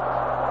and a miss.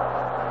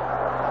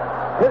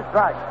 2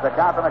 strikes to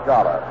count to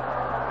McAuliffe.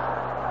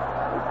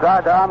 He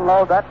tried to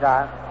unload that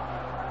time.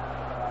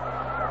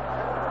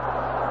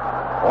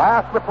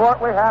 Last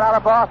report we had out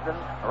of Boston,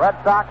 Red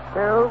Sox 2,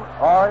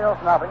 Orioles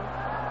nothing.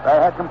 They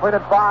had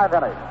completed 5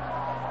 innings.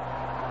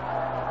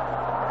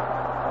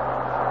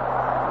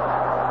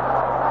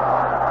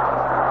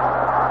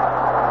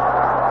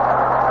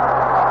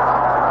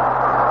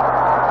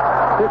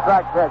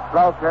 Two-strike pitch,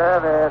 slow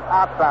curve is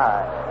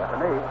outside at the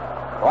knee.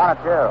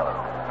 1-2.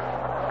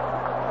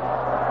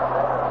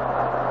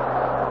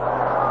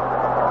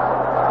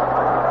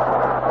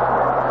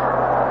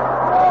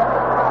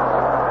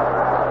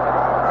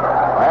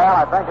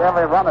 I think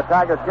every run the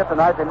Tigers get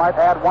tonight, they might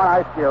add 1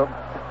 ice cube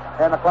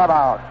in the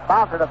clubhouse.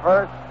 Bouncer to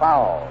first,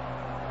 foul.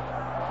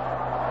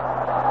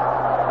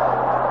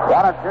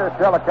 1-2,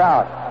 still the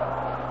count.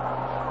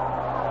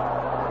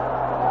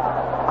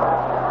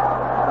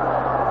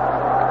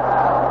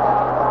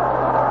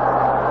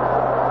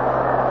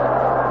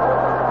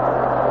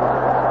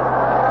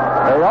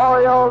 The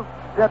Orioles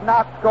did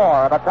not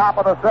score at the top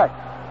of the 6th.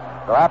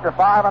 So after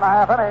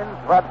 5.5 innings,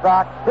 Red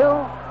Sox 2,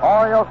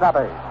 Orioles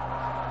nothing.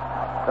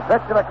 The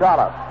pitch to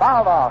McAuliffe.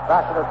 Fouled off.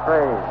 Back to the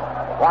screen.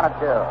 1-2.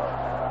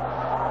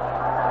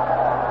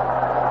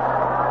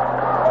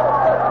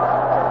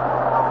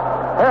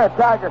 Here at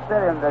Tiger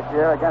Stadium this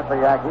year against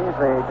the Yankees,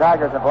 the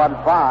Tigers have won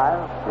 5.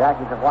 The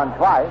Yankees have won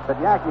twice. At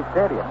Yankee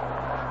Stadium,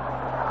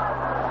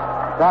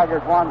 the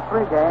Tigers won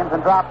 3 games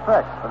and dropped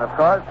 6. And, of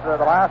course,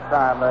 the last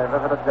time they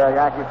visited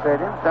Yankee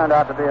Stadium turned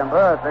out to be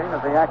embarrassing as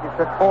the Yankees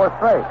took 4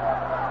 straight.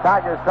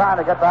 Tigers trying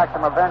to get back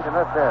some revenge in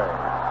this series,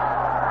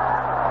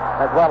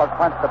 as well as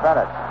Clinch to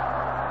Bennett.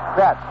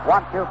 Set,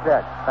 1-2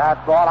 pitch.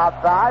 Fastball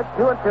outside,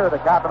 2-2 to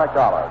count to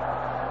McAuliffe.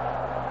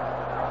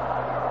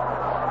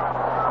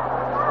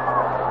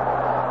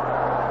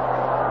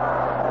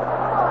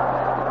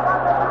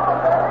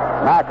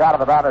 Mack out of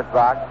the batter's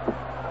box.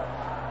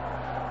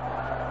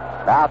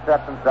 Now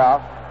sets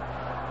himself.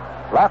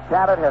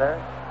 Left-handed hitter.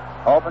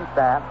 Open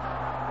stance.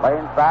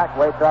 Lanes back,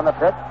 waits on the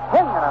pitch.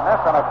 Swing and a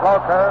miss on a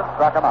slow curve.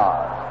 Struck him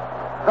out.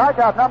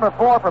 Strikeout number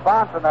 4 for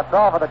Bonson. That's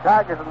all for the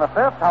Tigers in the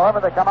 5th. However,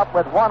 they come up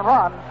with 1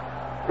 run,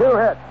 2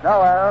 hits,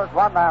 no errors,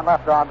 1 man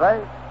left on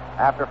base.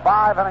 After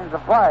 5 innings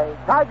of play,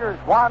 Tigers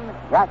 1,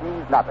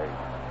 Yankees nothing.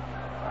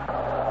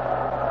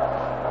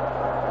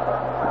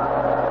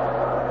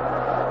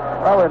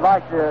 Well, we'd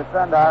like to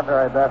send our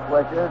very best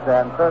wishes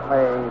and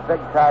certainly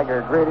big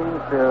Tiger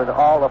greetings to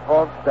all the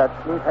folks at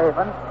East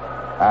Haven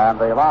and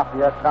the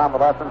Lafayette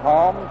Convalescent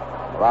Home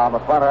around the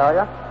front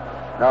area.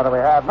 Know that we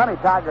have many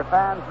Tiger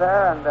fans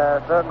there, and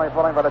certainly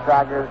pulling for the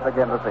Tigers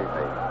again this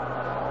evening.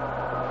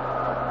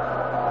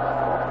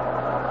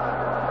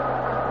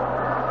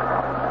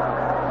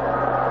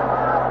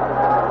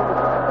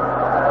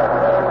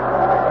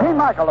 Gene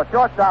Michael, the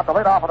shortstop, to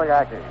lead off for the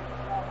Yankees.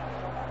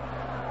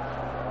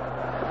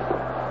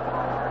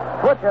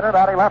 Switch hitter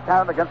batting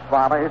left-handed against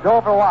Farmer. He's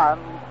 0 for 1,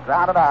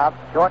 grounded out,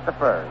 short to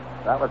first.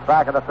 That was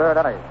back in the 3rd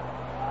inning.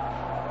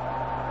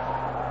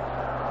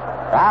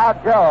 Now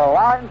Joe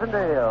winds and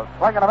deals.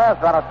 Swinging a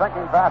miss on a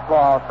sinking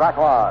fastball. Strike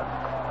 1.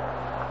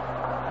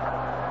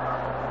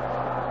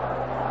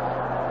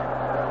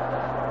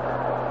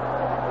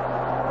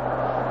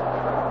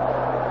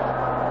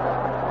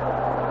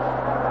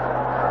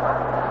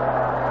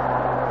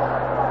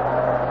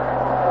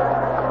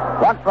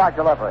 One strike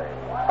delivery.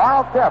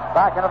 Foul tip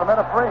back into the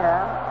middle,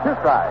 Freehan. 2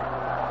 strikes.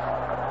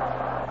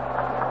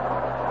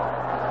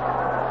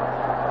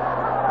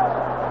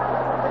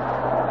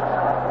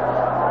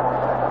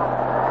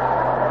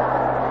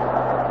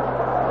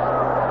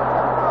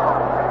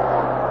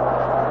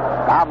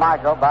 Now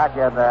Michael back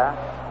in there.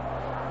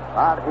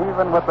 Not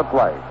even with the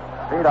plate.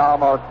 Feet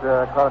almost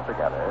close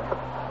together.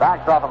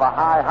 Backs off of a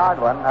high, hard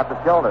one at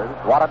the shoulders.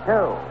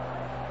 1-2.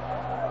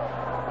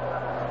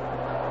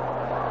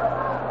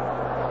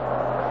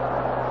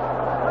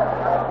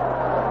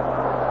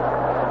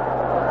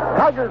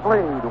 Tigers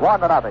lead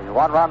 1-0.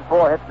 1 run,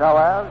 4 hits, no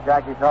errors.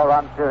 Yankees no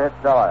runs, 2 hits,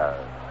 no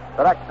errors.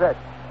 The next pitch,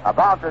 a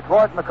bouncer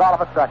towards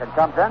McAuliffe at second.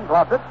 Comes in,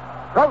 gloves it,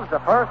 throws to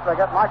first. They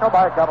get Michael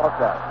by a couple of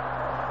steps.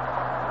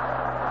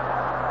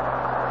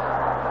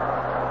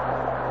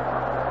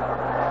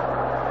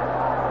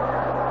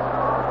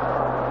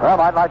 Well,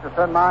 I'd like to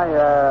send my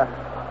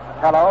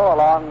hello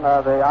along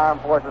the Armed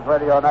Forces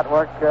Radio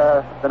Network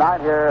tonight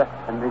here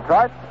in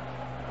Detroit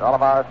to all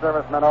of our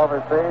servicemen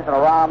overseas and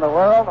around the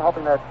world,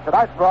 hoping that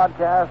tonight's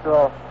broadcast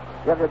will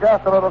give you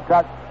just a little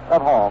touch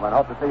of home, and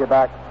hope to see you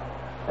back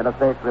in the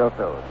States real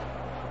soon.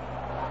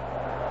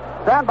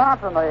 Stan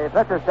Bonson, the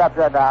pitcher, steps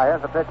in now.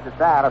 Here's the pitch to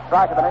Stan, a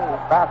strike of the knee,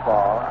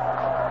 fastball.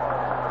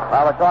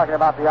 While we're talking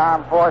about the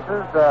Armed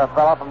Forces, a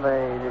fellow from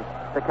the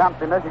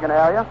Tecumseh, Michigan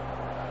area,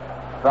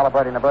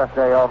 celebrating a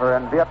birthday over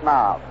in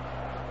Vietnam.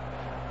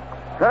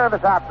 Curve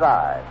is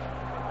outside.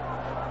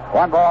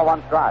 1 ball,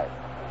 1 strike.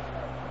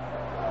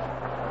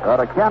 Go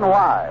to Ken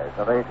Wise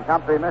of the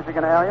Tecumseh,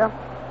 Michigan area,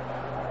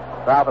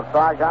 south of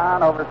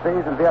Saigon,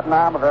 overseas in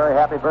Vietnam. A very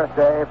happy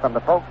birthday from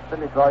the folks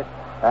in Detroit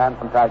and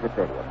from Tiger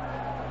Stadium.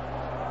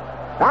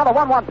 Now the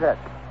 1-1 pitch.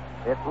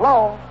 It's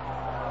low.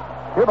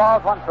 2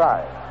 balls, 1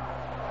 strike.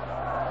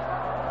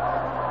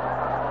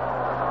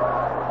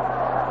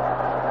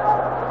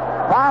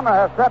 Farmer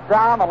has set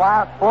down the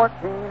last 14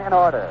 in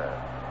order.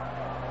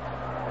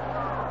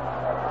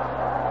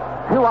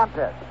 2-1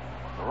 pitch.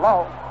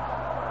 Low.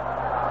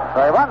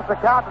 So he runs the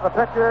count to the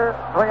pitcher,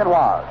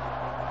 3-1.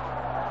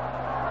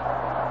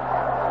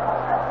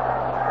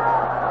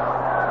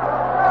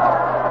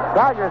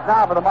 Tigers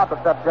now for the month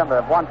of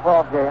September have won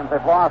 12 games.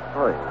 They've lost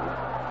 3.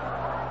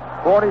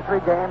 43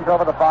 games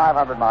over the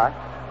 500 mark.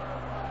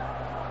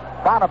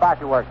 Farmer back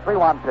to work.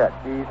 3-1 pitch.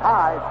 He's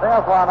high.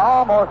 Sails one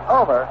almost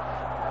over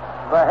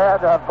the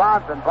head of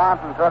Bonson.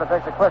 Bonson sort of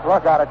takes a quick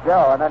look at it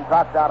go and then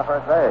trots down to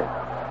first base.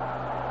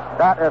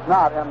 That is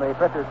not in the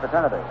pitcher's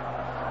fraternity.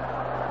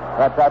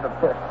 That type of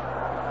pitch.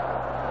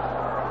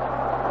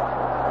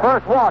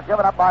 First walk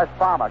given up by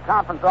Sparma.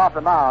 Conference off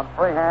the mound.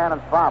 Freehand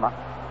and Sparma.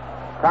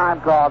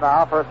 Time call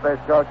now. First base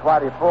coach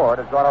Whitey Ford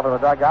has gone over to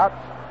the dugout.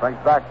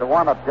 Brings back the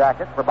warm-up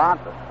jacket for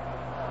Bonson.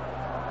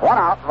 1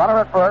 out. Runner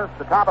at first.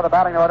 The top of the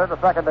batting order to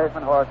second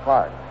baseman Horace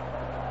Clark.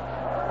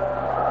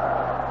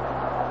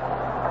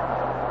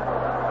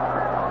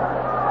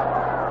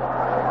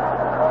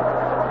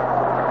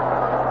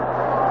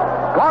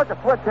 Clark,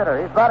 a switch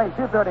hitter. He's batting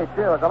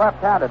 .232 as a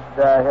left-handed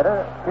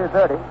hitter,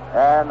 .230,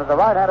 and as a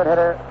right-handed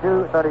hitter,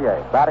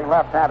 .238. Batting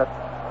left-handed,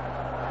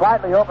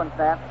 slightly open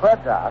stance,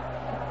 spreads out.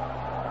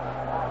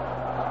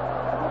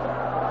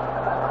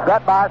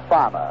 Set by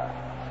Sparma.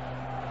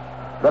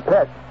 The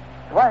pitch,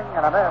 swing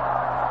and a miss.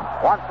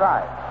 1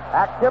 strike.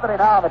 Activity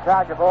now in the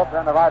Tiger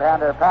bullpen. The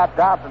right-hander Pat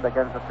Dobson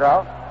begins to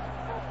throw.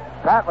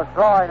 Pat was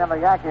throwing in the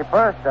Yankee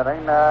first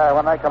inning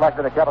when they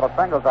collected a couple of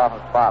singles off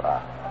of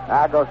Sparma.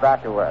 Now goes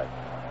back to work.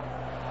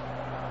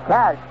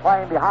 Cash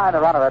playing behind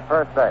the runner at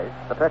first base,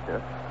 the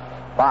pitcher,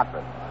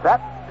 Bonson. Set,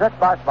 pitch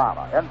by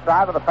Sparma.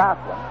 Inside with a fast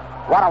one.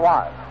 1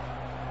 wide.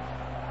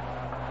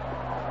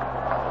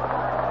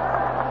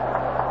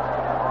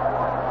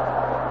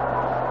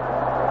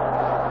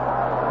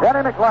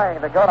 Denny McLean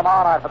to go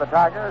tomorrow night for the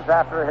Tigers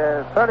after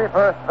his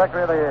 31st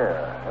victory of the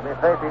year. He'll be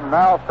facing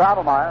Mel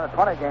Stottlemyre, a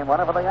 20-game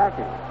winner for the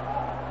Yankees.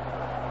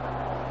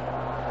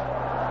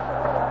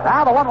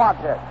 Now the 1-1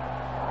 pitch.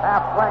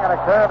 Half swing and a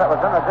curve that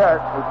was in the dirt.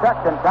 He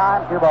checked in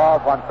time. 2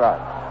 balls, 1 strike.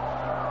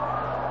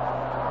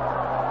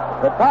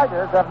 The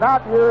Tigers have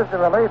not used a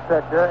relief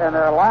pitcher in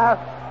their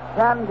last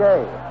 10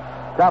 games,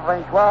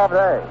 covering 12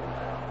 days.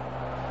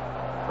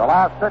 The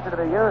last pitcher to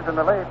be used in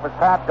relief was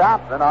Pat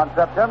Dobson on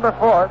September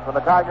 4th when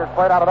the Tigers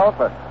played out at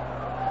Oakland.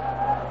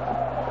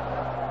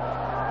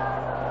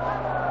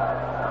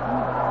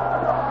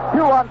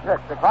 2-1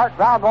 pitch to Clark.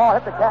 Ground ball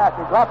hit the Cash.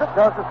 He drops it,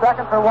 goes to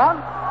second for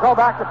 1. Go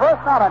back to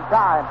first, not in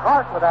time.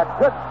 Clark with that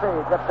good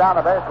speed gets down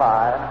the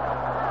baseline.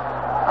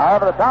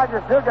 However, the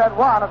Tigers do get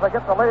 1 as they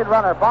get the lead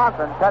runner,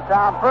 Bonson, cut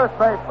down first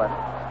baseman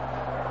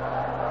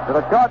to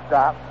the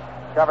shortstop,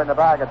 covering the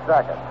bag at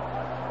second.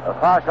 So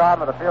Clark on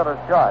with the fielder's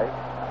choice.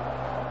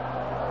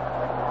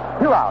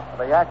 2 out for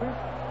the Yankees.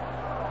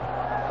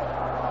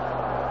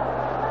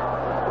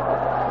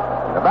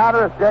 The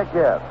batter is Jake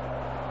Gibbs.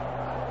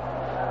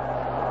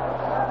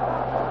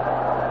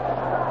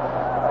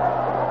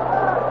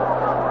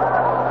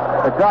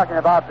 We're talking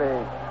about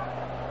the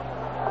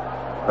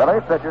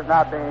relief pitchers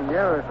not being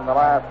used in the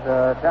last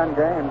 10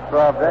 games,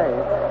 12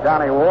 days.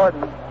 Johnny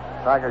Warden,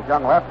 Tigers'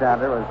 young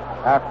left-hander, was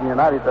asking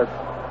United. He said,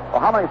 well,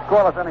 how many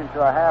scoreless innings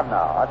do I have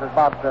now? I said,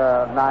 about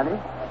 90. I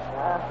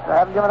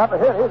haven't given up a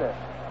hit either.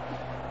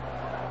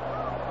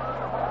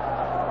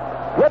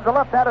 Gibbs, a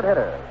left-handed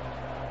hitter.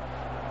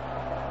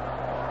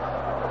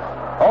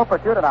 0 for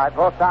 2 tonight,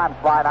 both times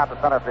flying out to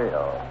center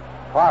field.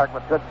 Clark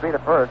with good speed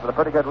at first with a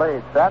pretty good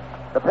lead. Set,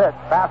 the pitch,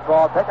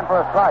 fastball taken for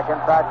a strike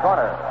inside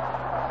corner.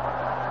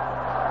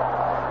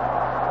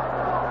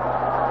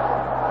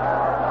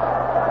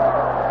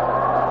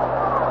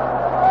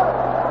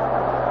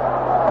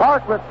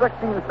 Clark with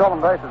 16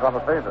 stolen bases on the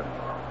season.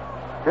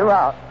 2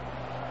 out.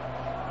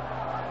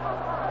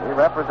 He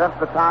represents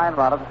the tying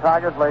run as the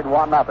Tigers lead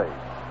 1-0.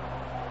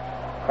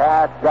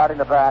 Cash guarding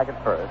the bag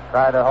at first,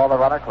 trying to hold the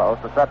runner close.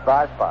 The set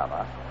by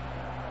Sparma.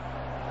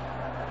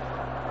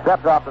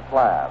 Steps off the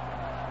slab.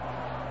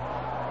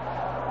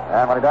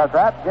 And when he does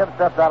that, Gibbs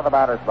steps out of the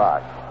batter's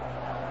box.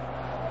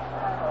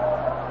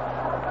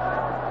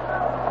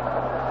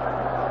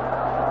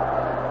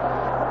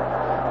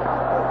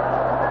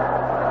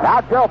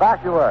 Now Joe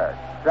back to work.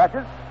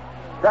 Stretches.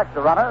 Checks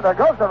the runner. There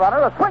goes the runner.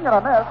 A swing and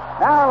a miss.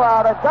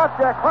 Now they've got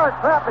Clark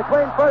trapped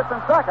between first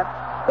and second.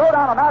 Go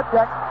down on that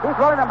check. He's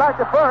running him back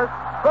to first.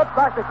 Flips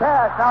back to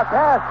Cash. Now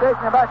Cash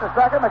chasing him back to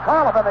second.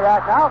 McAuliffe in the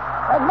act now.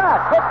 And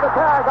Matt puts the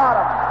tag on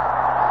him.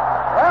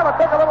 Well, it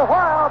took a little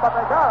while, but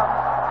they got him.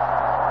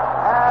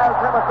 As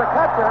it was the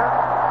catcher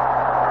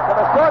to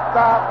the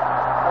shortstop,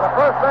 to the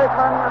first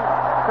baseman,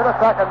 to the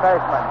second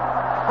baseman.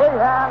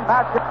 Freehand,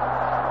 Magic,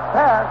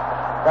 pass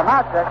to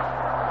Magic,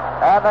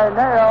 and they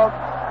nailed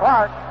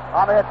Clark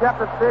on the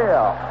attempted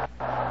steal.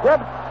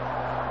 Gibbs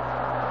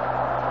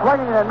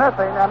swinging and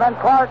missing, and then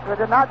Clark, who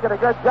did not get a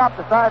good jump,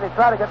 decided to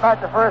try to get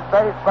back to first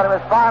base, but it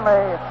was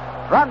finally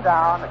run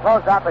down to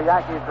close out the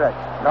Yankees' six.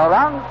 No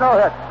runs, no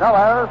hits, no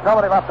errors,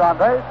 nobody left on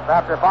base.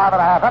 After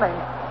 5.5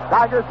 innings,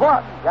 Tigers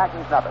won,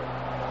 Yankees nothing.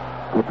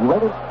 If you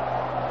waited.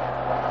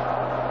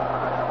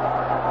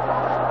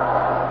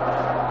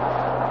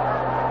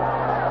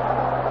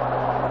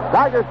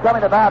 Tigers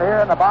coming to bat here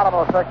in the bottom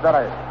of the sixth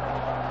inning.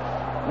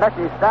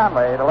 Mickey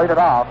Stanley to lead it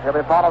off. He'll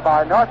be followed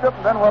by Northup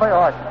and then Willie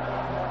Horton.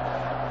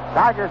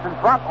 Tigers in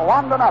front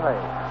 1-0.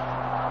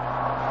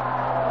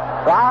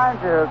 Trying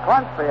to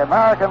clinch the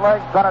American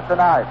League pennant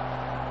tonight.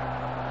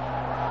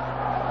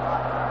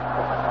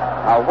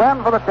 A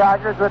win for the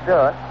Tigers would do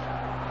it,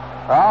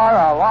 or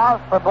a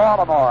loss for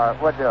Baltimore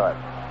would do it.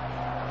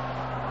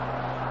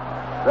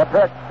 The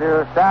pitch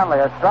to Stanley,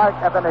 a strike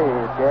at the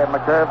knees, gave him a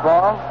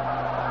curveball.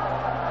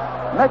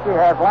 Mickey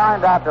has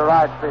lined out to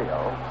right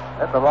field.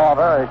 Hit the ball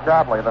very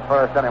sharply the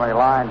first inning when he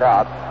lined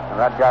out, and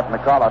that got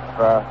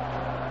McAuliffe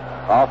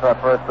also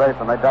at first base,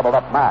 and they doubled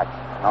up Mack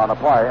on the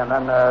play, and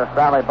then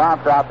Stanley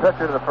bounced out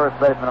pitcher to the first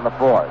baseman in the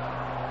fourth.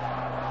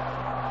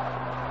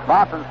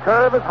 Monson's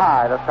curve is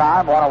high this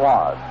time, what it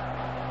was.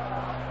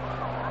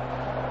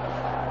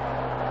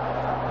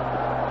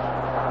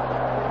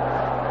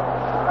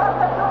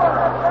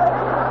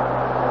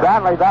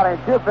 Stanley batting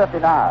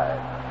 .259.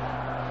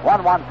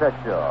 1-1 pitch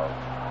to him.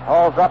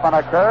 Holds up on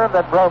a curve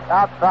that broke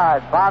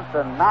outside.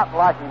 Bonson not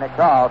liking the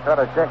call, sort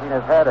of shaking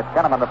his head at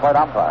Kinnaman, the plate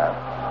umpire.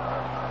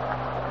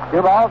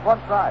 2 balls, 1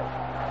 strike.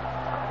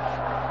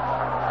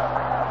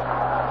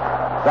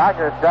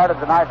 Tigers started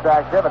tonight's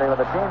activity with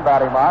a team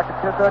batting mark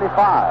at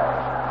 .235.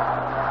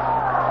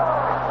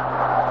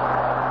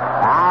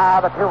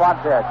 The 2-1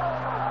 pitch.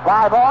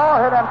 Fly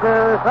ball hit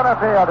into center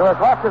field. To his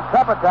left is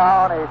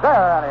Pepitone. He's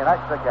there, and he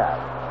makes the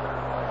catch.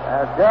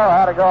 As Joe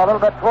had to go a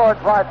little bit towards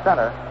right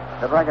center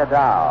to bring it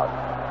down.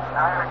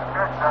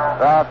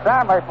 So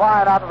Stanley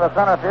flying out to the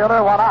center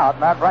fielder, 1 out,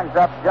 and that brings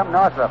up Jim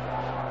Northup.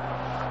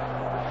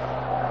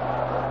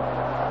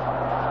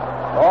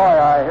 Boy,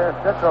 I hear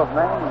Stitzel's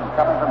name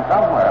coming from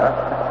somewhere.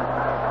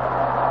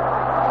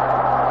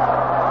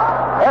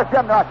 There's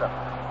Jim Northup.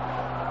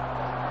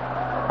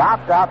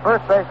 Bounced out,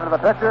 first baseman of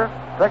the pitcher,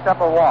 picked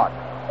up a walk.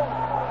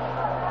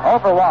 0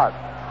 for 1.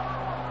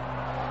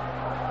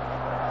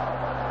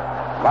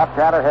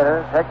 Left-hander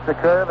hitter takes the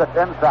curve that's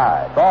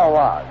inside. Ball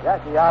 1.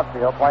 Yankee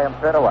outfield play him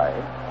straight away.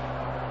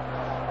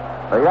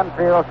 The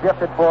infield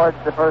shifted towards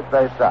the first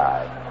base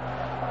side.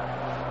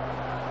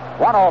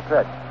 1-0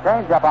 pitch.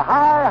 Change up a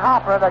high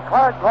hopper that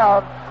Clark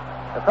gloves.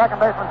 The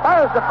second baseman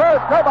fires to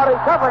first. Nobody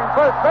covering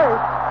first base.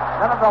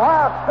 Then at the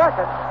last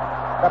second,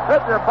 the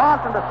pitcher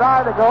Bonson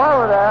decided to go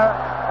over there,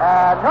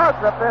 and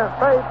Northup is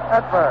safe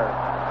at first.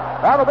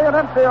 That'll be an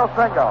infield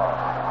single.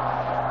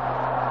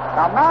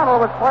 Now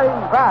Mantle was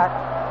playing back.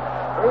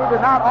 He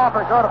did not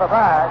offer to go to the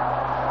bag.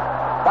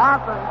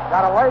 Bonson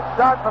got a late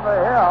start from the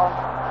hill,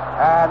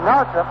 and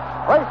Northup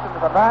raced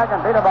into the bag and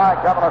beat him by a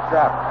couple of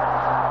steps.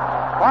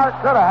 Clark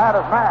should have had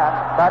his man,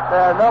 but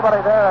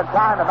nobody there in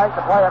time to make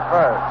the play at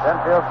first.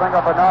 Infield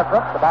single for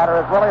Northup. The batter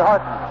is Willie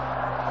Horton.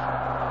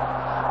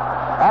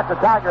 That's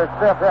the Tigers'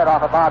 5th hit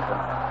off of Bonson.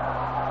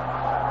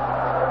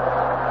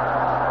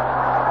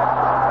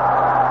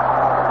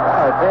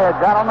 I see a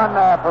gentleman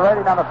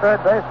parading on the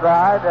third base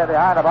side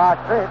behind the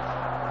box seat.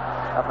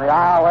 Up the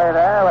aisleway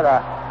there with a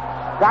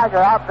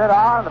Tiger outfit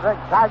on, the big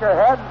Tiger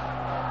head.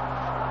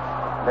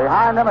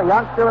 Behind him, a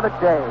youngster with a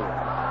chain.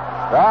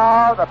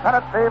 So, the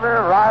pennant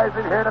fever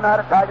rising here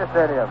tonight at Tiger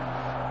Stadium.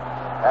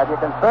 And you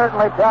can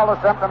certainly tell the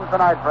symptoms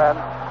tonight,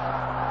 friends.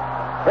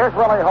 Here's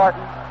Willie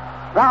Horton.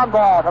 Ground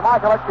ball to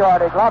Michael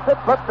McGordy. Gloves it,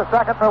 flips to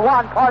second for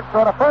 1. Clark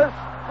throw to first.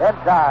 In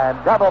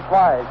time. Double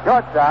play.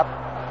 Shortstop.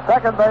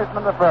 Second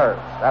baseman to first.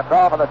 That's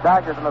all for the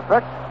Tigers in the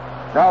 6th.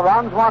 No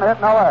runs, 1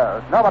 hit, no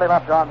errors. Nobody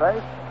left on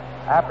base.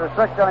 After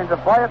 6 innings of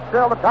play, it's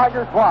still the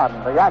Tigers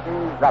 1. The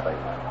Yankees nothing.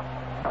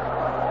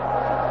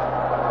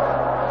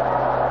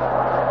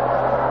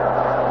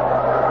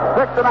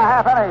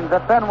 6.5 innings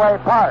at Fenway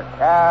Park,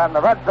 and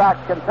the Red Sox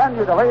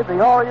continue to lead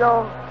the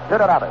Orioles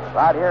 2-0.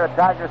 Right here at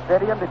Tiger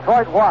Stadium,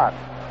 Detroit 1.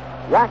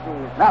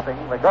 Yankees nothing.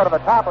 We go to the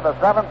top of the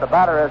 7th. The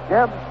batter is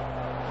Gibbs.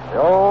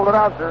 The old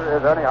announcer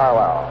is Ernie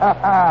Harwell.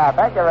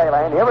 Thank you, Ray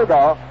Lane. Here we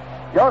go.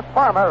 Joe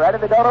Sparmer ready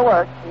to go to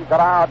work. He's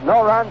allowed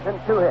no runs and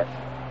 2 hits.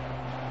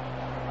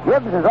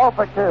 Gibbs is 0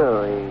 for 2.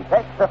 He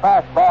takes the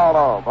fastball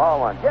low. Ball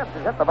 1. Gibbs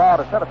has hit the ball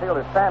to center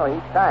fielder Stanley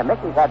each time.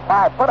 Mickey's had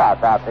 5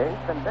 putouts out there.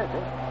 He's been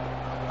busy.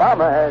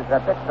 Farmer has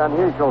pitched an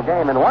unusual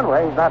game in one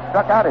way. He's not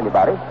struck out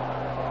anybody.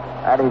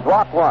 And he's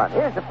walked one.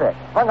 Here's the pitch.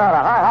 Swung on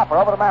a high hopper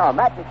over the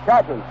mound. Magic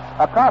charging.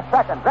 Across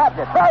second. Grabs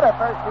it. Throw to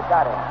first. He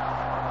got him.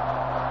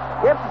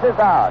 Gibbs is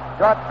out.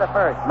 Short to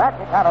first.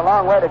 Magic had a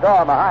long way to go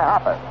on the high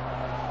hopper.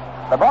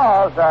 The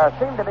balls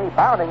seem to be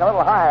bounding a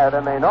little higher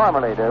than they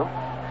normally do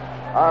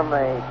on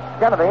the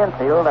skin of the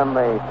infield and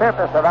the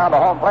surface around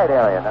the home plate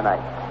area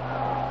tonight.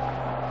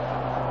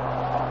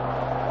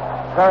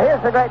 So here's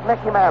the great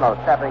Mickey Mantle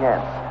stepping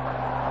in.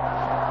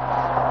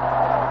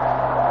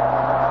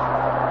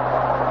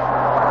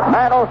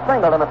 Mantle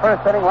singled in the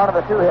first inning, one of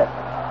the two hits.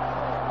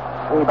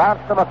 He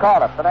bounced to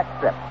McAuliffe the next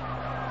trip.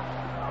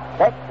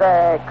 Takes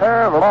a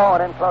curve low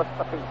and in close to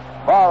the feet.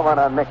 Ball one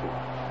on Mickey.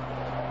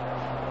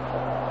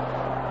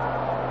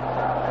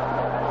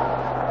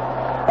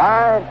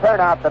 Fine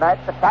turnout tonight.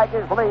 The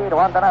Tigers lead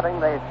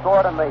 1-0. They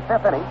scored in the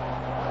fifth inning.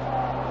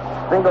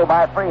 Single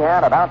by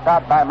Freehand, a bounce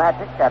out by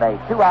Magic, and a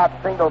two-out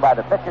single by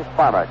the pitcher's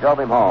Farmer. Drove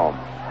him home.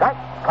 Strike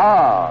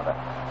called.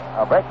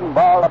 A breaking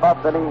ball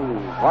above the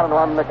knees.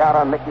 1-1 the count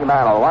on Mickey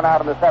Mantle. One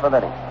out in the seventh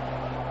inning.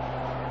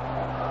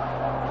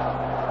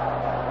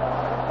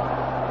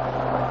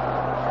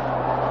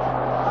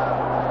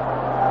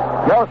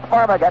 Joe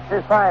Farmer gets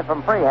his sign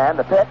from Freehand.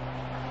 The pitch.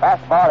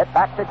 Fastball hit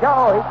back to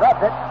Joe. He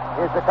drops it.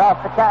 Here's the toss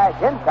to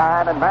Cash in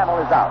time, and Mantle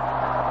is out.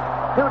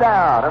 Two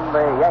down in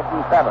the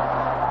Yankee seventh.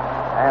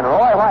 And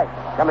Roy White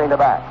coming to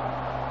bat.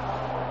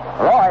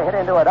 Roy hit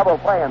into a double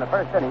play in the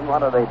first inning,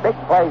 one of the big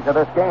plays of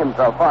this game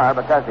so far,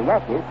 because the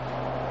Yankees,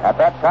 at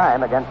that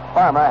time against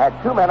Farmer, had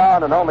two men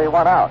on and only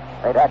one out.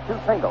 They'd had two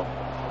singles.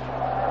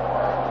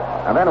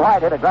 And then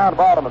White hit a ground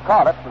ball to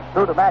McAuliffe, was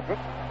through to Magic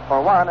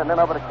for one, and then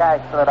over to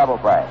Cash for the double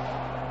play.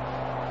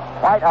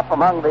 White up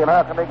among the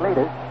American League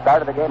leaders,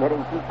 started the game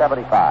hitting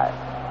 .275.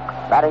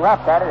 Batting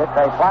left-handed, hits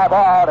a fly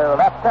ball to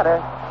left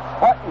center.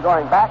 Horton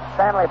going back,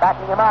 Stanley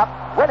backing him up.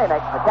 Winnie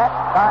makes the catch,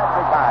 Tides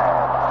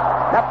retired.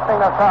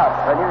 Nothing across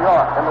for New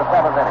York in the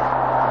seventh inning.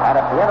 And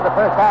at the end of the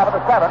first half of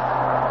the seventh,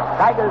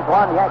 Tigers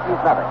won,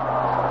 Yankees nothing.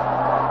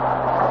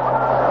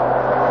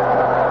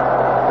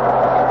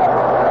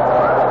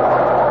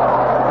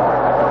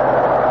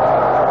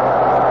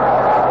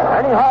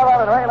 Ernie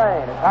Harwell and Ray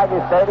Lane at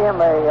Tiger Stadium,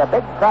 a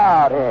big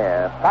crowd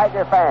here,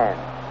 Tiger fans.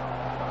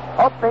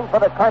 Hoping for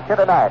the clincher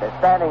tonight is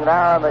standing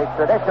now in the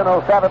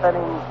traditional seventh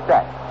inning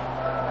stretch.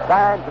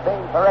 Signs are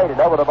being paraded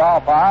over the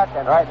ballpark,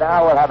 and right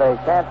now we'll have a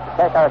chance to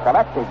take our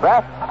collective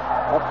breath.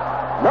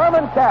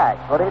 Norman Cash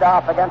will lead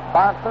off against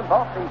Bonson.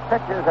 Both these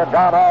pitchers have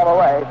gone all the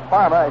way.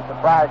 Farmer, a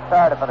surprise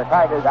starter for the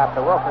Tigers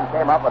after Wilson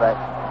came up with a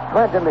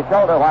twinge in the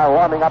shoulder while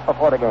warming up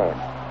before the game.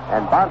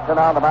 And Bonson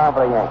on the mound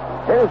for the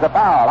Yankees. Here's a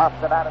foul off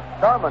the bat of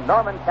Storm,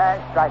 Norman Cash,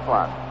 strike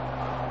one.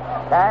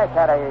 Cash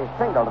had a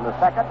single in the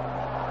second,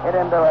 hit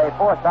into a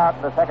forced out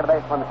to the second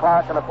baseman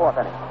Clark in the fourth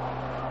inning.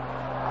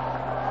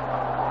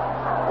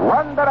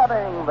 1-0,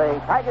 the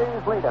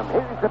Tigers lead them.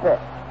 Here's the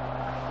pitch.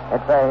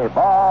 It's a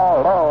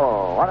ball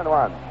low,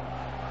 1-1.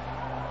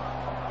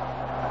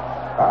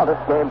 Well, this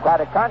game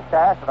quite a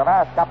contrast to the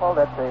last couple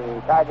that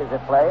the Tigers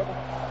have played.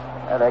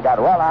 They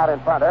got well out in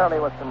front early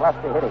with some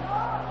lefty hitting.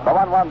 The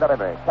 1-1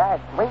 delivery.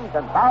 Cash swings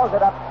and fouls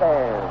it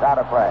upstairs, out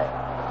of play.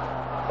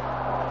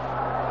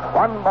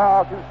 1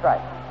 ball, 2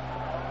 strikes.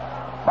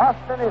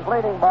 Boston is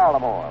leading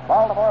Baltimore.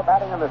 Baltimore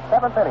batting in the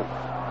seventh inning.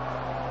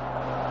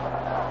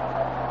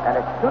 And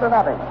it's 2-0.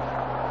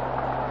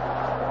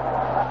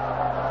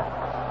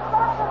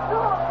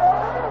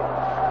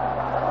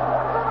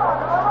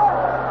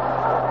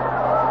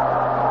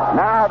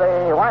 Now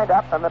the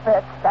wind-up and the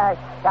pitch. Cash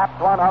taps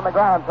one on the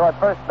ground toward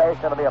first base.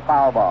 It'll be a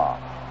foul ball.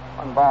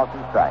 1 ball, 2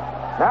 strikes.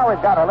 Now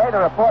we've got a later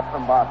report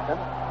from Boston.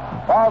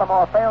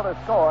 Baltimore failed to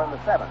score in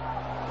the seventh.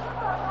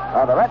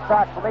 The Red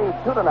Sox lead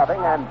 2-0,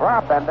 and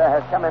Brabender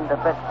has come in to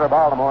pitch for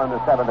Baltimore in the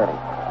seventh inning.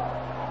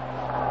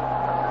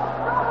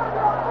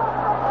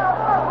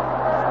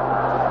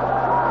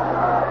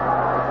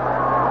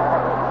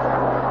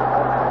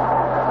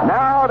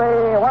 Now the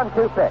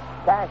 1-2 pitch.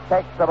 Cash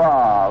takes the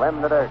ball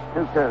in the dirt,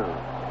 2-2.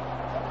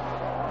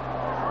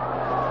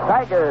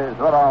 Tigers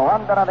with a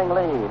 1-0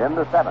 lead in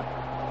the seventh.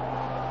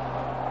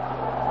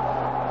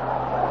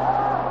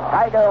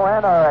 Tiger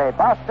win or a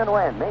Boston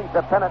win means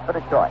a pennant for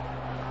Detroit.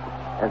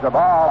 There's a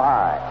ball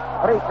high.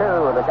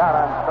 3-2 the count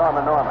on Storm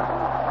and Norman.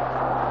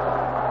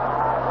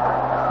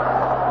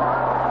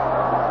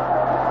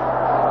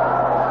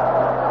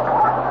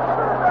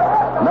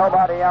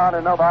 Nobody on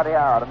and nobody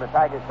out in the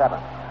Tigers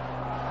seventh.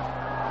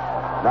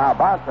 Now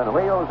Bonson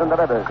wheels and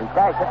delivers, and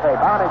Cash hits a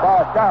bounding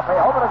ball sharply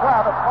over the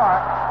glove of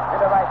Clark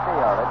into right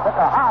field. It took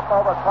a hop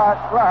over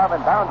Clark's glove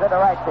and bounds into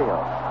right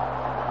field.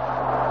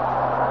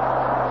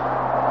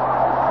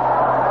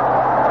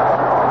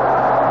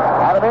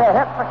 That'll be a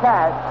hit for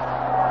Cash.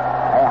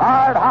 A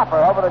hard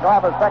hopper over the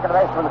glove of second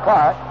baseman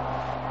Clark.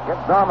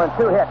 Gives Norman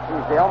 2 hits.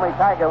 He's the only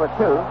Tiger with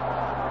 2.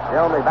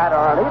 The only batter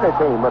on either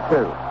team with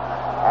 2.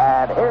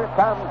 And here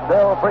comes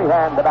Bill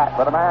Freehand to bat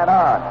with a man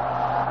on.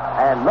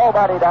 And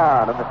nobody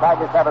down in the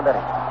Tigers' seventh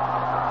inning.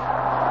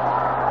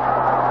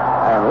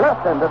 And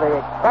listen to the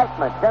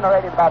excitement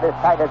generated by this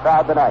Tiger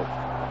crowd tonight,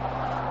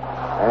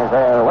 as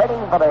they're waiting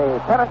for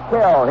the 10th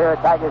kill here at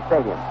Tiger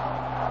Stadium.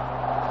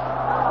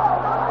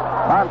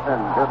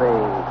 Monson to the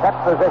set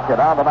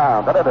position on the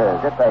mound. But it is.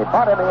 It's a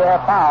bunt in the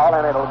air foul,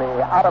 and it'll be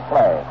out of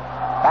play.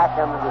 Back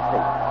into the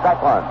seat.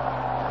 Strike one.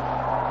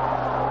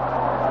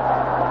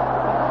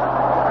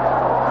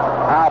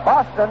 Now,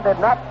 Boston did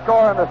not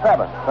score in the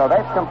 7th, so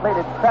they've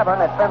completed 7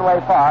 at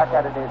Fenway Park,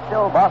 and it is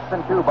still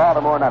Boston 2,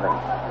 Baltimore nothing.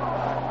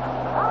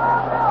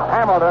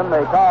 Hamilton,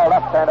 the tall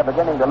left-hander,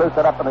 beginning to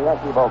loosen up in the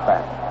Yankee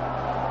bullpen.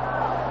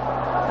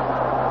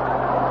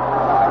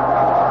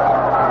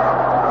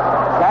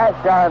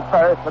 John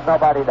first with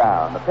nobody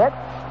down. The pitch,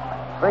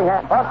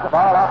 Freehand bunts the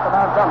ball off the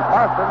mound from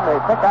Boston. They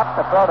pick up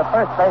to throw to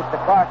first base to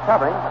Clark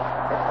covering.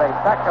 It's a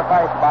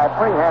sacrifice by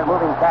Freehand,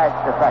 moving Cash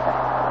to second.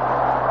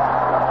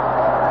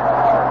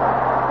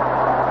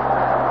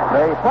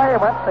 The play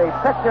went the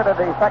pitcher to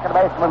the second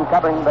baseman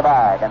covering the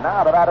bag, and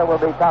now the batter will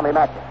be Tommy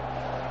Matchett.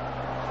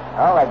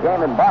 Well, that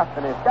game in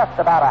Boston is just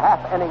about a half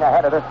inning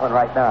ahead of this one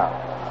right now.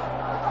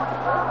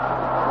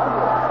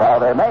 So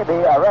there may be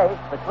a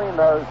race between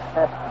those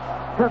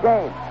two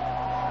games.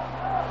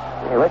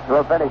 Which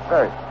will finish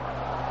first.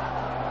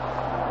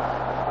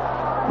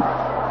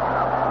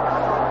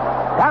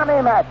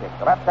 Tommy Matchett,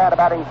 the left-hander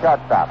batting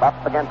shortstop, up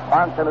against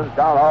Bonson, who's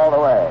gone all the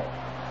way.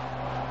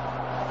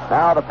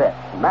 Now the pitch.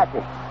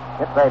 Matchett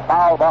hits a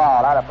foul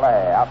ball out of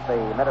play, out the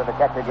middle to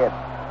catcher Gibbs.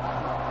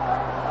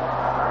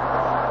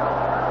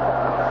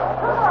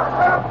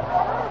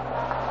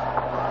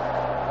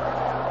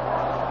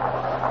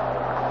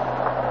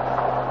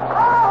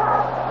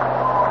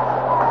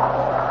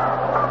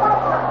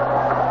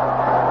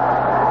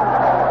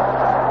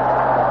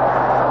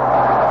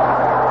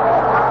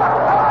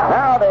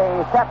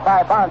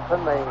 By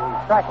Bonson, the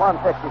strike one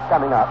pitch is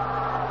coming up,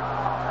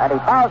 and he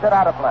fouls it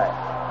out of play.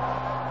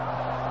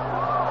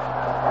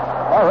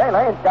 Well, Ray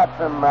Lane's got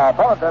some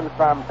bulletins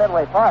from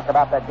Fenway Park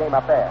about that game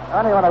up there.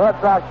 Only when the Red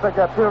Sox picked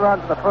up 2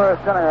 runs in the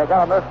first inning, they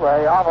got them this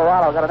way.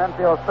 Alvarado got an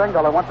infield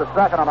single and went to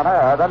second on an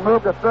error, then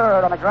moved to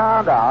third on a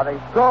ground out. He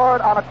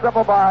scored on a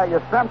triple by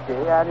Yastrzemski,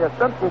 and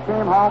Yastrzemski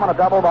came home on a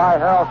double by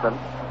Harrelson.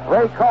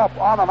 Ray Cope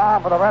on the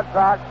mound for the Red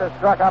Sox has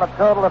struck out a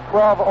total of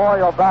 12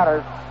 Oriole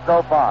batters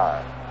so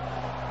far.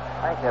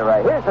 Thank you, Ray.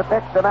 Here's the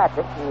pitch to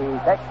Matchett. He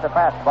takes the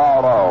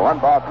fastball low.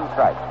 1 ball, 2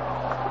 strikes.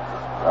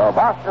 So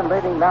Boston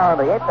leading now in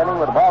the 8th inning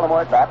with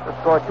Baltimore at bat to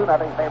score 2-0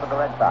 in favor of the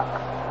Red Sox.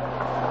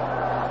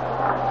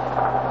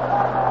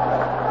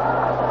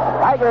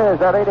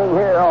 Tigers are leading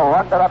here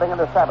 1-0 in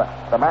the 7th.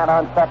 The man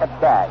on second,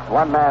 Cash.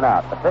 1 man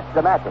out. The pitch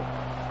to Matchett.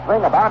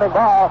 Swing a bounding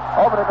ball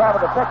over the glove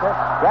of the pitcher.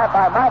 Grabbed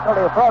by Michael.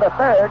 He'll throw to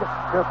third.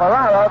 To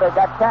Ferraro. They've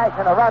got Cash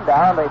in a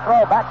rundown. They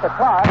throw back to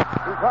Clark.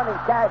 He's running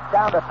Cash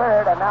down to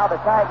third, and now the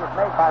tag is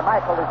made by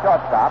Michael, the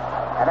shortstop.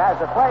 And as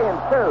the play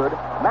ensued,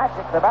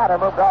 Matchett, the batter,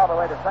 moved all the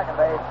way to second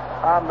base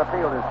on the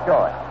fielder's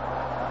choice.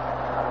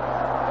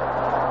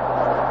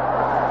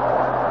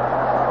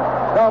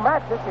 So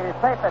Matchett is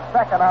safe at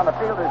second on the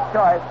fielder's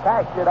choice.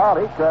 Cash did all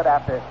he could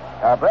after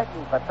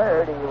breaking for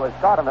third. He was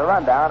caught in the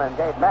rundown and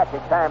gave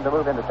Matchett time to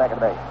move into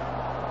second base.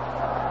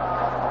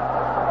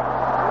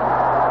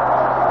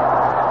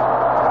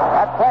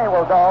 That play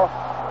will go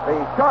the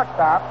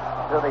shortstop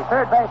to the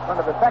third baseman,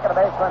 to the second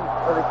baseman,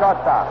 to the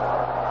shortstop.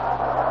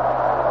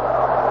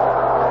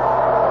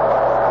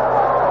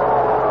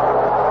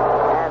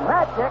 And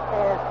Matchett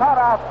is caught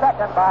off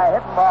second by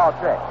a hidden ball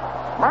trick.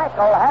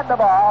 Michael had the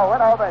ball, went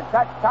over and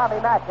touched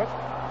Tommy Matchett,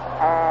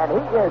 and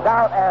he is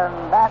out, and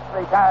that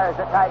retires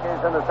the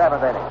Tigers in the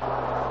 7th inning.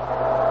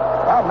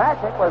 Well,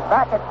 Matchett was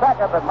back at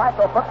second, but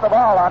Michael put the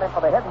ball on him for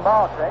the hidden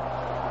ball trick,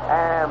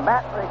 and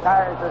Matt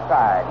retires the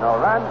side. No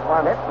runs,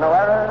 1 hit, no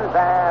errors,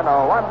 and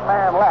 1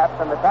 man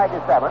left in the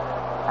Tigers 7th.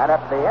 And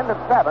at the end of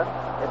 7th,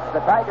 it's the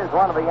Tigers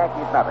 1 of the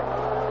Yankees nothing.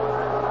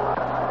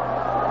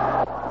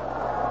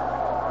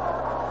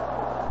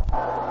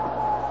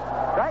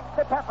 Strike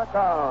to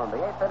Pepitone, the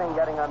 8th inning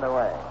getting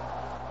underway.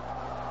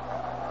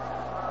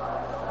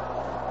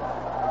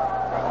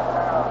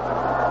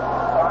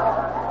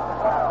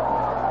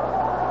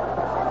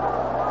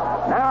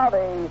 Now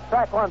the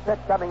strike 1 pitch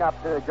coming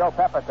up to Joe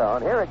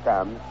Pepitone. Here it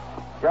comes.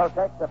 Joe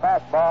takes the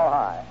fastball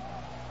high.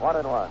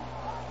 1-1.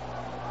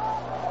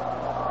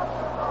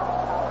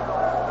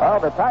 Well,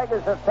 the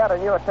Tigers have set a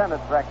new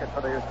attendance record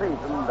for their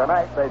season.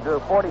 Tonight they drew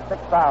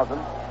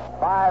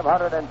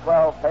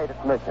 46,512 paid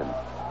admissions.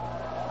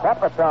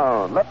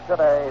 Pepitone looks at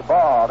a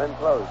ball in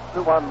close.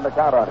 2-1 the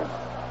count on him.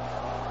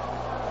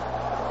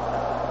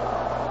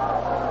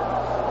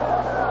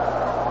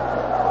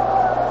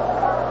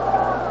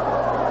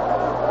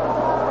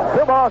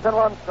 Two balls and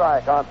 1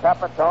 strike on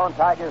Pepitone.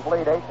 Tigers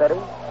lead 8th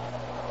inning.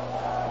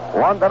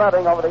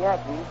 1-0 over the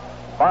Yankees.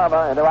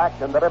 Farmer into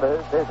action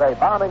delivers. There's a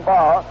bounding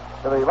ball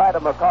to the right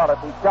of McCullough.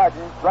 He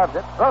charges, gloves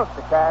it, throws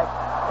to Cash,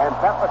 and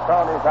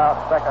Pepitone is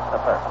out second to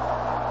first.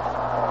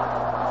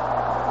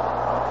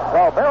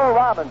 So Bill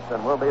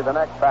Robinson will be the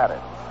next batter.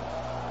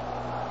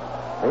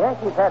 The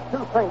Yankees had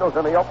 2 singles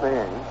in the opening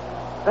inning.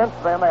 Since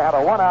then, they had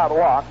a 1-out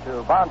walk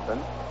to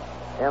Bonson.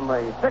 in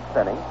the sixth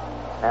inning,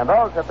 and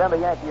those have been the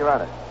Yankee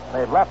runners.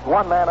 They've left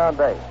one man on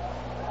base.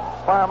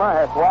 Farmer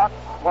has walked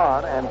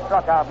one and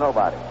struck out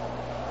nobody.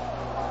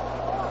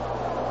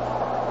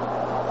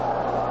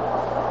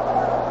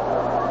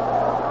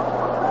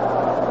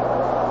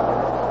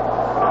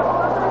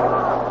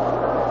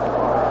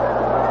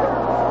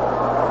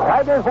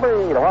 Tigers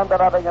lead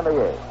 1-0 in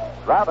the eighth.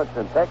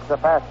 Robinson takes the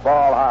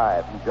fastball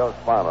high from Joe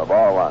Farmer.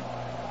 Ball one.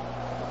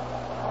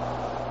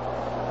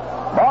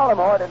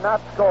 Baltimore did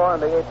not score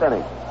in the eighth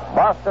inning.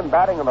 Boston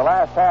batting in the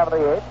last half of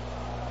the eighth,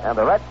 and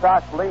the Red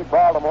Sox lead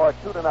Baltimore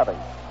 2-0.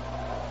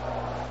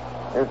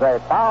 There's a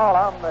foul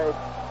on the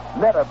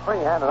net of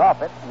Freehan and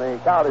off it, and the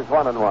count is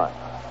 1-1.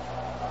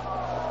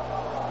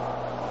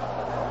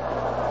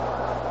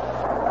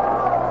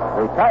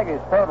 The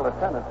Tigers' total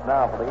attendance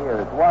now for the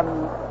year is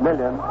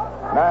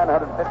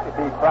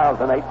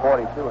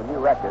 1,953,842, a new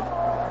record.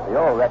 The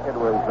old record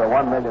was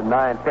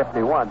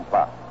 1,951,000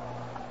 plus.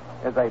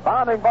 Is a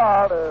bounding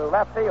ball to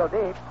left field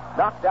deep,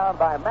 knocked down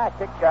by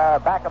Magic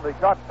back of the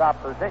shortstop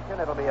position.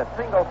 It'll be a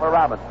single for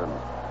Robinson,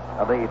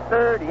 the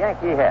third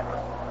Yankee hit.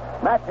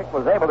 Magic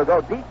was able to go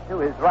deep to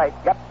his right,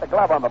 get the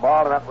glove on the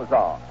ball, and that was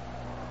all.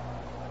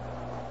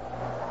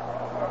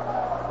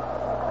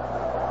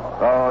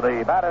 So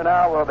the batter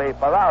now will be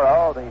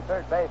Ferraro, the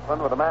third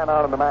baseman, with a man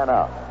on and a man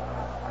out.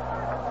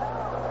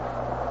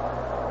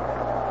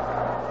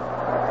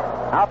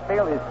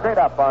 Outfield is straight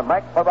up on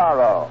Mike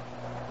Ferraro,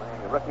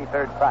 the rookie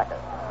third backer.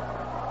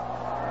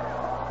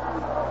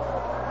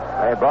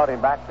 They brought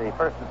him back the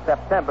 1st of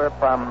September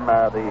from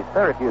the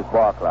Syracuse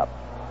Ball Club.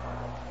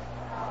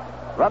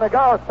 Runner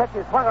goes, pitch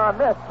is swung on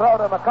this, throw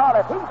to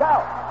McAuliffe. He's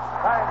out.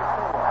 Trying to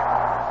steal.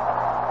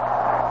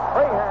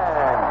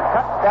 Freehan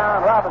cuts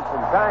down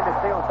Robinson, trying to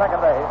steal second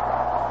base.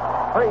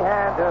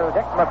 Freehan to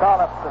Dick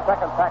McAuliffe, the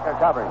second backer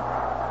covering.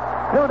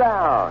 2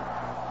 down.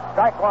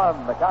 Strike one,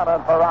 the count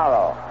on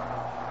Ferraro.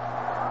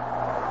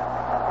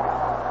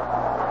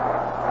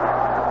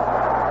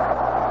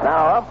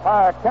 Now,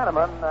 umpire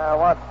Kenneman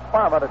wants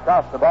Farmer to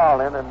toss the ball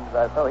in, and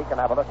so he can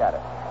have a look at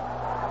it.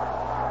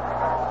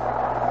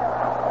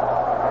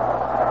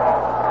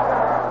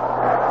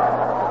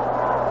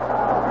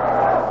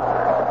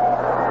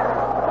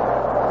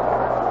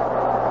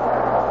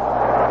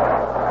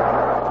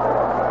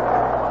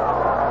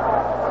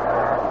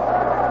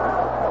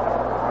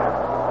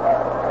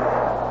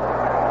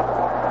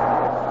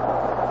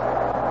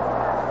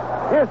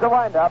 Here's the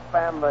windup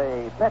and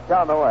the pitch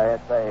on the way.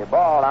 It's a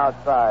ball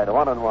outside,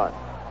 1-1.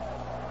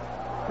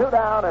 2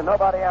 down and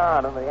nobody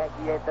on in the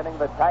Yankee eighth inning.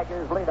 The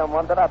Tigers lead them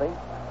 1-0.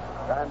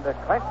 Trying to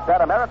clinch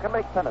that American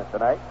League pennant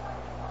tonight.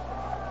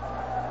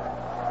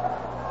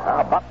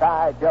 Now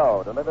Buckeye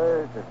Joe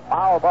delivers his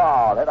foul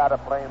ball, hit out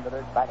of play in the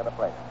dirt back of the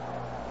plate.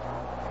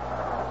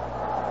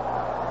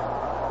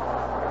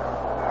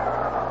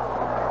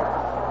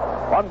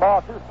 One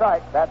ball, 2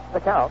 strikes. That's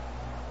the count.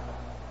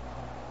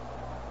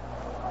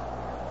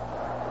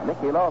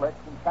 Mickey Lolich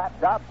and Pat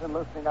Dobson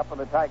loosening up in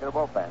the Tiger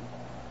bullpen.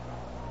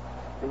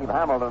 Steve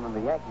Hamilton in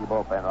the Yankee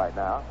bullpen right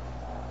now.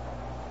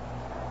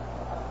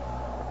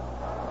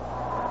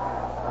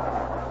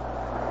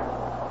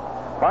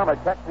 Farmer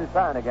checks his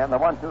sign again, the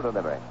 1-2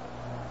 delivery.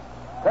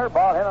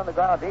 Curveball hit on the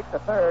ground deep to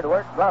third.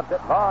 Work gloves it.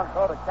 Long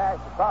throw to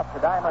Cash across the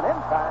diamond. In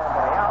time,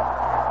 way out.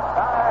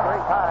 Time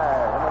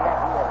retired in the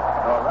Yankee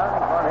eighth. No runs,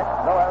 1 hit,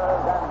 no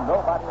errors, and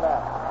nobody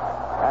left.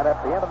 And at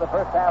the end of the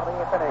first half of the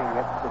eighth inning,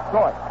 it's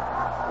Detroit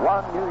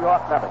 1, New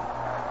York 0.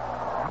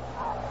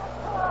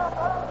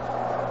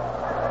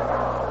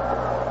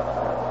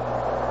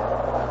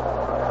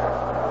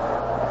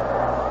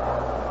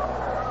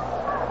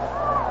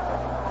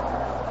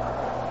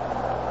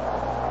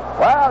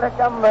 Well, here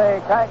come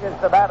the Tigers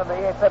to bat in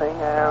the eighth inning,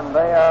 and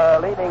they are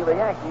leading the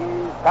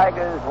Yankees.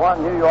 Tigers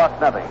 1, New York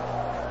 0.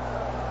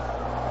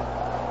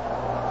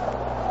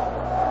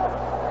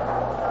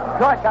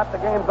 Detroit got the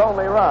game's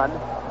only run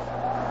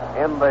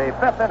in the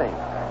 5th inning.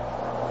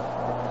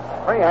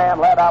 Freehan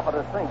led off with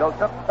a single,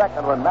 took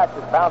second when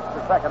Matches bounced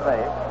to second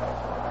base.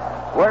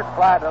 Work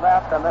fly to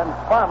left, and then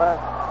Farmer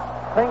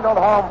singled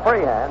home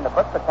Freehan to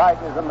put the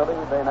Tigers in the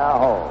lead they now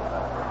hold.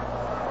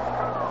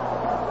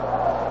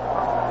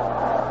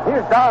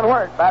 Here's Don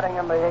Wirt batting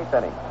in the 8th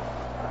inning.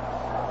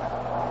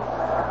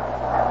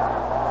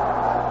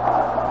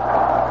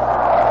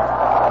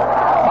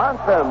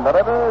 Monson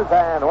delivers,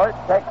 and Wirt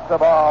takes the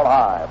ball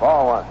high.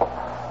 Ball 1.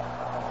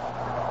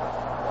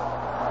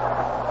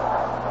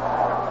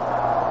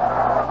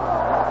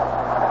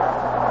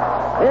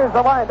 Here's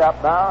the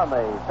windup now, and the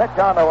pitch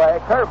on the way.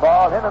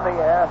 Curveball hit in the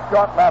air,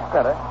 short left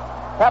center.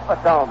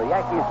 Capitone, the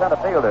Yankees center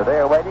fielder,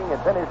 there waiting.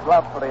 It's in his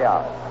glove for the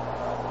out.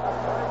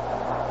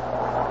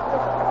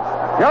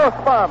 Joe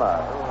Farmer,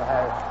 who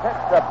has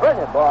pitched a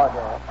brilliant ball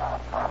game,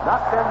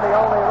 knocked in the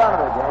only run of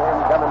the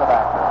game, coming the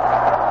back now.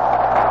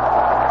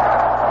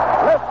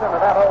 Listen to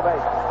that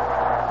ovation.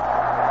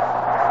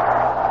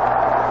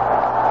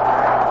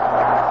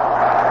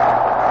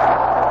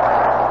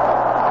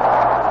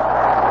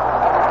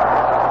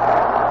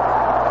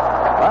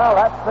 Well,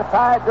 that's the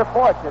tides of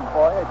fortune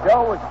for you.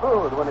 Joe was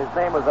booed when his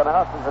name was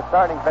announced as the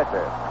starting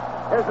pitcher.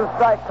 Here's a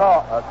strike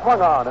call,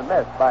 swung on and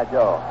missed by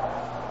Joe.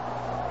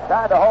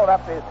 Tried to hold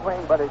up his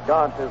swing, but he'd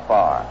gone too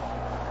far.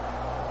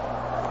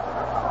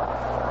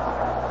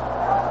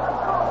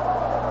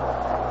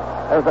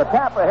 There's a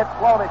tapper hit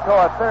slowly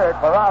toward third.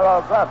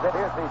 Ferraro gloves it.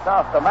 Here's the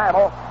toss to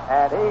Mantle,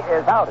 and he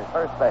is out at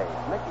first base.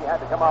 Mickey had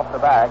to come off the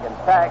bag and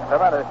tag the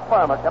runner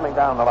Sperma coming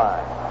down the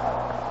line.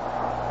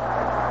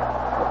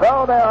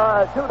 So there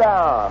are two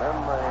down in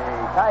the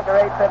Tiger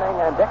eighth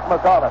inning, and Dick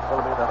McAuliffe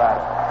will be the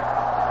batter.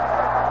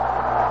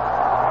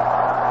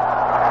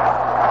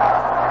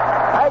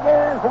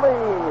 Tigers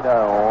lead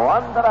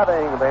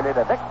 1-0. They need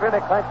a victory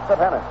to clinch the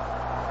pennant.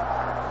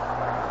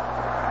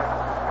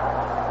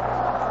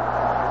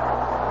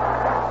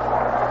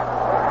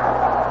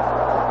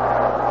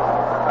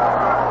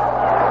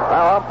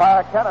 Now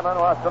umpire Kenneman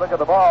wants to look at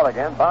the ball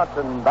again.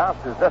 Bonson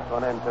bounces this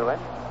one into him.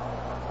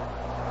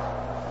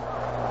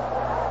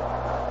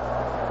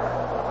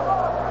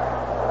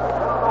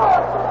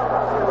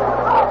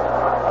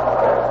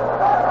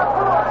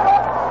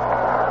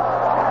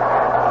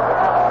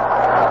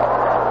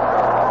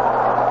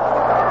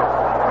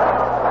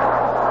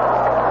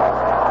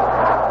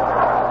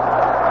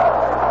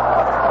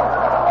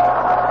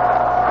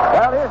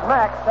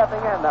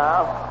 Stepping in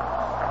now.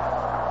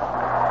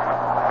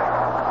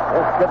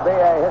 This could be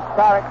a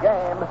historic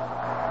game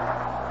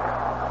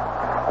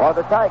for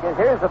the Tigers.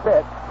 Here's the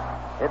pitch.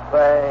 It's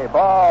a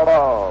ball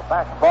low,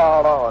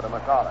 fastball low to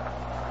McAuliffe.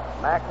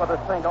 Mack with a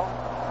single.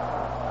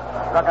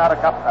 Struck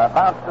out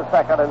bounced to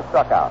second and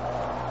struck out.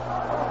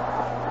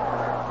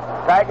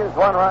 Tigers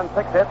 1 run,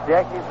 6 hits.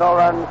 Yankees no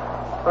runs,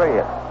 3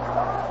 hits.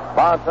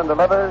 Bonson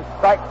delivers.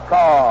 Strike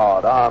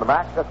called on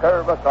Mack, a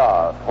curve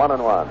across.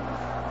 1-1.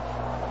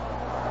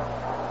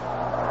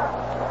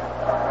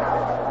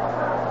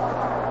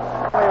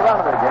 Run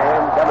of the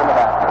game coming to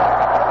bat now.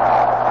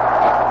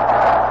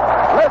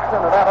 Listen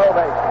to that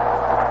ovation.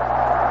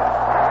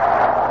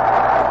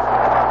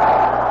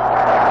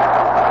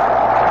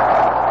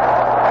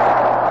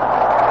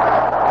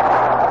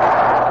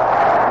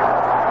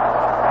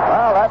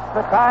 Well, that's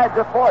the tides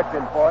of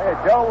fortune for you.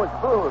 Joe was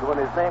booed when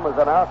his name was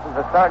announced as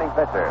the starting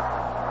pitcher.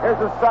 Here's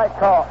a strike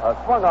call,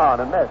 swung on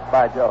and missed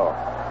by Joe.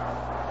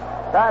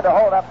 Tried to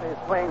hold up his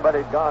swing, but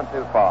he'd gone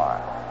too far.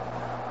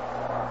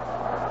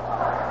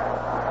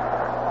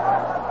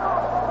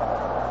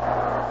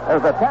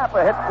 There's a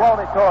tapper hit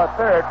slowly toward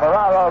third.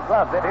 Ferraro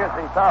gloves it. Here's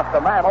the toss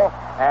to Mantle,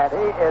 and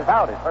he is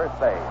out at first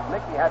base.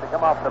 Mickey had to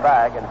come off the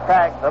bag and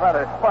tag the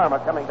runner Sperma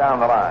coming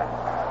down the line.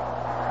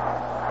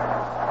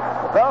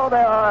 So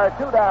there are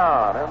two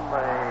down in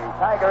the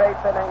Tiger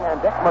eighth inning,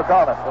 and Dick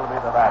McAuliffe will be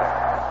the batter.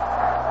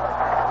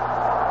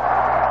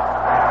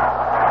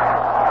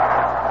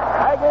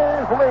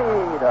 Tigers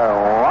lead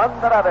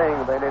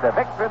 1-0. They need a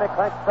victory to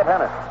clinch the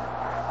pennant.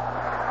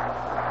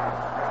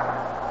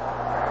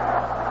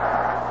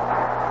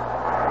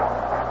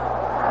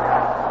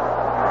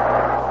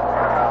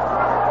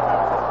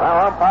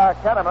 Umpire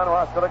Kenneman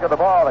wants to look at the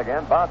ball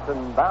again.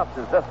 Bonson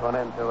bounces this one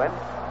into him.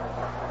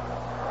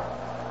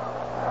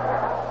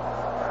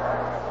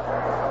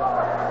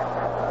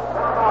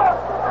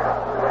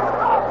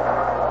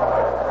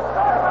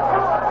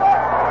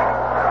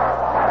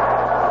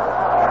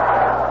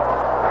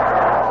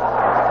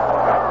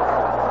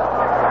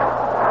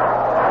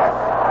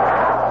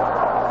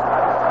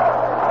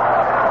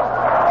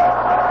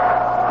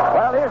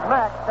 Well, here's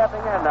Mack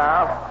stepping in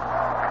now.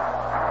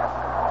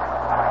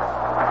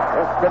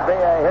 This could be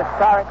a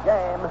historic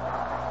game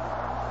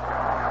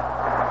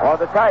for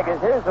the Tigers.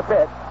 Here's the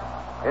pitch.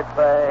 It's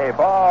a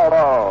ball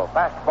low,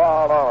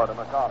 fastball low to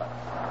McAuliffe.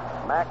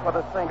 Mack with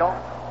a single.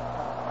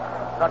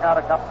 Struck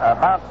out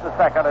bounced to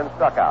second and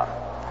struck out.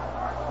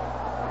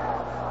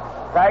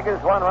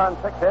 Tigers 1 run,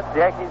 6 hits.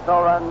 Yankees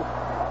no runs,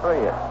 3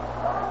 hits.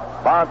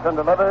 Bonson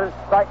delivers.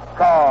 Strike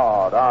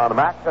called on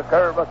Mack, a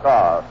curve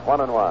across.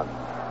 1-1.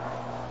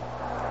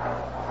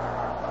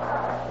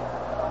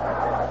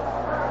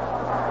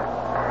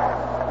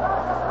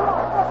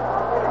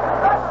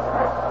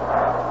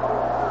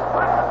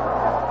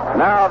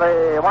 Now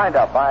the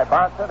windup by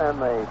Bonson,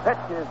 and the pitch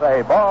is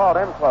a ball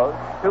in close.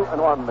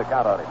 2-1 to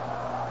count on him.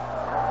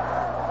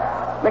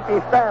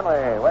 Mickey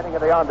Stanley waiting at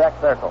the on-deck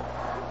circle.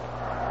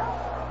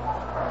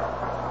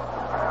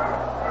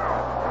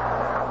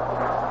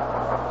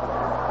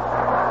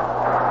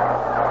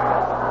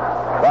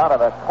 A lot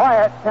of a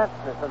quiet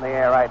tenseness in the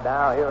air right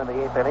now here in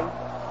the eighth inning.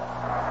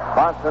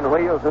 Bonson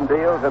wheels and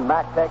deals, and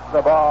Mack takes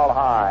the ball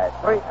high.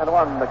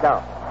 3-1 to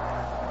count.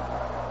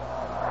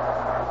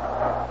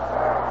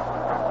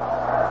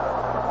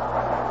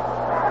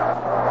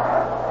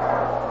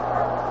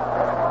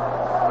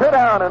 Two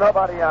down and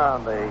nobody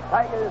on. The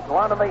Tigers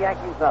 1 and the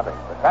Yankees nothing.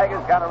 The Tigers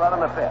got a run in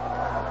the fifth.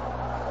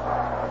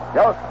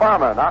 Joe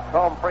Sperma knocks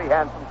home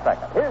freehand from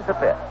second. Here's the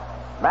pitch.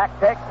 Mack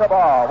takes the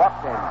ball,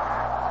 walks in. The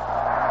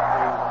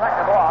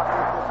second walk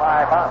is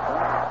by Bonson.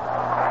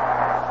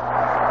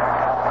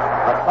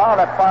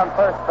 McAuliffe on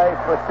first base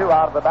with 2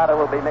 out. The batter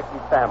will be Mickey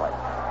Stanley.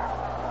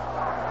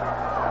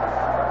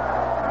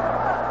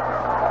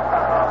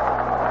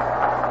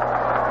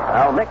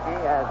 Now, Mickey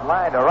has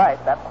lined to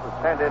right. That was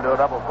turned into a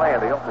double play in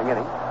the opening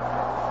inning.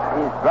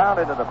 He's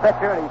grounded to the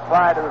pitcher, and he's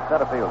flied to the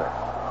center fielder.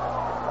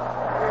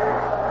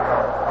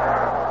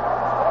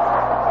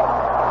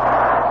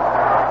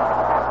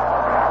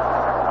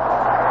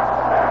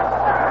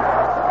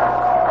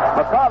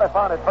 McAuliffe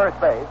on at first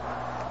base.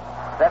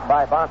 Set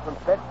by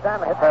Bonson's pitch.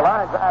 Stanley hit their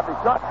line drive to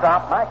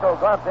shortstop. Michael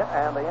gloves it,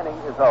 and the inning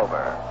is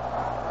over.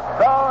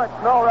 So it's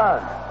no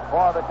runs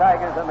for the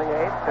Tigers in the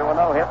eighth. There were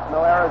no hits,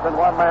 no errors, and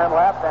one man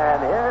left.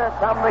 And here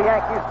come the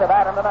Yankees to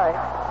bat in the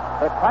ninth.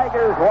 The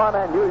Tigers won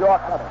and New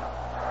York nothing.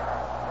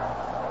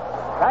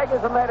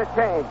 Tigers have made a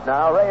change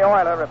now. Ray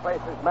Euler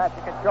replaces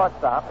Magic at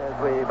shortstop as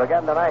we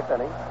begin the ninth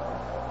inning.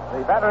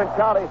 The veteran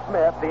Charlie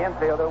Smith, the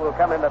infielder, will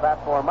come into bat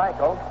for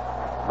Michael,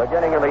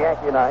 beginning in the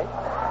Yankee ninth.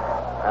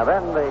 And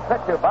then the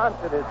pitcher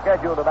Bonson is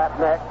scheduled to bat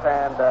next,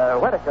 and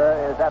Whitaker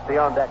is at the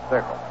on-deck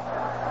circle.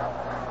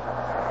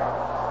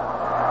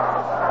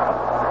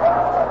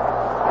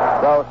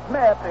 So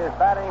Smith is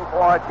batting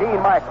for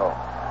Gene Michael.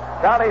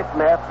 Charlie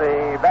Smith,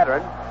 the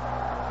veteran,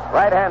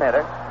 right-hand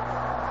hitter.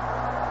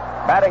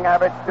 Batting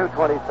average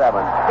 .227.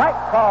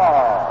 Strike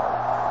call.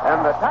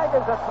 And the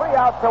Tigers are 3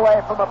 outs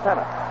away from a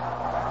pennant.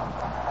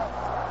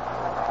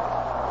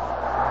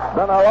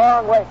 Been a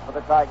long wait for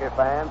the Tiger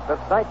fans since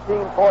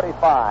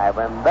 1945,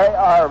 and they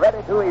are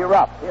ready to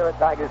erupt here at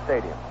Tiger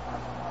Stadium.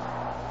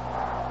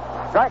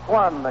 Strike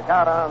one, the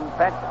count on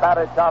bench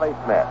batter Charlie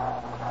Smith.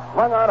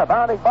 Swung on a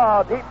bounding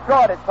ball, deep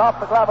short. It's off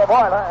the glove of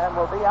Euler and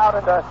will be out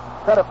into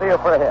center field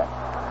for a hit.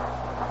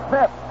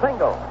 Smith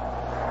single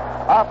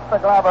off the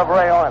glove of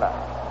Ray Euler.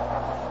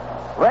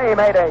 Ray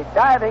made a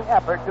diving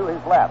effort to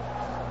his left.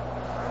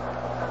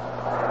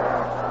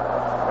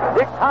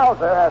 Dick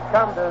Hauser has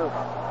come to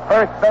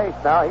first base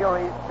now. He'll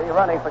be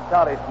running for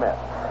Charlie Smith.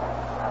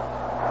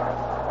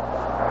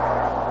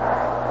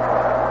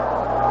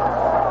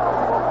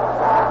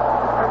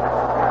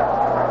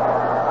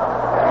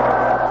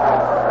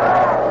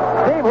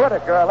 Steve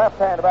Whitaker, a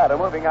left-hand batter,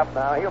 moving up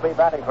now. He'll be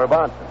batting for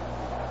Bonson.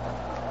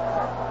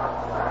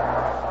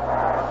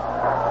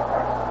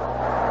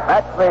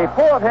 That's the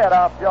fourth hit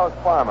off Joe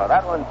Farmer.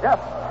 That one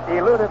just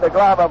eluded the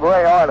glove of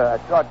Ray Euler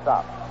at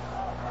shortstop.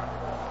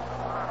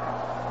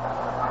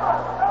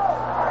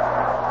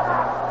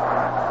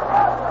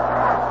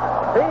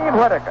 Steve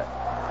Whitaker,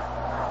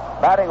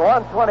 batting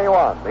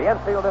 121. The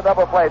infielder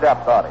double play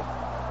depth starting.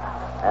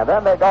 And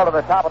then they go to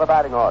the top of the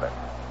batting order.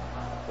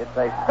 It's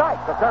a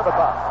strike to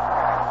Kurbacov.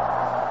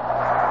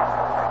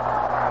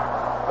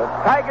 The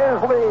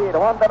Tigers lead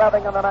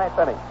 1-0 in the ninth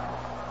inning.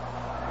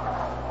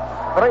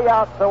 3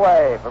 outs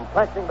away from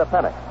clinching the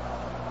pennant.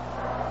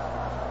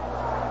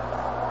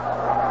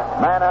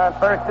 Man on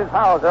first is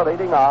Hauser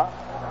leading off.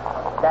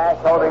 Cash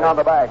holding on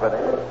the bag with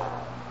him.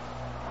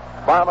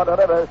 Farmer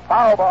delivers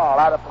foul ball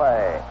out of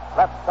play.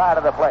 Left side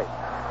of the plate.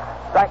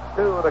 Strike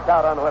 2, the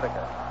count on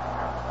Whitaker.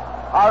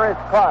 Horace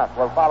Clark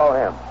will follow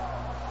him.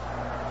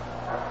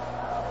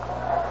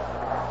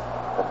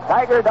 The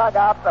Tiger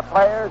dugout, the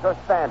players are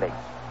standing.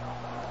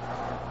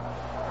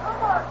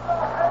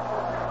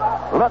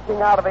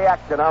 Looking out of the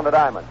action on the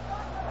diamond.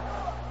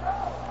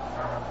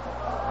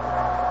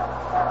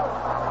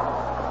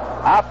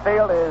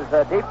 Outfield is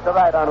deep to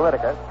right on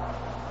Whitaker.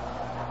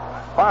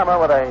 Farmer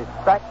with a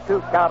strike 2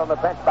 count on the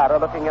bench batter,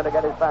 looking in to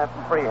get his man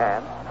from free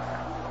hand.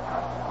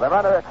 The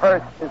runner at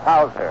first is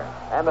Hauser,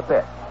 and the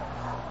pitch.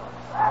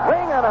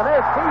 Swing and a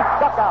miss. He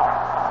struck out.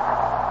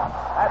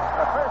 That's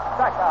the first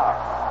strikeout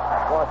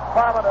for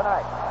Farmer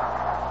tonight.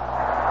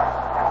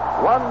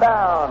 1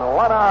 down,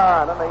 1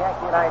 on in the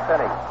Yankee ninth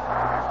inning.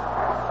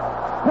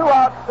 2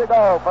 outs to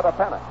go for the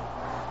pennant.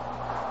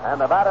 And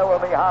the batter will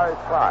be Horace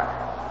Clark.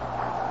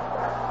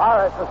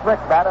 Horace, the switch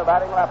batter,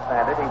 batting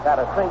left-handed. He's had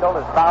a single,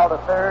 is fouled to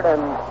third,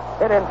 and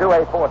hit into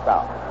a 4th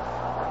out.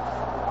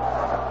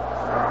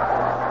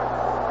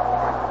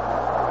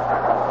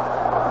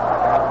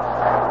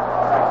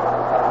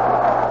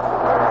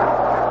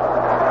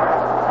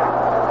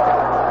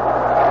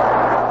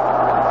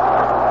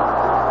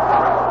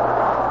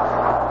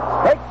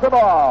 Takes the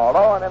ball,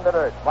 low and in the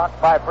dirt, blocked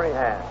by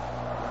Freehand.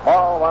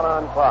 Ball 1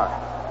 on Clark.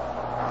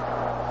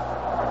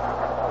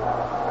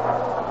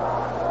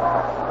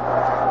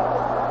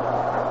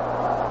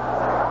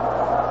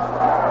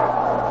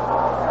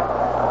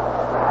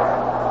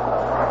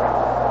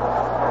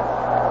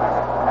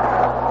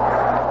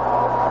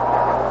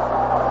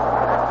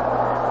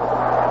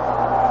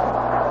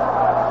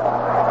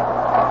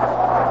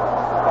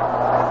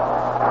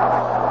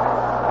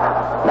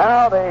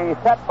 Now the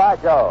set by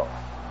Joe.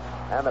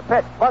 And the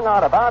pitch swung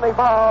on a bounding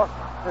ball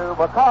to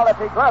McAuliffe.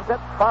 He gloves it.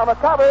 Farmer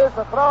covers.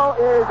 The throw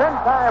is in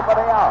time for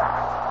the out.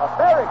 A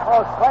very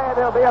close play.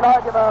 There'll be an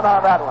argument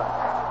on that one.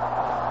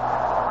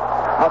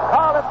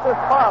 McAuliffe to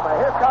Farmer.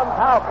 Here comes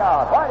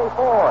Halkout. Whitey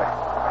Ford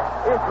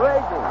is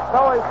raging.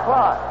 So is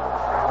Clark.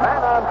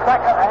 Man on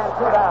second and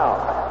 2 down.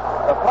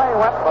 The play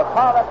went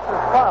McAuliffe to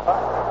Farmer,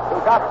 who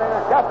got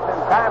there just in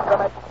time to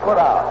make the put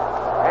out.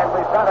 And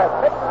we've got a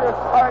vigorous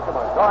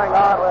argument going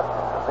on with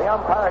the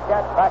umpire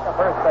gets back at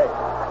first base.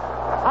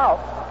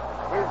 House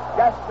is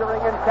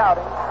gesturing and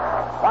shouting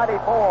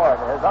Whitey Ford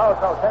has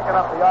also taken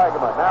up the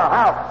argument. Now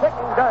House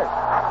kicking dirt.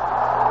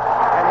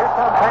 And here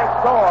comes Hank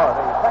Store,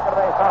 the second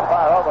base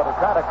umpire, over to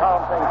try to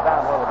calm things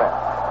down a little bit.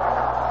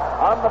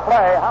 On the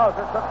play,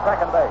 Hauser took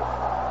second base.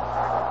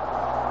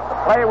 The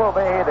play will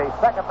be the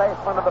second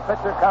baseman and the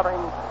pitcher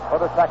covering for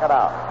the second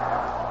out.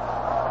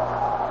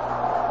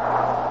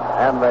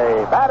 And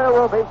the batter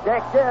will be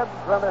Jake Gibbs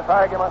when this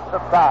argument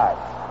subsides.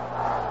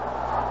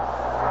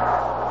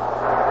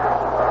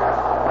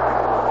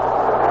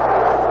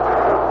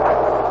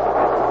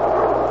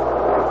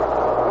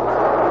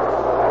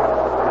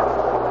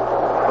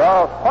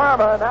 So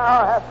Farmer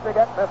now has to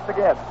get Mr.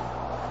 Gibbs.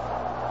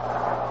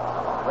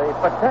 The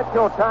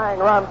potential tying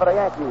run for the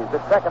Yankees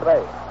at second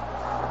base.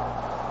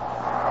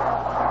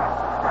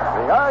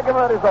 The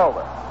argument is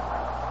over.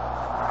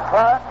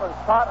 Clark was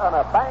caught on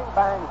a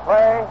bang-bang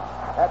play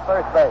at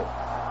first base.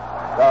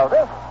 So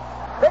this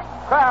big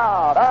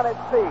crowd on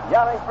its feet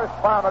yelling for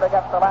Farmer to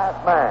get the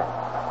last man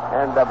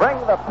and to bring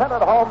the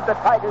pennant home to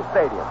Tiger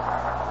Stadium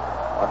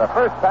for the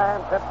first time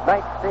since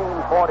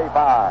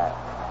 1945.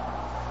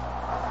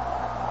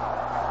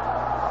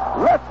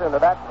 Listen to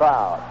that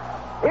crowd.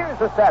 Here's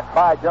the set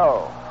by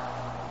Joe.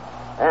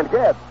 And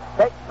Gibbs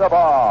takes the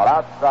ball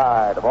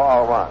outside,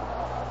 ball one.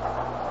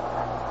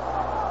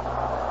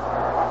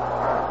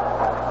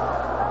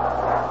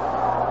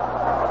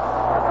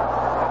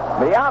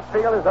 The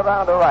outfield is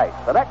around the right.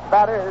 The next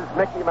batter is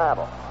Mickey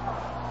Mantle.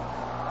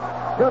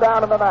 2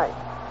 down in the ninth.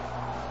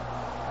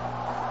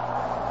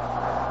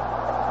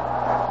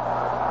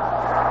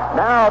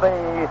 Now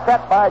the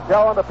set by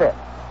Joe on the pitch.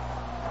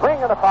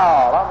 Swing and a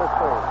foul on the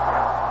swing.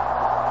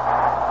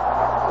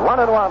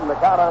 1-1 the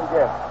count on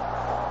Gibbs.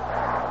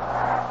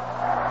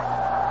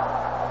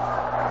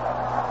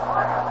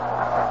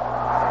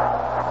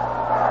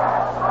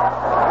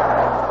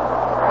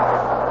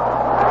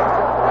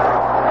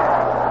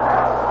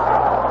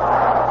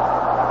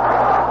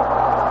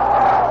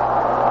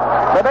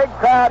 The big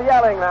crowd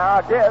yelling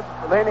now. Gibbs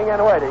leaning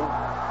and waiting.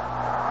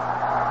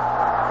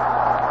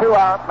 2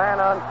 out,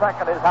 man on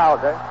second is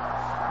Hauser.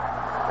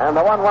 And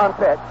the 1-1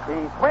 pitch.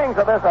 He swings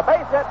with this, a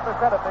base hit to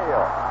center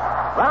field.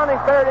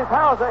 Rounding third is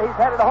Hauser. He's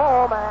headed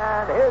home,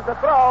 and here's the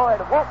throw. It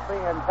won't be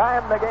in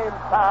time. The game's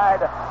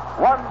tied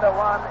 1-1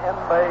 in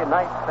the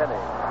ninth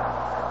inning.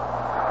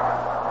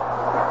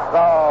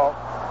 So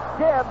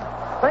Gibbs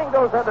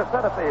singles into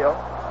center field,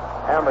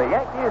 and the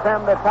Yankees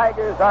and the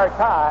Tigers are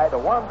tied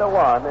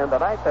 1-1 in the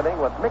ninth inning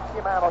with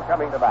Mickey Mantle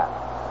coming to bat.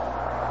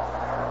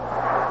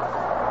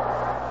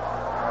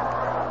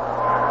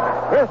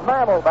 Here's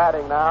Mantle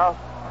batting now,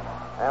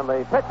 and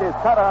the pitch is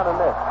cut on and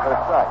missed for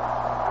a strike.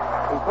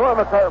 He threw him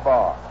a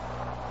curveball.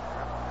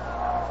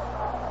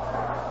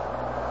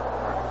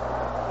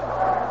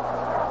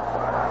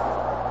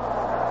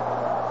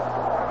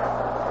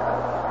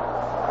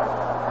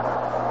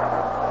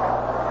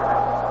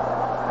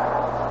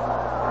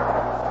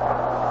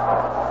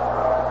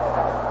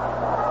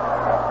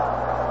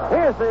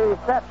 Here's the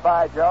set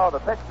by Joe. The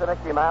pitch to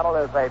Mickey Mantle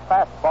is a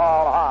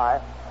fastball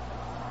high.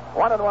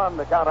 1-1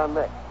 the count on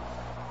Mick.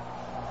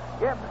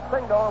 Gibbs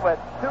single with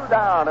 2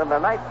 down in the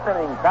ninth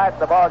inning tied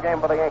the ball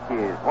game for the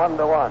Yankees,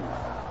 1-1.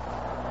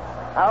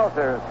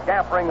 Hauser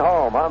scampering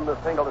home on the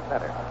single to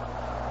center.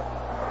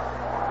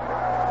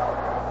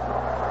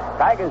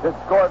 Tigers had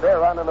scored their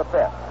run in the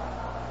fifth.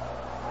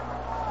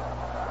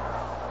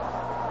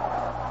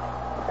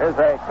 There's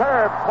a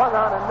curve swung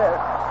on and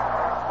missed.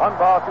 1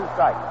 ball, 2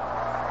 strikes.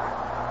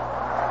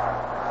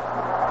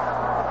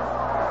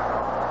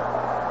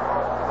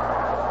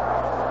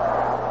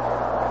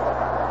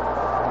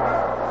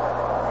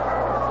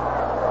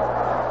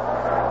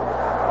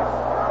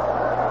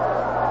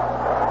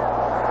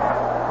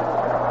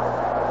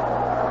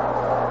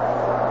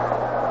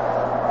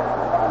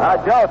 Now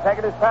Joe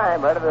taking his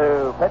time, ready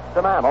to pitch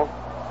to Mantle.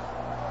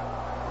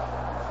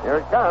 Here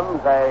it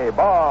comes, a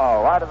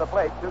ball wide of the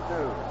plate, 2-2.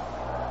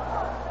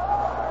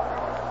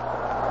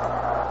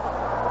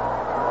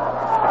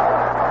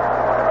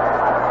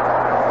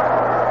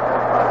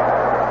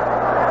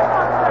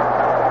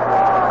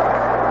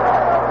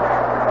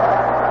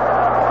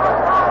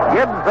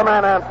 Gibbs the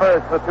man on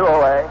first with 2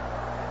 away.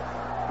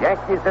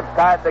 Yankees have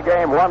tied the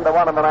game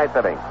 1-1 in the ninth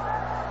inning.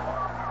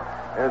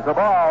 Here's the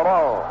ball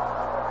low.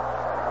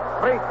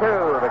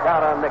 3-2 the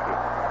count on Mickey.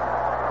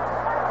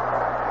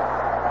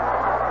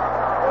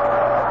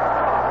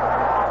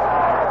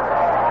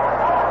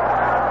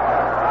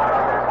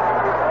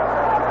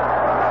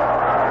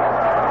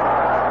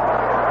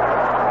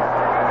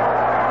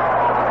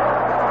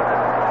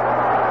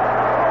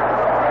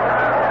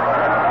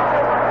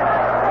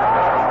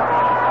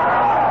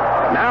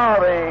 Now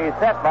the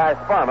set by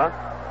Sparma.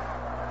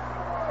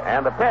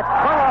 And the pitch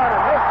swung on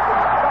and missed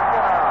and struck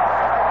it out.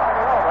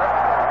 Over.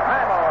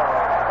 Mantle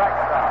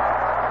strikes out.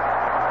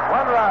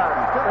 1 run,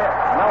 2 hits,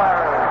 no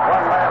errors,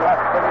 1 man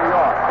left for New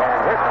York. And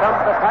here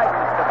comes the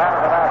Titans to bat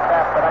in the last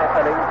half of the ninth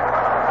inning.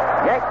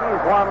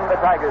 Yankees won, the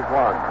Tigers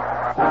won.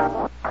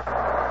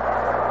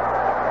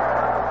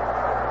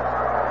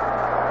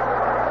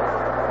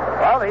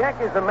 Well, the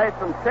Yankees have made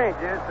some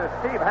changes.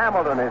 Steve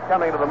Hamilton is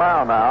coming to the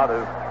mound now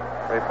to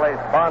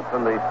replace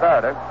Bonson, the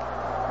starter.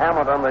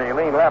 Hamilton, the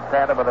lean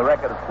left-hander, with a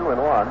record of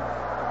 2-1.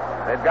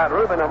 They've got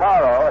Ruben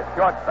Amaro at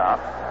shortstop.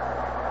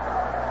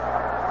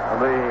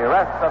 The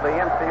rest of the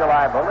infield,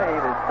 I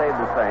believe, has stayed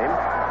the same.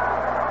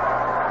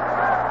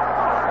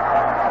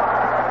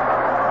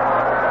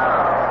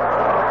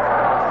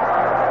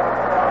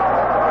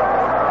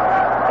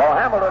 So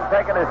Hamilton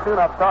taking his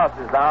tune-up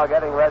tosses now,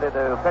 getting ready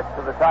to pitch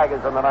to the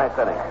Tigers in the ninth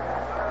inning.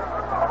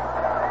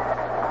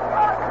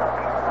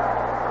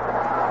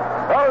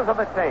 Those are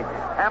the changes.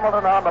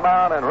 Hamilton on the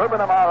mound and Ruben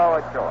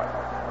Amaro at short.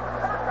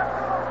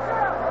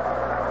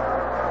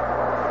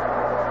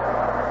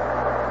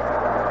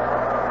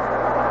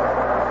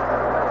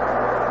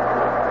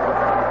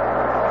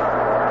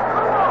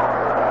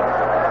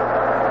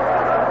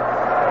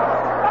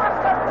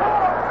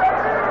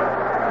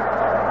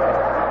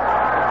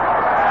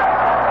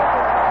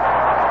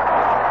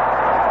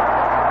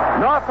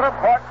 Northrop,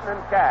 Horton,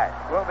 and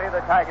Cash will be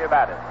the Tiger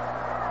batters.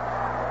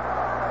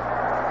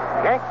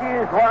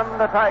 Yankees won,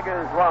 the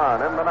Tigers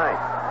won in the ninth.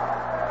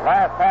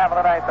 Last half of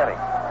the ninth inning.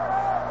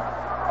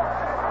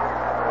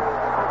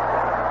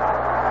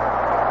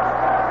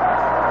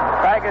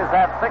 Tigers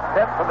have 6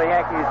 hits and the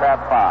Yankees have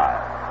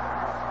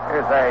 5.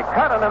 Here's a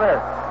cut and a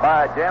miss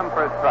by Jim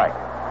for a strike.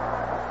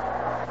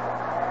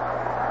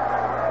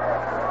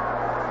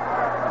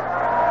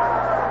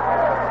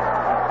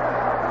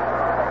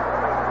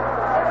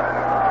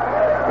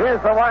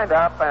 Here's the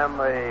windup and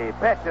the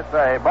pitch. It's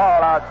a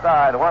ball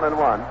outside,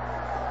 1-1.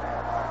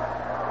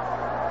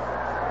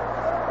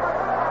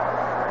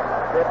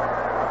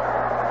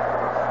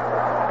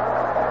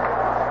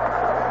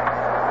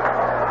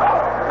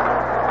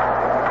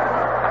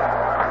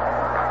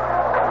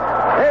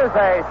 Here's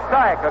a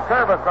strike, a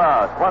curve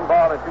across. 1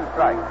 ball and 2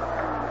 strikes.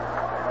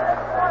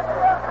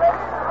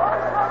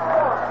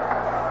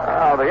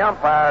 Now, the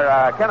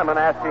umpire, Kinnaman,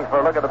 asking for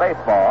a look at the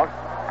baseball.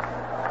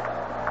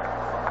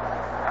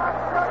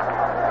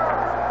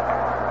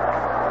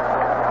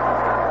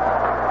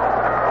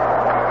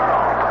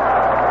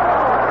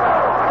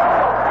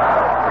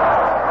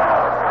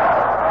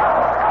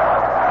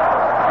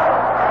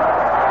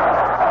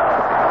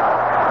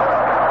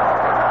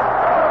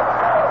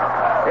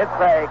 It's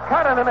a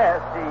cut and a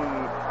miss. He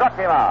struck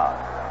him out.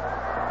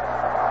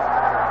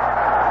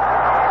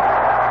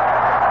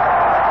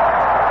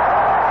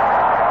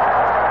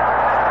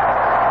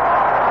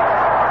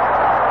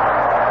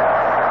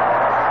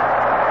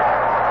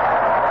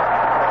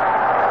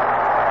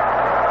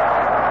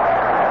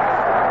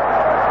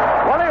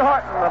 Willie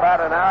Horton, the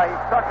batter now, he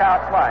struck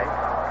out twice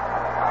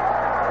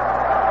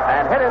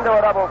and hit into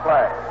a double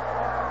play.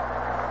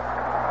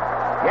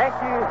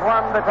 Yankees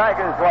won, the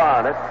Tigers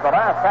won. It's the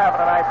last half of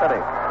the ninth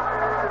inning.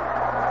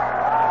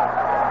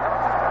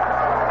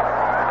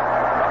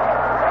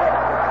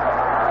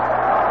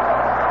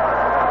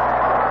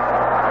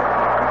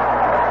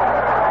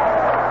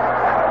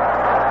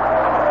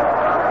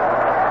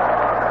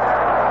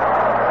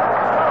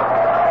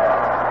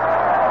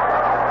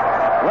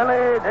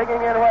 Willie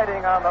digging in,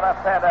 waiting on the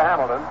left-hander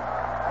Hamilton.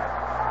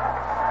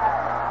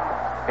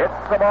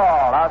 Hits the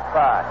ball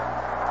outside.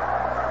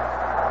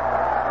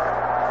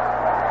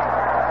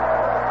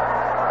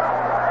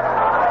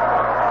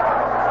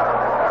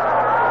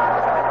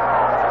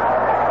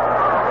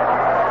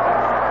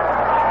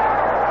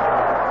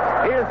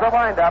 Here's the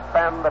windup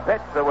and the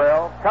pitch to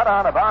Will. Cut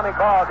on a bounding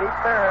ball, deep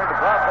third,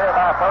 brought there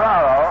by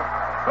Ferraro.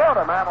 Throw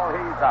to Mantle,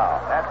 he's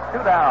out. That's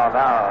 2 down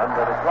now in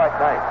the Detroit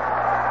ninth.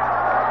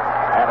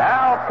 And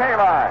Al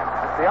Kaline,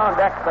 it's the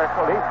on-deck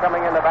circle. He's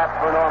coming in to bat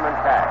for Norman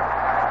Cash.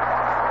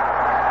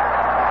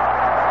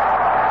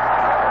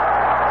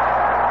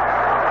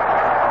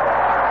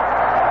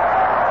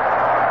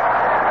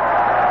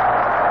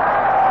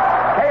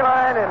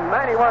 Kaline in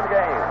 91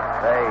 games,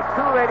 a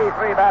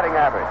 .283 batting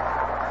average.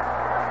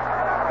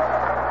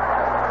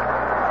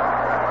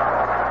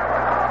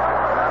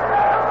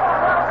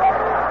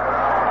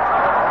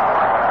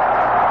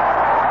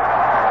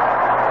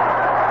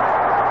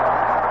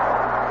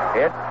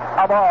 It's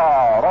a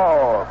ball,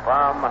 low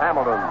from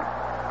Hamilton.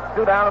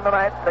 2 down in the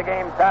ninth, the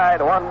game tied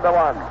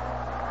 1-1.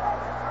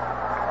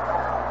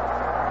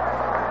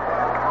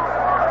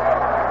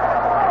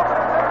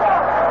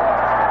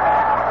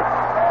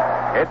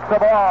 It's the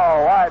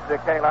ball wide to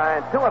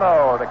Kaline.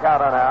 2-0 to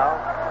count on now.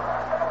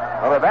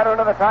 Well, the veteran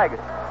of the Tigers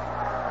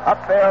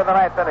up there in the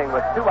ninth inning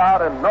with 2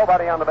 out and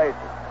nobody on the bases.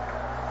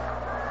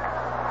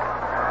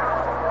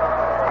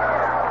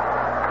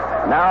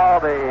 Now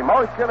the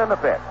motion and the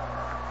pitch.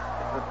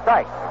 The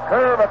strike, the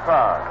curve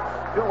across.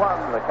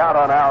 2-1, the count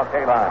on Al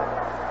Kaline.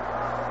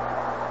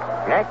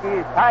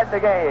 Yankees tied the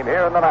game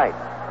here in the ninth.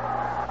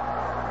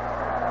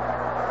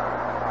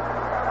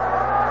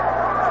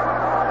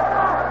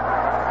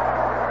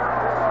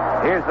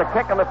 Here's the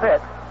kick and the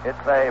pitch.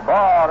 It's a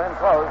ball in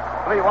close.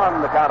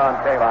 3-1, the count on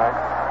Kaline.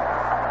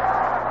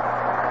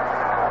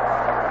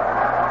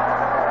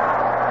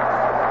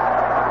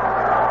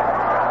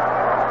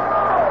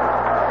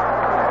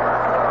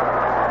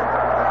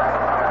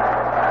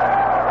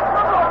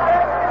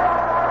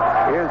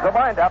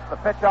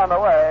 pitch on the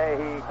way.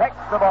 He takes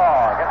the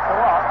ball, gets the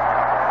walk.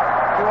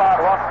 2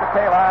 out, walks the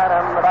K-line,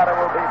 and the batter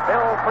will be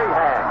Bill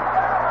Freehand.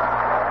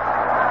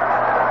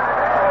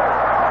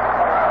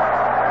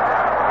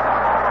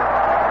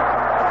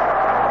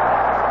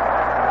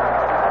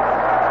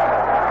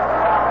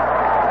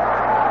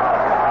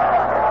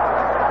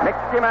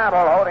 Mickey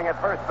Mantle holding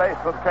at first base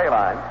with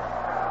K-line.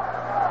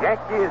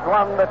 Yankees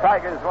won, the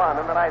Tigers won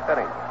in the 9th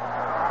inning.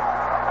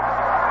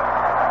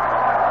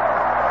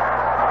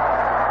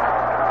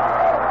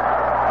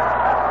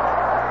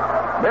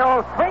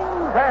 Bill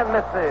swings and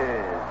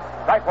misses.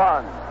 Strike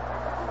one.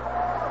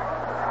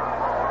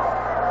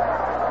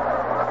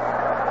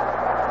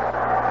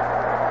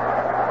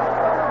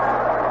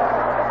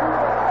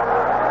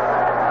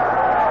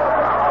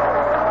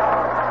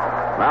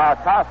 Now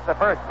tossed to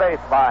first base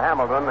by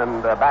Hamilton,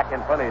 and back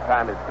in plenty of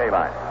time is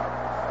K-line.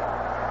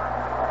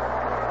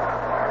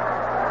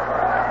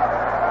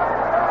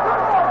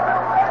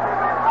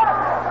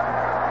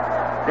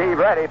 Steve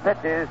Reddy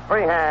pitches.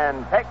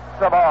 Freehand takes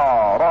the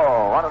ball.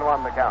 Oh,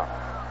 1-1 the count.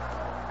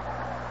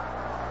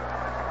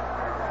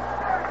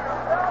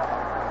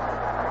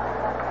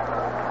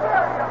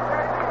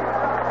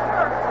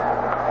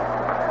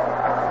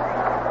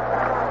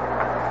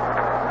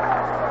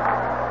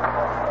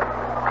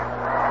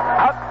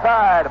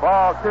 Outside,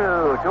 ball 2,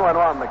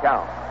 2-1 the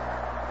count.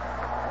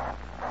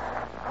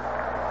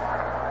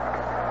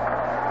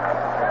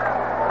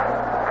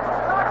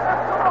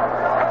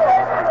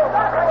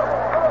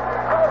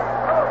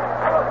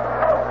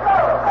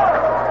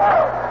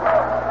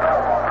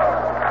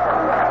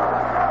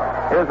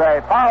 Here's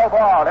a foul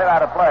ball hit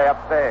out of play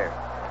upstairs.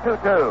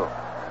 2-2.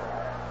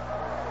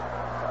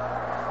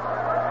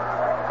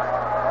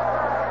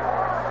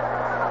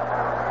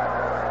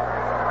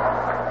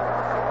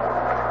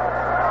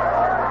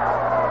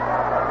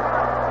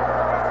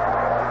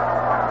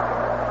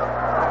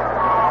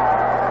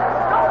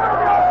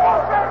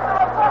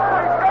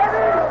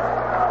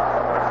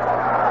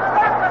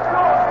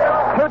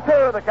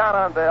 The count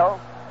on Bill.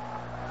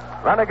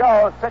 Runner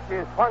goes, pitch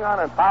is swung on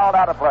and fouled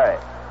out of play.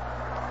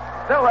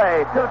 Still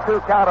a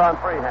 2-2 count on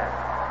Freehand.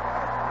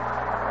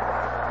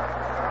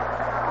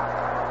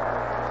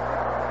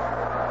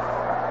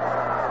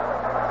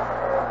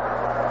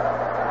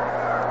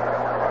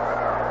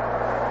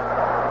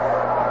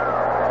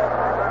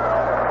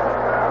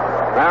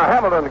 Now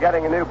Hamilton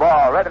getting a new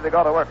ball, ready to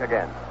go to work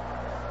again.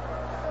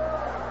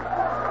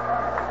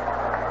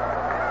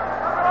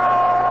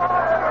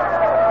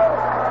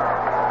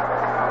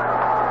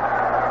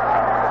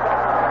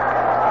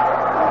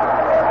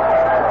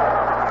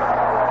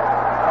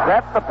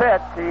 That's the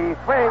pitch. He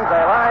swings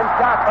a line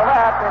shot to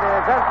left. It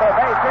is into a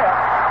base hit.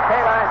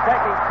 K-line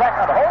taking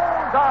second.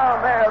 Holds on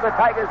there. The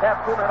Tigers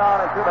have 2 men on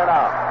and 2 men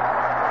out.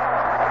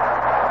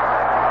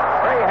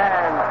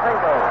 Freehand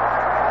single.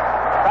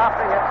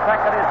 Stopping at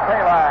second is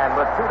K-line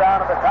with 2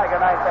 down in the Tiger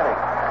 9th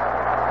inning.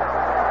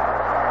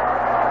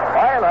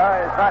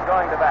 Euler is not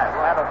going to bat.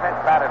 We'll have a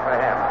pinch batter for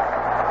him.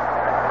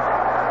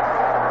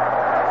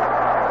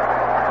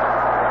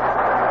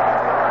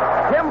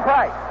 Tim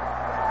Price,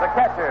 the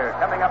catcher,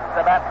 coming up to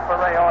the bat for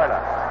Ray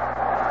Euler.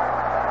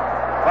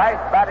 Price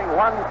batting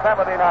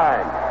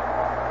 179.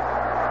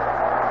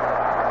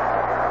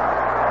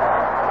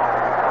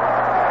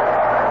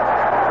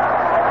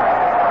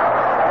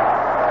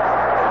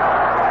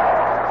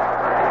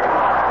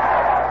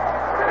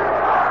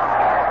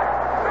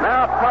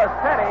 Now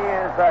Porcetti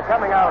is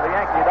coming out of the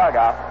Yankee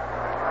dugout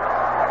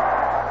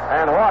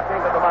and walking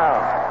to the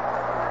mound.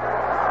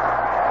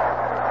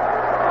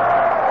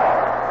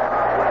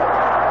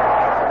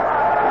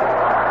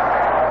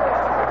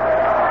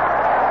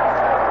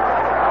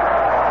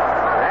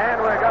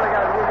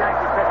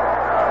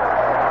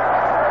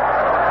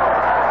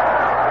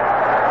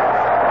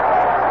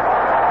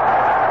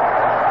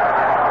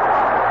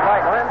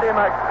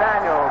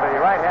 McDaniel, the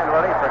right-hand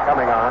reliever,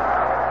 coming on.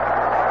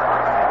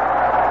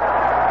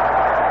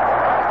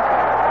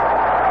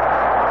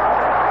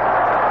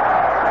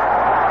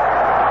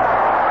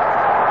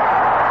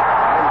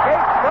 And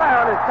Gates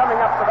Brown is coming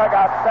up the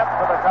dugout step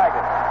for the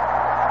Tigers.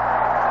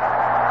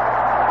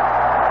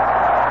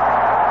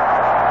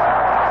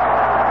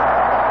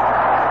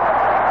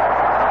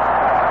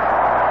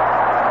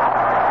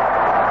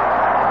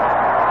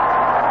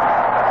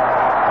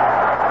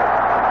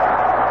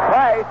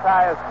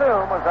 I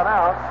assume was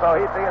announced, so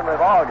he'd be in the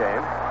ball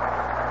game.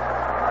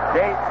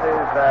 Gates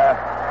is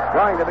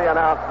going to be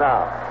announced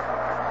now.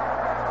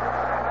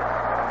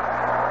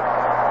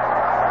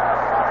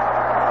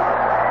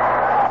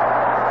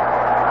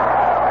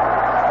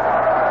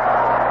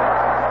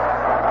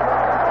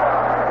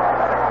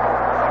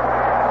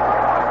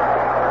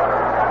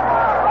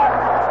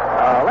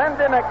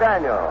 Lindy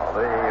McDaniel,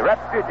 the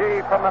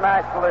refugee from the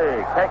National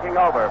League, taking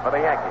over for the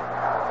Yankees.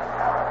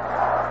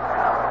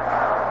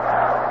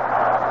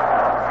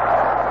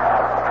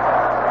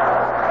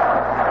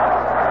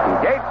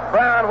 Gates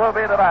Brown will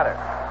be the batter.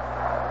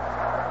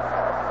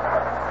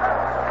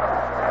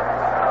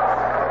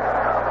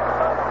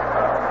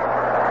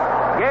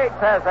 Gates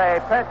has a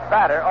pinch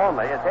batter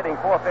only. It's hitting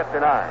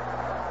 .459.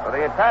 For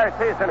the entire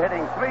season,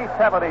 hitting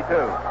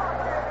 .372.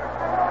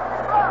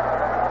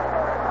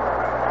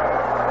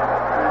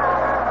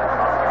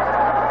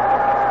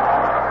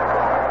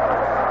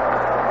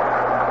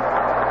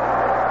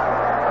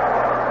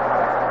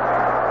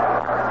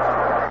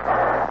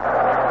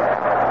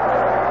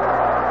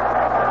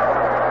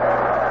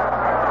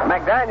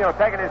 McDaniel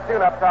taking his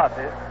tune-up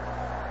tosses.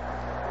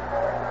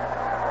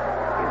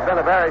 He's been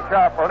a very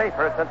sharp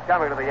reliever since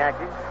coming to the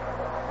Yankees.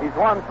 He's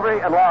won 3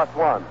 and lost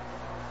 1.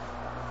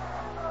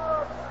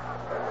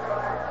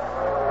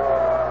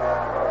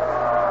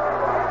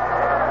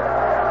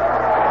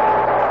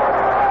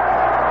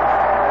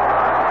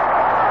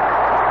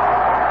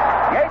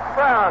 Yates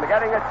Brown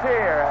getting a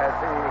cheer as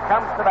he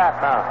comes to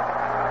bat now.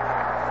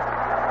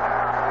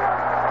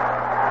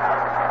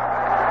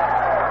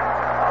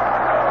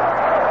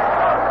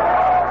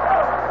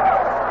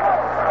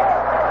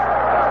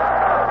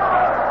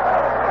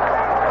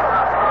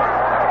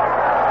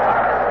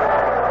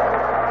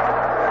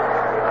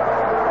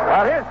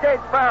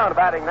 Yates Brown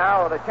batting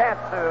now with a chance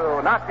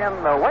to knock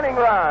in the winning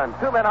run.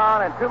 2 men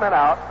on and 2 men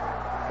out.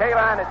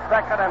 Kaline at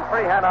second and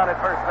Freehan on at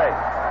first base.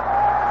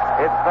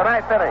 It's the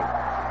 9th inning.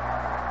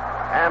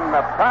 And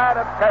the pride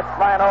of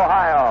Crestline,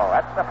 Ohio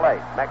at the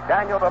plate.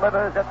 McDaniel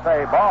delivers. It's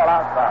a ball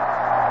outside.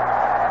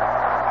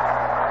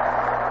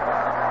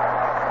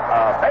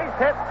 A base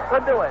hit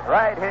would do it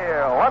right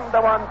here. 1-1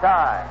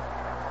 tie.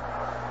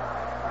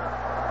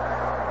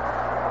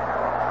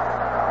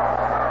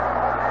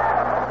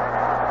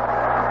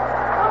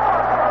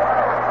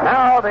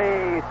 Now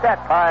the set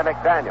by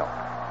McDaniel.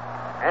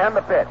 And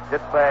the pitch.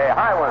 It's a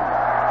high one.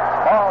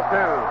 Ball 2.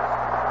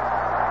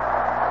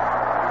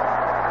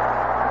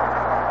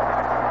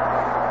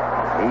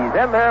 He's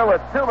in there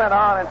with 2 men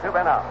on and 2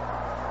 men out.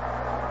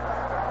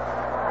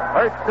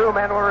 First 2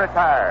 men were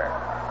retired.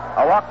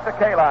 A walk to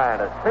Kaline.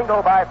 A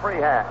single by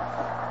Freehan.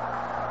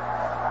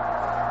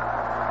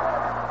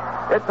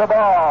 It's a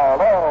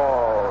ball.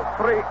 Oh,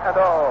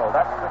 3-0.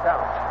 That's the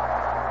count.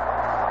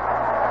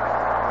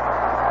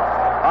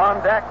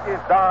 On deck is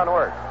Don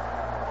Wirth.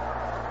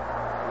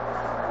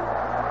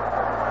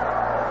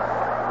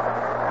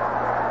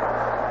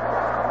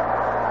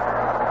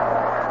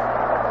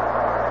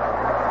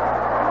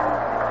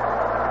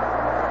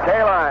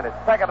 Kaline at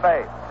second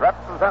base.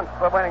 Represents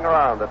the winning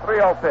run. The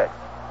 3-0 pitch.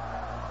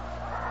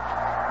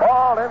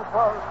 Ball in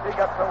close. He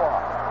gets the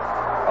walk.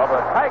 Well,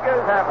 the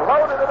Tigers have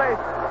loaded the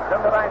bases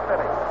in the 9th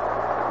inning.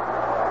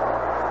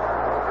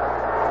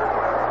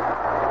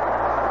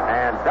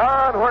 And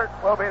Don Wirth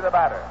will be the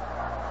batter.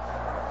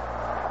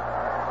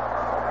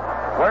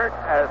 Wirth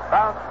has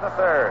bounced to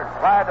third,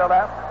 fly to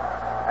left,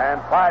 and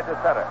fly to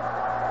center.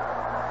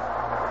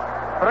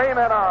 3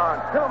 men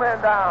on, 2 men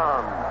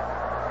down.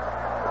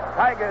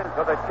 Tigers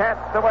with a chance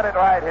to win it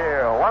right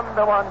here. 1-1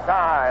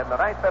 tie in the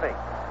 9th inning.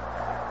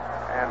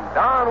 And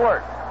Don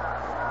Wirth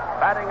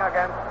batting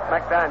against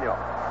McDaniel.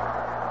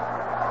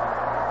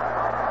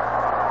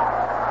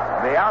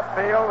 The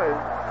outfield is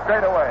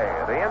straight away.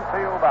 The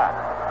infield back.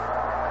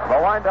 The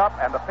windup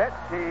and the pitch.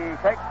 He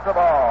takes the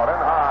ball in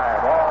high.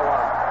 Ball 1.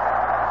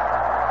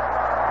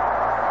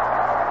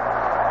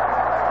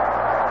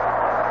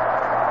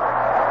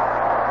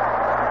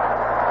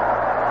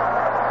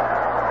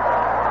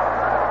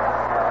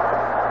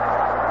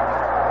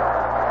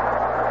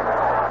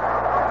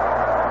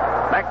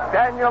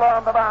 McDaniel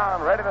on the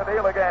mound, ready to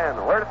deal again.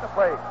 Wirth at the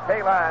plate.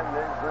 Kaline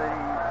is the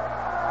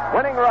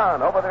winning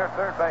run over there at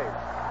third base.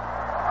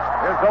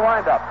 Here's the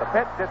windup. The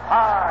pitch is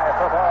high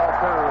for ball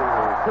 2.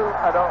 2-0.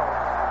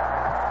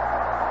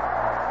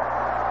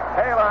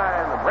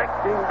 Kaline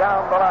breaking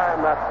down the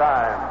line that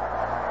time.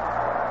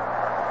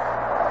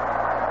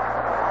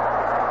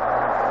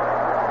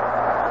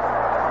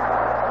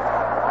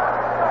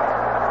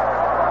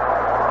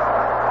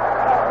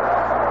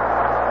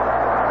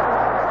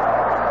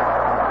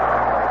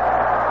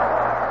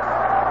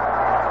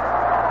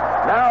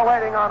 Now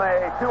waiting on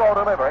a 2-0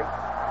 delivery.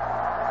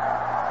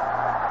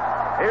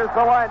 Here's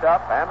the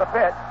windup and the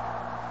pitch.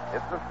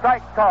 It's the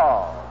strike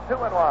call.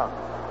 2-1.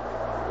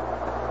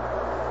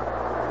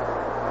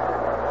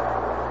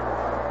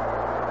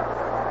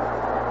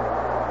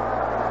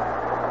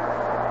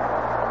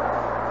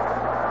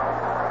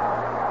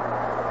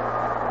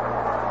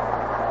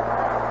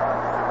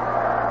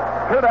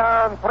 Two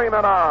down, 3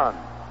 men on.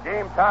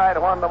 Game tied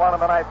 1-1 in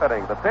the 9th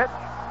inning. The pitch,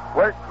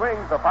 Wirth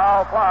swings a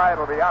foul fly.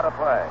 It'll be out of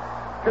play.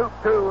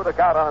 2-2 the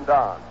count on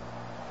Don.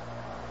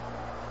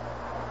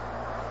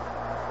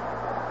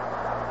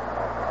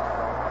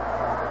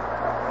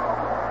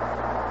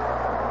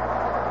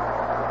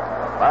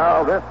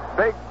 Well, this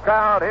big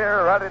crowd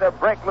here ready to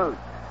break loose.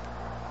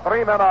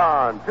 3 men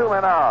on, 2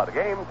 men out.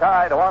 Game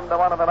tied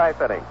 1-1 in the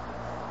 9th inning.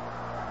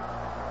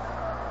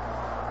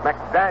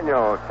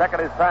 McDaniel checking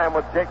his time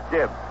with Jake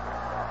Gibbs.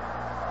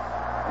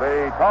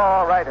 The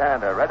tall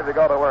right-hander ready to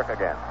go to work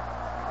again.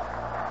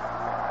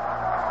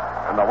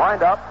 And the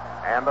windup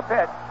and the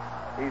pitch.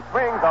 He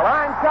swings a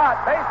line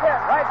shot. Base hit.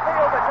 Right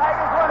field. The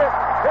Tigers win it.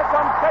 Here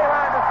comes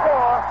Kaline to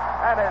score.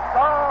 And it's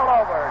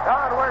all over.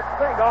 Don Wirth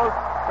singles.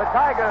 The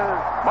Tigers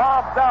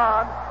mob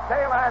Don.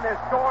 K-line has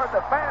scored.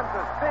 The fans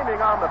are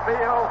steaming on the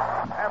field,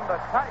 and the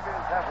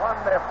Tigers have won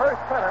their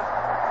first pennant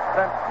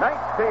since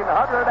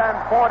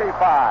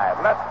 1945.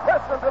 Let's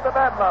listen to the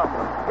bedlam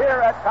here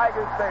at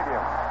Tiger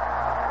Stadium.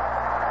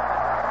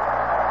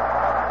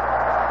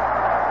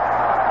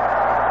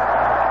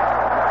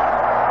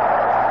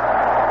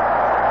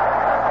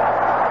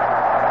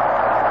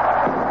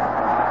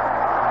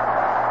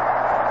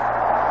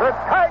 The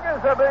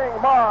Tigers are being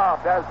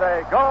mobbed as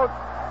they go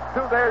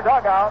to their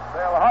dugout.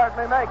 They'll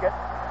hardly make it.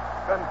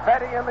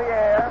 Confetti in the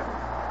air,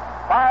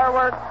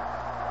 fireworks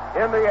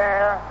in the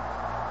air,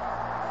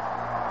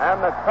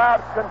 and the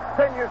crowd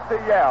continues to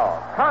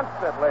yell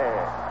constantly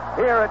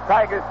here at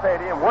Tiger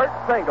Stadium. Wirt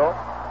single,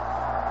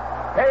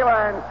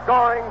 K-line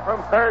scoring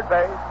from third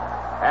base,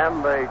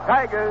 and the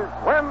Tigers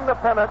win the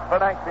pennant for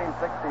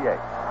 1968.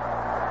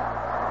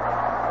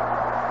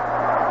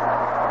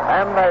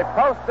 And they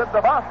posted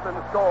the Boston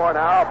score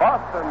now,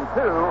 Boston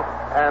 2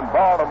 and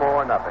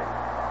Baltimore nothing.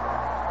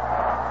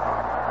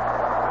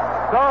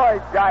 So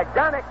a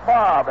gigantic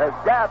mob has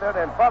gathered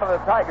in front of the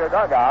Tiger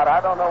dugout.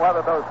 I don't know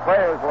whether those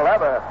players will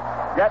ever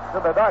get to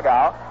the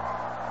dugout.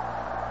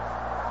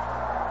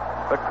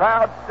 The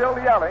crowd still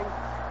yelling.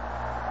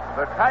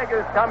 The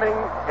Tigers coming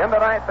in the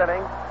ninth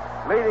inning,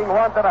 leading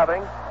 1-0.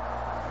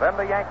 Then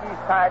the Yankees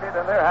tied it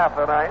in their half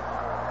of the ninth.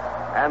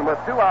 And with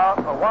 2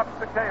 out, a walk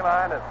to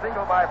K-line, a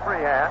single by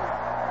Freehand,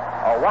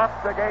 a walk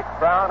to Gates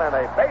Brown, and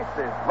a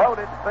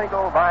bases-loaded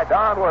single by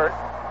Don Wirt,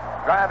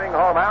 driving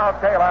home Al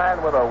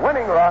K-line with a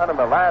winning run in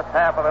the last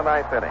half of the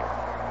ninth inning.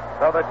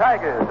 So the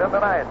Tigers in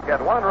the ninth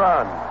get 1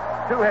 run,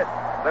 2 hits.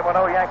 There were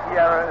no Yankee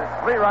errors,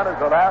 3 runners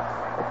were left.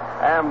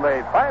 And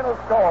the final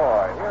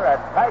score here at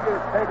Tiger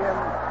Stadium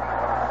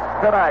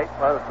tonight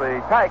was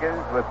the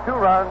Tigers with 2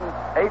 runs,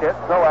 8 hits,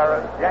 no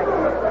errors.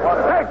 Yankees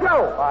 1 5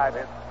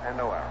 hits and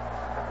no errors.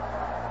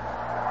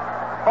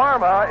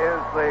 Pharma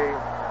is the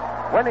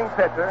winning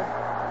pitcher,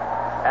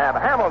 and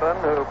Hamilton,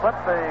 who put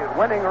the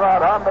winning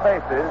run on the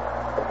bases,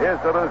 is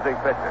the losing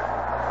pitcher.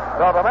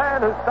 So the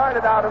man who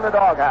started out in the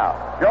doghouse,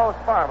 Joe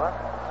Sparma,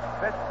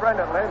 pitched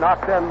brilliantly,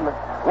 knocked in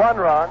 1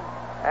 run,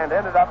 and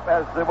ended up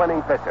as the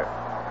winning pitcher.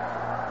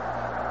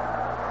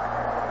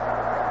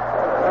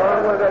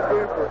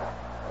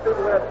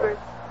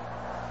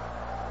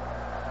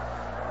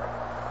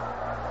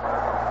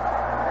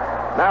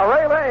 Now,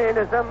 Ray Lane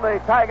is in the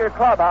Tiger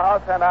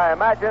clubhouse, and I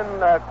imagine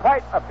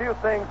quite a few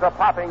things are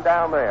popping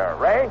down there.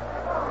 Ray?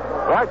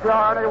 Right,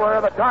 Arnie, we're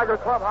in the Tiger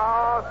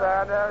clubhouse,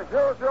 and as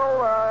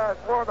usual,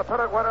 for the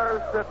pennant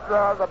winners, it's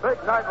the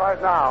big night right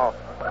now.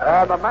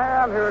 And the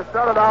man who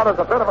started out as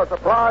a bit of a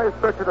surprise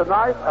pitcher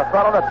tonight, a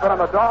fellow that's been in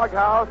the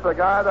doghouse, a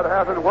guy that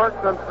hasn't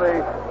worked since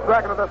the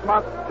 2nd of this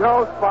month,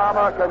 Joe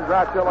Sparma.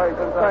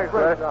 Congratulations. Thanks,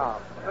 great Ray.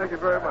 job. Thank you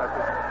very much.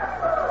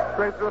 It's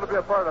great to be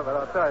a part of it,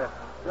 I'll tell you.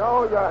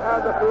 Joe, you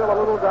had to feel a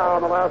little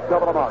down the last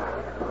couple of months.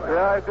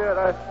 Yeah, I did.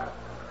 I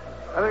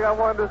think I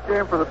won this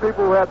game for the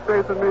people who had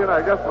faith in me, and I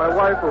guess my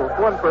wife, who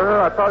won for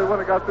her, I probably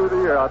wouldn't have got through the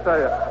year, I'll tell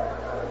you.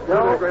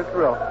 Really a great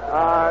thrill.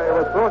 It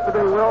was supposed to be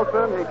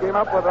Wilson. He came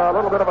up with a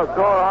little bit of a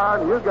sore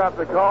arm. You got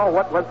the call.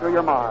 What went through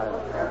your mind?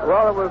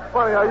 Well, it was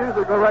funny. I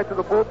usually go right to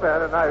the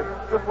bullpen, and I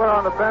just went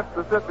on the bench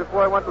to sit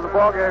before I went to the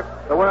ball game.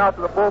 I went out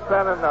to the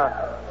bullpen, and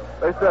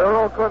they said,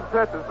 Earl couldn't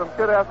pitch. And some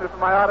kid asked me for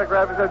my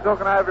autograph. He said, Joe,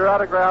 can I have your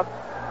autograph?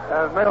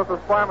 And Mayo says,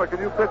 Farmer,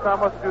 can you pitch? How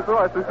much did you throw?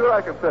 I said, sure,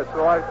 I can pitch.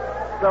 So I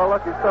got a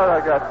lucky start,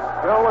 I guess.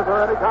 Bill, was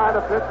there any kind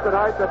of pitch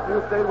tonight that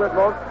you stayed with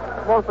most?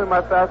 Mostly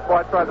my fastball.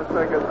 I tried to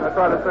sink it.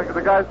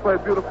 The guys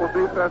played beautiful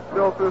defense.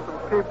 Bill threw some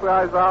keep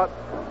guys out.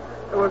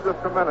 It was just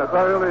tremendous.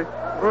 I really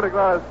glad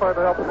I was part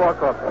to help the ball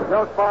club.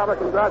 Joe Sparma,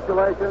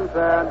 congratulations,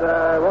 and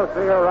we'll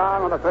see you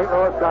around when the St.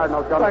 Louis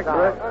Cardinals come Thanks,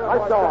 Rick.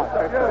 Nice going.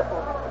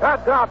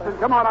 Pat Dobson,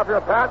 come on up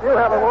here, Pat. You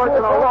haven't worked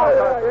in a long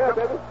time. Yeah,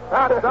 baby.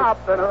 Pat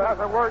Dobson, who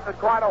hasn't worked in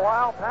quite a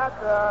while. Pat,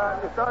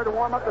 you started to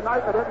warm up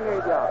tonight, but didn't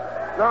need you.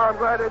 No, I'm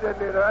glad they didn't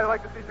need it. I'd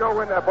like to see Joe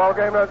win that ball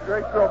game. That's a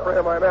great thrill for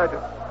him, I imagine.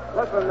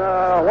 Listen,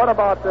 what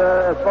about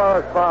as far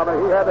as Sparma?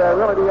 He had to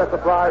really be a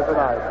surprise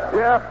tonight.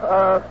 Yeah,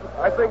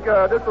 I think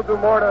this will do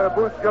more to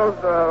boost Joe's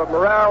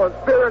morale and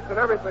spirits and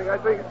everything. I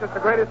think it's just the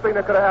greatest thing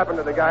that could have happened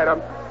to the guy.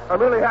 And I'm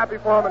really happy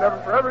for him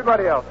and for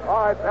everybody else.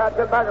 All right, Pat,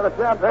 get back to the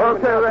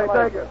champagne. Okay, Ray,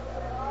 thank you.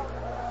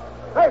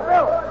 Hey,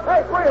 Bill.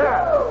 Hey,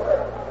 Freehand.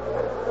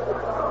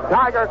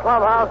 Tiger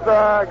clubhouse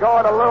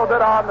going a little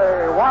bit on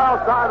the wild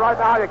side right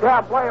now. You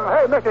can't blame him.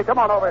 Hey, Mickey, come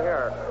on over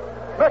here.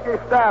 Mickey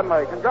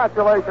Stanley.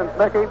 Congratulations,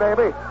 Mickey,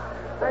 baby.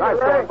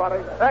 Nice going,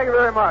 buddy. Thank you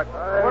very much.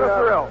 What a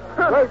thrill.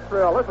 Great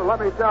thrill. Listen, let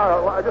me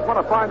tell you, I just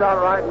want to find out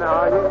right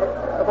now.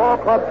 The ball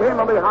club came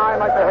from behind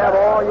like they have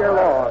all year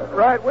long.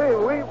 Right.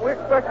 We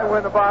expected to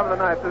win the bottom of the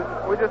ninth.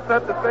 We just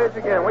set the stage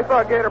again. We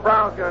thought Gator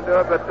Brown was going to do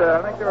it, but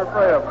I think they were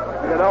afraid of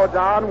him. You know,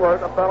 Don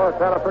Wirt, a fellow that's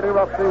had a pretty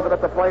rough season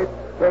at the plate,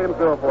 came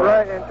through for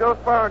Right, and Joe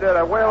Sparma did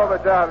a whale of a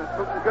job. It's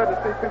good to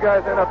see two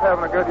guys end up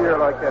having a good year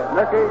like that.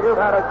 Mickey,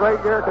 you've had a great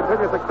year.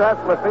 Continued success.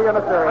 We'll see you in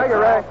the series. Thank you,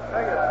 Ray.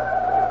 Thank you.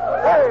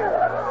 Hey,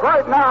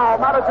 right now,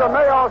 manager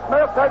Mayo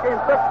Smith taking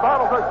 6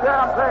 bottles of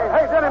champagne.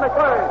 Hey, Jimmy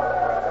McClary.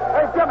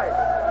 Hey, Jimmy.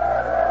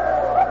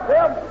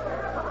 Jim.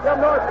 Jim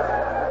Northrop.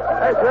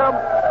 Hey, Jim.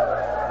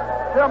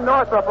 Jim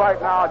Northrop right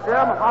now.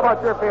 Jim, how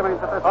about your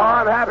feelings at this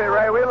time? I'm happy,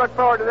 Ray. We look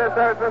forward to this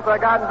ever since I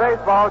got in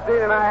baseball.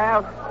 Gene and I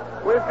have.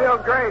 We feel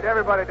great.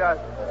 Everybody does.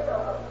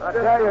 I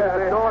tell you,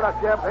 it's going a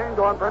campaign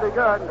going pretty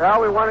good.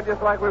 Well, we won it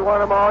just like we won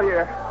them all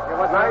year. It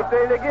was nice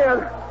seeing it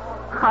again.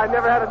 I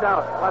never had a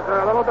doubt. Was there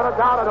a little bit of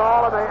doubt at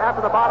all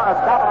after the top of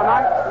the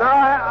ninth? No,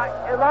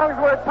 as long as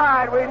we're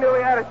tied, we knew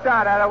we had a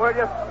shot at it. We're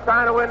just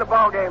trying to win the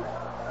ball game.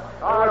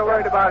 I'm not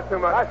worried about it too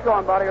much. Nice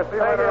going, buddy. I'll see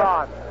you later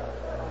on.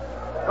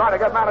 Trying to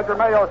get manager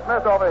Mayo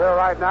Smith over here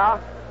right now.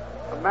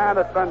 A man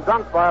that's been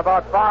dunked by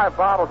about 5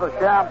 bottles of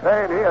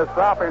champagne. He is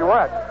sopping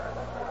wet.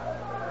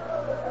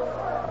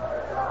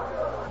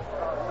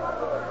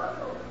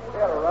 He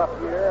had a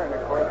rough year, and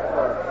of course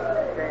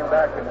came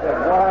back and did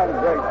one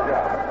great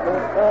job.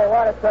 A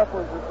lot of tough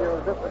ones this year.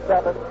 Was this the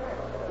toughest?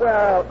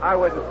 Well, I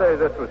wouldn't say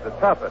this was the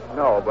toughest,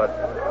 no, but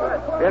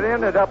it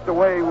ended up the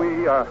way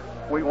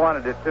we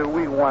wanted it to.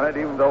 We won it,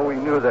 even though we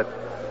knew that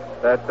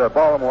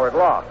Baltimore had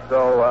lost.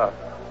 So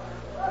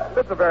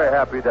it's a very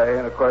happy day,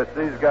 and of course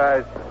these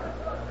guys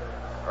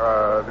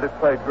just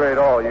played great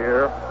all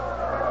year.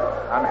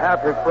 I'm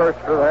happy first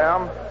for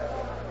them.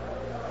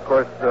 Of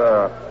course,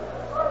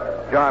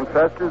 John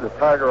Fester, the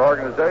Tiger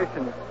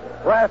organization.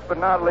 Last but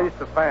not least,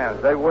 the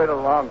fans. They waited a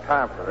long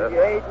time for this. Did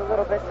you age a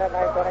little bit in that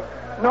night, Bunny?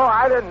 No,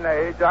 I didn't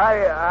age.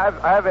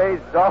 I've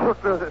aged all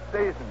through the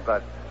season,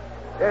 but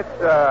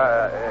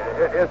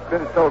it's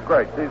been so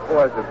great. These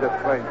boys have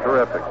just played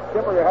terrific.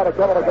 Skipper, you had a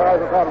couple of guys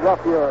that had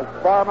rough years.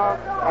 Farmer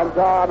and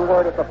John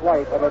Word at the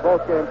plate, and they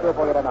both came through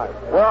for you tonight.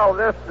 Well,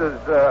 this has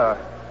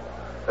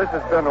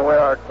been the way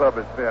our club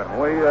has been.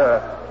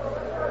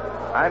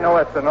 I know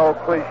it's an old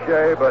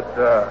cliche, but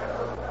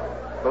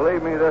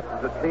believe me, this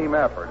is a team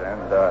effort,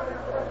 and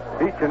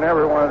each and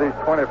every one of these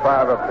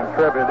 25 have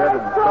contributed,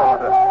 and so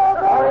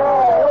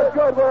What's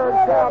good word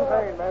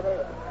champagne,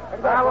 baby?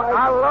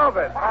 I love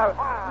it.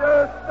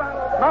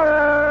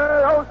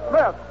 Mayo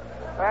Smith.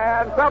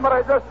 And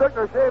somebody just took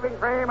their shaving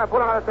cream and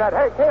put it on his head.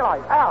 Hey,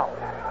 K-Line, Al.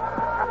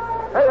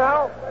 Hey,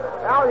 Al.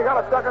 Al, you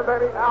got a second,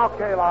 baby? Al,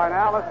 K-Line.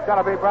 Al, this has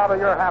got to be probably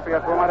your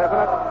happiest moment, isn't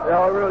it?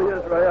 Yeah, it really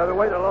is, Ray. I've been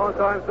waiting a long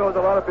time, so has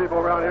a lot of people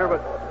around here, but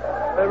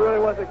it really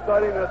was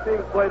exciting. The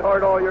team's played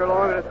hard all year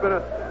long, and it's been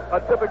a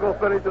typical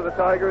finish of the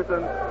Tigers,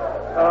 and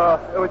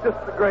it was just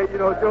great. You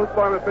know, Joe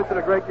Sparman pitched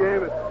a great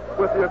game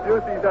with the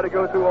abuse he's had to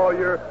go through all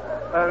year,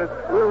 and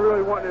we were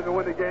really wanting him to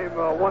win the game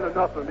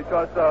 1-0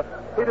 because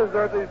he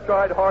deserves it. He's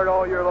tried hard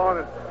all year long,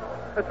 and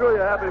it's really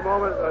a happy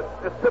moment.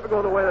 It's typical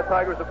of the way the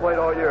Tigers have played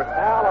all year.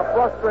 Al, a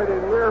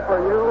frustrating year for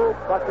you,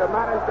 but you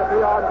managed to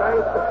be on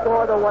base to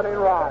score the winning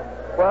run.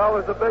 Well,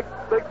 it was a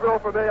big thrill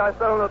for me. I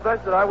said on the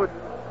bench that I would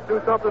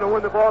do something to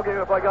win the ball game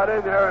if I got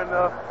in there, and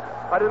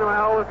I didn't know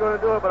how I was going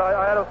to do it, but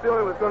I had a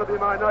feeling it was going to be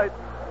my night.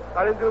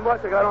 I didn't do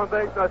much. I got on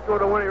base and I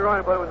scored a winning run,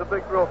 but it was a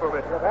big thrill for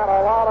me. You've had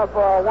a lot of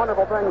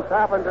wonderful things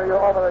happen to you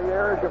over the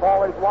years. You've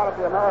always wanted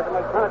the American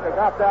League pennant. You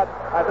got that.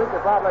 I think you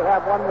probably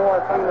have one more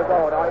thing to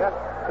go, don't you?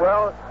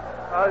 Well,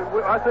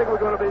 I think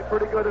we're going to be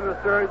pretty good in the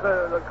series.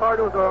 The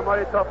Cardinals are a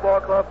mighty tough ball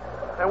club,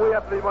 and we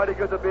have to be mighty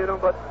good to beat them,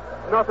 but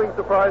nothing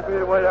surprised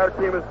me the way our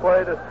team has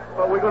played.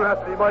 But we're going to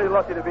have to be mighty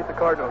lucky to beat the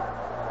Cardinals.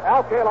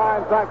 Al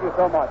Kaline, thank you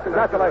so much.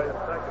 Congratulations.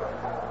 Thank you.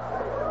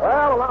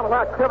 Well, a lot of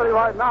activity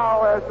right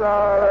now as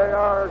they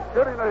are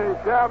shooting the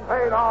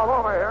champagne all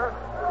over here.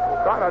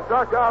 Trying to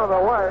duck out of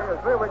the way.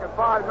 Let's see if we can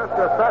find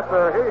Mr.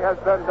 Fetzer. He has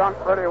been dunked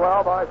pretty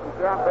well by some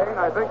champagne.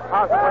 I think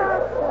possibly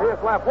he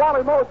has left.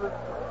 Wally Moses.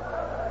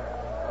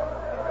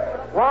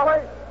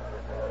 Wally?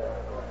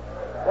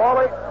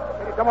 Wally,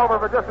 can you come over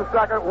for just a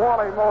second?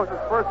 Wally Moses,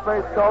 first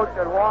base coach,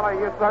 and Wally,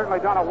 you've certainly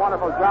done a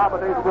wonderful job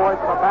with these boys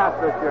in the past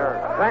this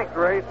year. Thanks,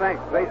 Ray.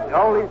 Thanks.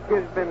 All these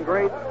kids have been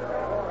great,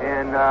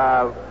 and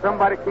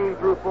somebody came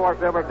through for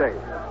us every day.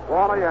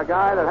 Wally, a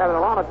guy that had a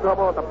lot of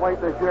trouble at the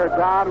plate this year,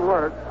 John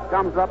Word,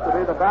 comes up to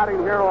be the batting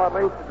hero at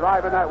least,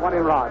 driving that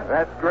winning run.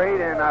 That's great,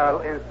 and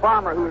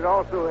Farmer, who's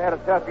also had a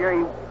tough year,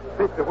 he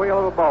pitched a whale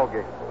of a ball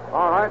game.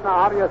 All right,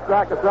 now how do you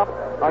stack us up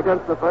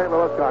against the St.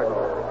 Louis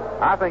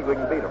Cardinals? I think we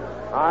can beat them.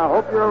 I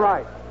hope you're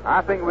right.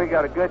 I think we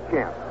got a good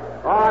chance.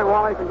 All right,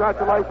 Wally,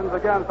 congratulations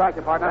again. Thank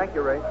you, partner. Thank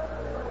you, Ray.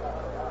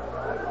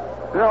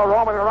 Still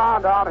roaming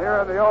around down here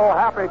in the old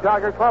Happy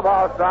Tiger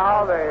clubhouse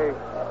now, the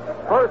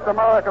first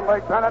American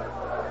League pennant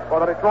for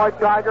the Detroit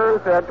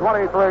Tigers in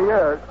 23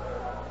 years.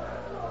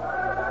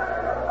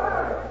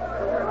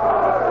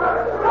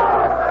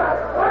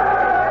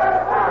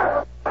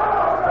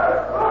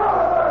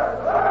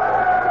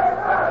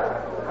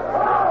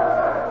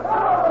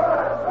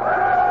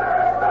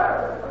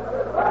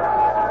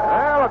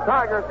 Well, the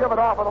Tigers give it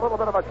off with a little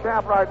bit of a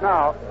champ right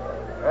now.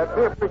 And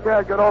see if we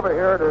can get over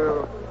here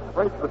to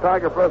reach the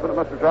Tiger president,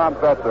 Mr. John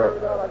Fetzer.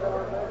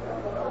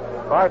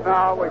 Right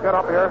now, we get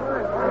up here.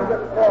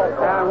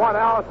 And what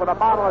else with a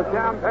bottle of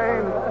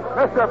champagne?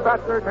 Mr.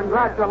 Fetzer,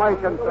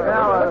 congratulations.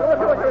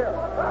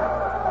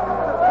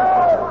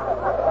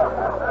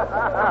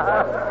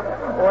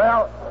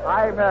 Well,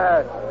 I'm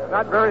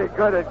not very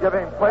good at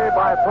giving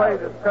play-by-play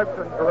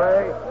descriptions,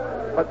 Ray.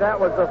 but that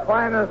was the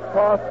finest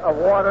toss of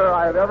water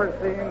I have ever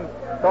seen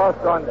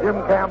tossed on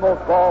Jim Campbell's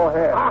bald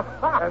head.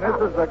 And this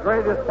is the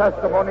greatest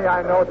testimony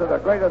I know to the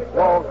greatest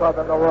ball club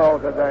in the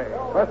world today.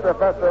 Mr.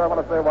 Fetzer, I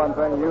want to say one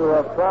thing. You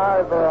have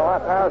tried for the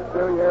past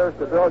 2 years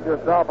to build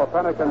yourself a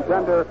pennant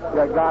contender.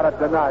 You got it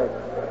tonight.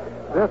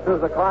 This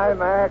is the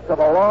climax of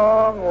a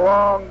long,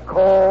 long,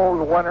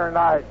 cold winter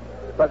night.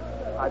 But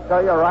I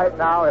tell you right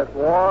now, it's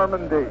warm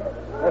indeed.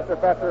 Mr.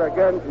 Fetzer,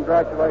 again,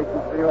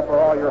 congratulations to you for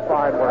all your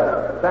fine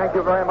work. Thank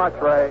you very much,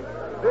 Ray.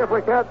 See if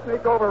we can't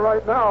sneak over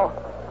right now.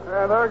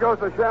 And there goes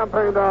the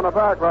champagne down the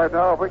back right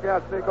now. If we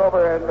can't sneak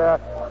over and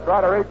try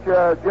to reach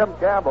Jim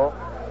Campbell,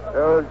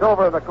 who's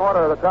over in the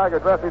corner of the Tiger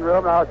dressing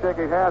room now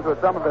shaking hands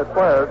with some of his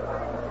players.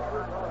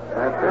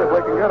 And see if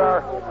we can get our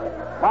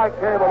mic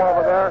cable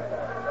over there.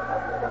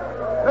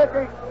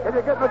 Mickey, can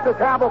you get Mr.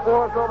 Campbell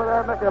for us over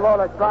there? Mickey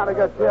Lolek trying to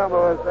get Jim,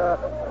 who is,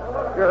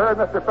 you heard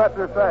Mr.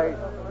 Fetzer say,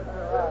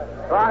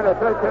 trying to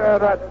take care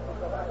of that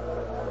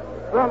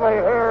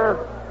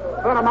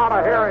thin amount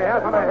of hair he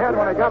has on the head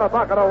when he got a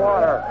bucket of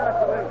water.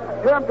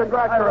 Jim,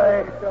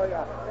 congratulations.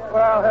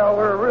 Well, hell,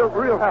 we're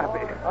real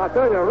happy. I'll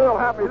tell you, real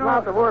happy is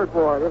not the word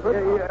for it, is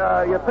it?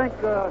 You think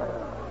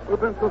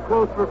we've been so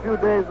close for a few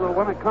days, but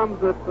when it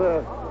comes that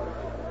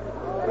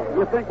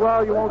you think,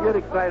 well, you won't get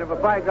excited,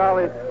 but by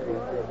golly,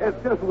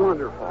 it's just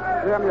wonderful.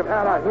 Jim, you've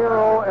had a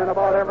hero in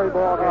about every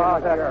ball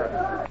game this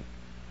year.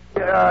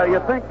 You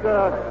think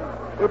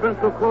we've been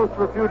so close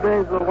for a few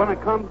days, but when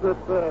it comes that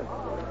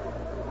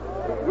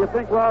you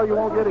think, well, you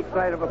won't get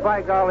excited, but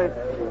by golly,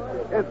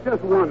 it's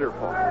just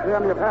wonderful.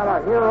 Jim, you've had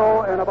a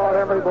hero in about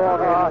every ball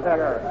game this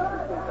year.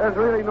 There's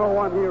really no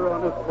one hero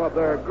in this club.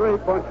 They're a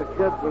great bunch of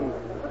kids, and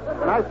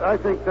I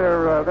think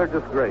they're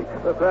just great.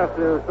 This has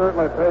to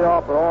certainly pay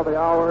off for all the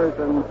hours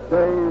and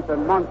days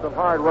and months of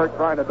hard work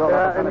trying to build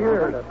up. And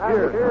years.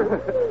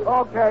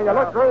 Okay, you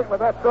look great with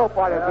that soap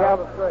on you, Jim.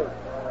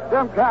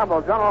 Jim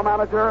Campbell, general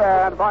manager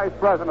and vice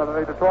president of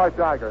the Detroit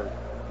Tigers.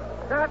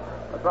 Let's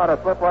try to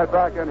slip right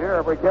back in here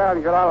if we can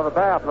and get out of the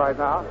bath right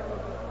now.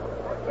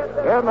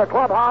 In the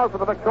clubhouse of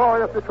the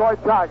victorious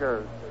Detroit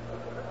Tigers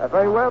as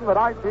they win the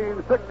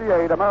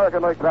 1968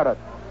 American League pennant.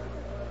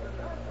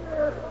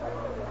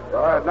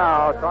 Right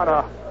now, trying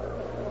to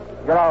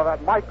get out of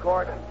that mic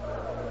cord.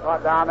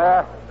 Right down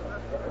there.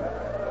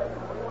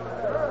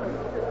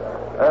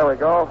 There we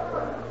go.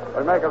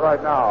 We make it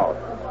right now.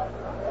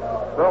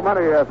 So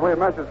many, as we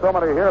mentioned, so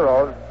many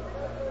heroes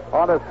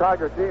on this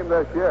Tiger team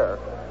this year.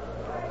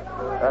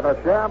 And the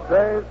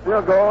champagne's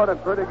still going in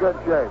pretty good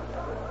shape.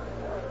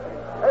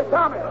 Hey,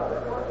 Tommy!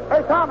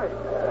 Hey, Tommy!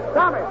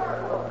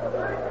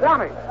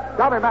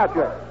 Tommy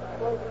Matchek.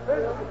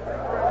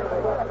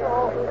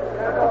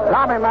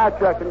 Tommy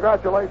Matchek,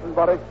 congratulations,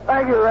 buddy.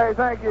 Thank you, Ray.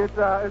 Thank you.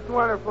 It's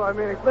wonderful. I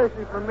mean,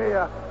 especially for me,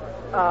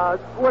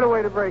 what a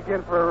way to break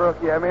in for a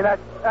rookie. I mean,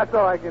 that's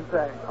all I can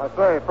say. I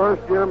say,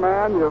 first-year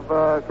man, you've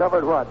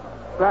covered what?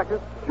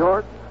 Second,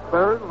 short,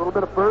 third, a little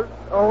bit of first?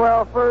 Oh,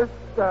 well, first,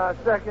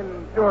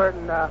 second, short,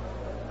 and,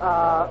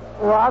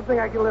 well, I think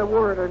I can live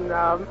word, and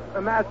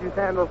Matthews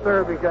handles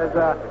third because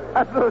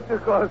that's a little too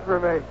close for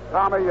me.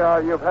 Tommy,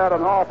 you've had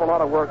an awful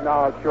lot of work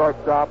now at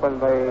shortstop in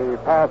the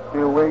past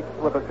few weeks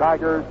with the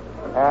Tigers,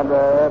 and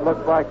it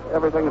looks like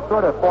everything is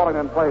sort of falling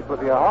in place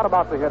with you. What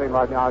about the hitting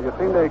right now? You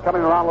seem to be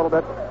coming around a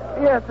little bit?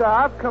 Yes,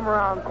 I've come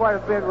around quite a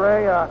bit,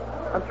 Ray.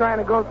 I'm trying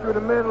to go through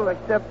the middle,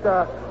 except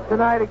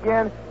tonight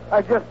again,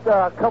 I just,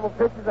 a couple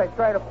pitches I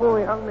tried to pull.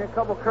 He hung me a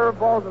couple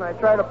curveballs, and I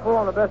tried to pull,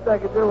 and the best I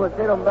could do was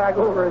hit him back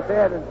over his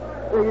head, and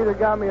they either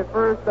got me at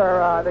first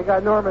or they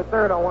got Norm at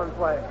third on one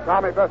play.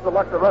 Tommy, best of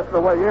luck the rest of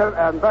the way in,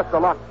 and best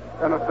of luck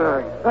in the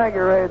series. Thank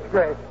you, Ray. It's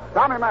great.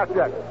 Tommy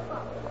Matchek.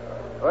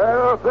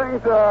 Well,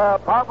 things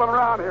popping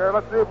around here.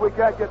 Let's see if we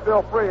can't get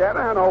Bill Freehan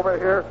over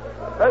here.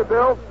 Hey,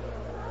 Bill.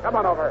 Come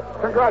on over.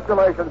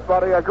 Congratulations,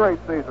 buddy. A great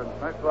season.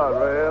 Thanks a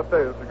lot, Ray. I'll tell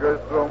you, it's the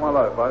greatest throw of my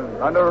life.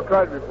 I never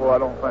cried before, I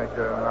don't think.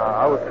 And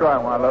I was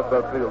crying when I left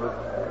that field.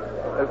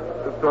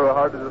 It's sort of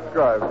hard to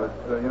describe, but,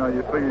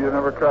 you figure you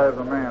never cry as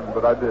a man,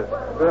 but I did.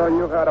 Bill,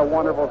 you've had a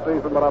wonderful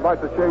season, but I'd like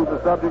to change the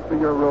subject to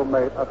your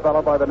roommate, a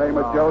fellow by the name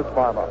of Joe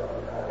Sparma.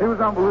 He was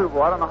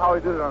unbelievable. I don't know how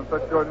he did it on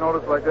such short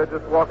notice like that,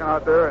 just walking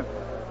out there. And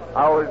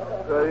I always,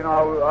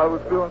 I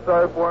was feeling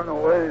sorry for him the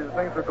way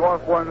things are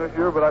going for him this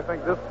year, but I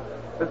think this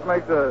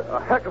makes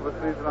a heck of a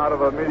season out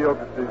of a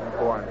mediocre season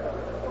for him.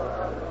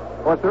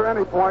 Was there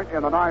any point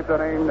in the ninth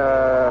inning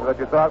that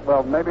you thought,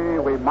 well, maybe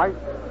we might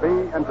be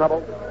in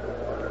trouble?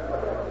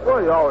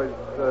 Well, you always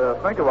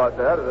think about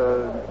that.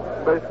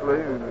 Basically,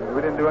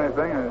 we didn't do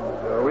anything,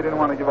 and we didn't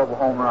want to give up a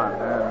home run,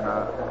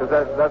 and because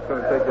that's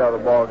going to take you out of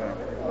the ball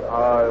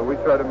game. We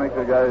tried to make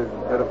the guy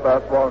hit a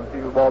fastball and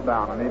keep the ball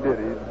down, and he did.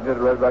 He hit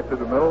it right back to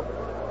the middle,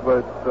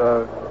 but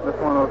it's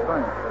one of those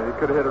things. He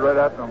could have hit it right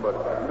at somebody.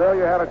 Bill,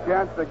 you had a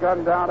chance to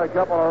gun down a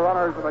couple of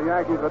runners in the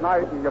Yankees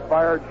tonight, and you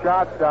fired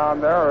shots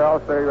down there, or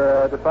else they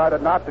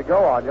decided not to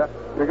go on you.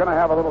 You're going to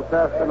have a little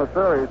test in the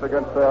series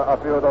against a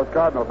few of those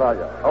Cardinals, are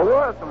you? Oh,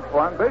 we'll have some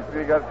fun.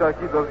 Basically, you got to try to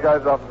keep those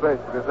guys off the base,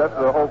 because that's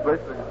the whole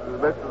basis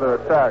of their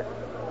attack.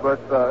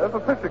 But if a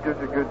pitcher gives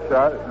you a good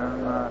shot,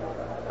 and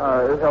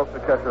It helps the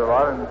catcher a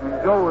lot. And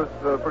Joe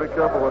was pretty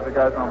careful with the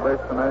guys on base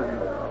tonight.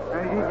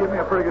 And he gave me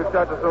a pretty good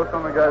shot to throw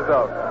some of the guys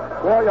out.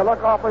 Well, you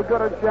look awfully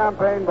good in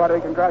Champaign,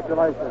 buddy.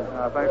 Congratulations.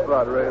 Thanks a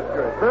lot, Ray. It's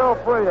great. Bill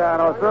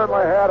Friano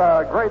certainly had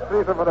a great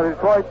season for the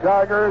Detroit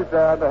Tigers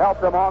and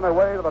helped them on their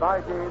way to the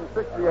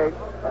 1968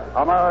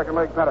 American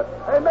League pennant.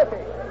 Hey,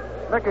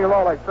 Mickey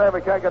Lolich, say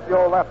we can't get the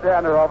old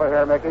left-hander over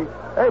here, Mickey.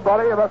 Hey,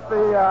 buddy, it must be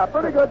a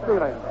pretty good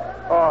feeling.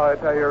 Oh, I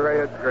tell you, Ray,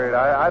 it's great.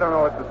 I don't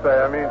know what to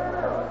say. I mean,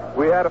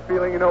 we had a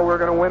feeling, we're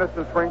going to win it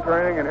in spring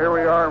training, and here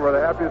we are, and we're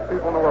the happiest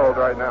people in the world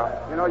right now.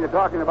 You're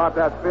talking about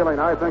that feeling.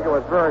 I think it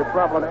was very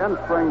prevalent in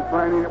spring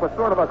training. It was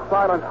sort of a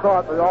silent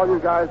thought that all you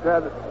guys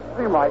had. It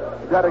seemed like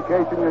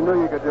dedication. You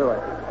knew you could do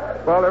it.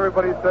 Well,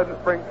 everybody said in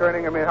spring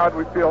training, how did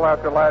we feel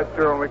after last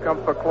year when we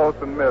come so close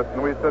and missed?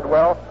 And we said,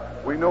 well,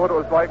 we knew what it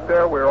was like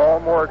there. We were all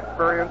more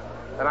experienced.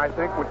 And I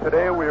think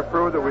today we have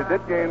proved that we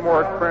did gain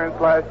more experience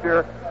last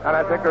year. And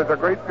I think there's a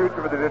great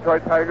future for the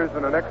Detroit Tigers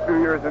in the next few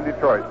years in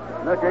Detroit.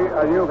 Mickey,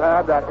 you've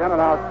had that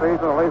in-and-out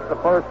season, at least the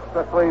first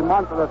 3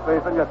 months of the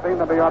season. You seem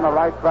to be on the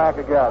right track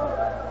again.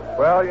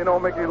 Well,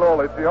 Mickey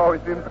Lolich, he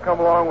always seems to come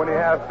along when he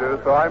has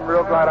to, so I'm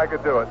real glad I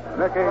could do it.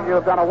 Mickey,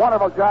 you've done a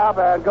wonderful job,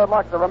 and good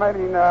luck the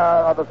remaining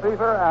of the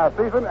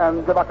season,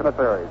 and good luck in the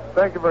series.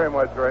 Thank you very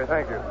much, Ray.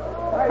 Thank you.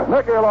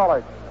 Mickey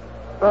Lolich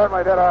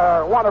certainly did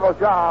a wonderful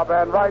job,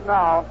 and right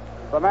now,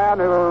 the man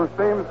who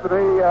seems to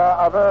be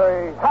a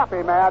very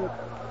happy man,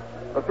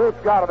 the chief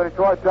scout of the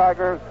Detroit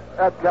Tigers,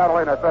 Ed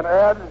Catalinas. And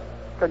Ed,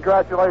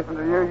 congratulations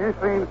to you. You've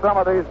seen some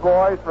of these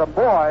boys from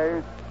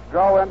boys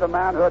grow into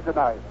manhood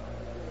tonight.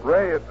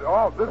 Ray, this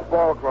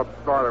ball club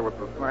started with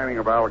the signing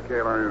of Al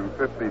Kaler in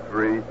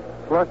 '53,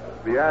 plus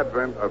the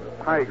advent of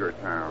Tiger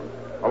Town.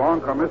 Along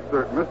comes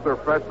Mr.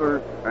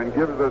 Fesser and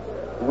gives us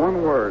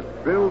one word: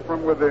 build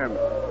from within.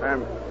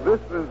 And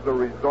this is the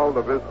result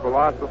of his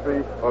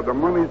philosophy, of the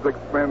monies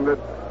expended,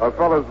 of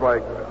fellows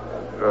like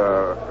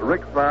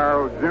Rick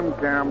Farrell, Jim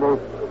Campbell,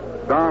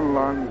 Don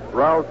Lund,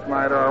 Ralph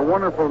Snyder, are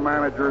wonderful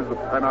managers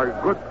and a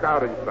good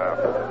scouting staff.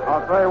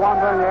 I'll say one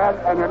thing,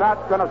 Ed, and you're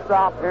not going to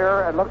stop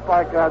here. It looks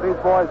like these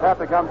boys have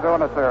to come through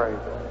in a series.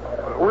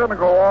 We're going to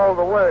go all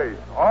the way.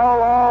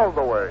 All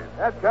the way.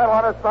 Ed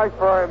Catalinas, thanks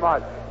very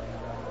much.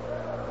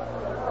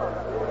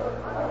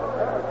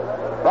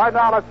 Right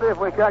now, let's see if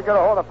we can't get a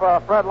hold of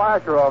Fred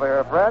Lasher over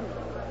here. Fred?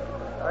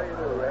 How you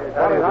doing, Ray?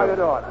 How you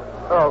doing?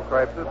 Oh,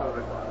 crap. This is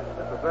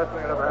the best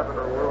thing that ever happened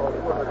to the world.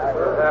 It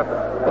happened.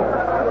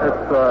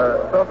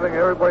 It's something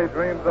everybody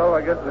dreams of,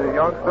 I guess, as a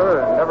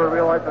youngster, and never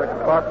realized that it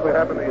could possibly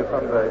happen to you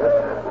someday.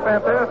 It's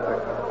fantastic.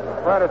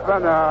 Fred, it's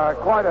been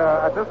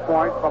at this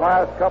point, the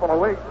last couple of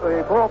weeks,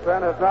 the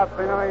bullpen has not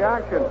seen any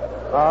action.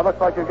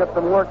 Looks like you get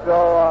some work,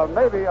 though,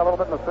 maybe a little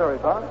bit in the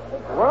series, huh?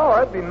 Well,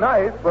 that'd be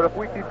nice, but if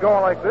we keep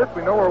going like this,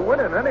 we know we're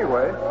winning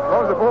anyway. As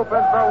long as the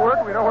bullpen's not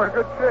working, we know we're in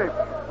good shape.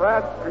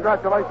 Fred,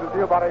 congratulations to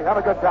you, buddy. Have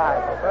a good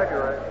time. Thank you,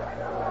 Ray.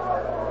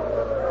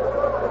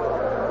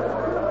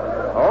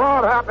 A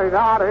lot happening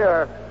out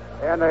here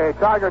in the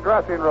Tiger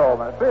dressing room.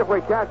 See if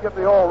we can't get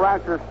the old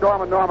rancher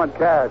Storm and Norman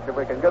Cash, if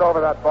we can get over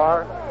that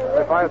far.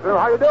 If I through.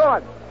 How you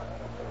doing?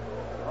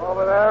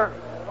 Over there.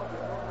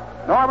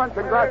 Norman,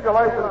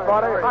 congratulations,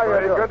 buddy. How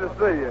you doing? Good to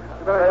see you.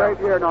 It's been a great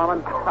year,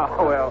 Norman.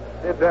 Oh, well,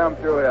 it damn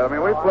sure is. I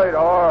mean, we played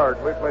hard,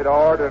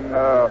 and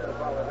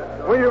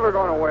we were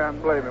going to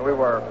win. Believe me, we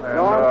were.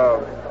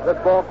 And, this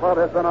ball club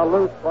has been a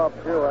loose club,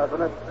 too,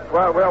 hasn't it?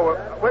 Well,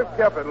 we've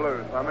kept it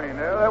loose. I mean,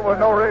 there was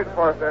no reason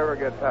for us to ever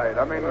get tight.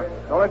 I mean, the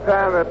only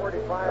time that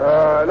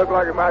it looked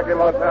like it might get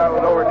a little tight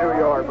was over New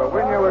York, but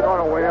we knew we were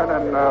going to win,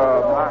 and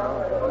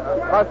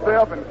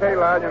myself and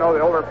Kayline, the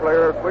older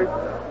players,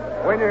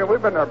 we knew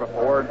we've been there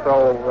before, and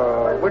so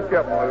we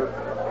kept them loose.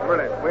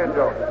 Really, we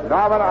enjoyed it.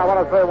 Norman, I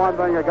want to say one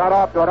thing. You got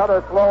off to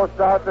another slow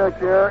start this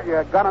year.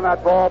 You're gunning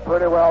that ball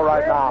pretty well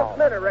right now.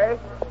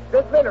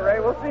 Just a minute, Ray.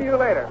 We'll see you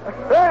later.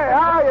 Hey,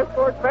 how are you,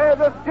 sports fans?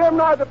 This is Jim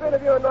Northup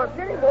interviewing North.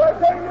 Get him, boy.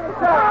 Take him to the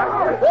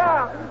side.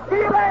 Yeah. See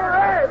you later,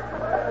 Ray.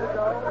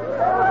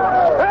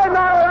 Hey,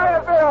 Norman, how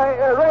you feel?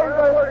 Ray's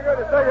going to go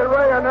to second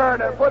Ray in there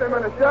and put him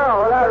in the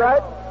shower. Is that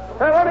right?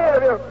 Hey, let me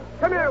interview.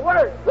 Come here,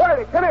 Wordy,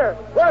 come here.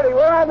 Wordy,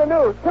 we're on the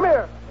news. Come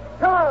here.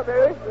 Come on,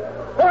 baby.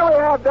 Here we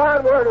have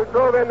Don Word, who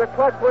drove in the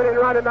clutch winning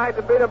run tonight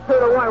to beat him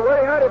 2-1.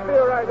 Wordy, how do you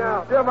feel right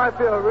now? Jim, I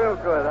feel real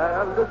good.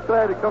 I'm just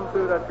glad to come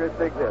through that great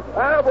big hit.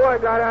 Oh, boy,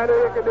 Johnny, I knew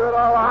you could do it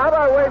all. How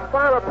about Wade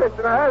Farmer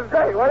pitching? That was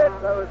great, wasn't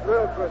it? That was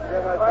real good,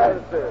 Jim. I tried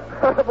to see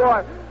it.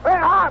 Boy. Hey,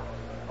 Hawk!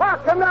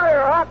 Hawk, come down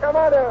here, Hawk. Come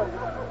on down.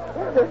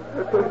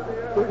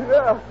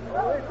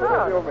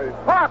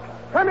 Hawk,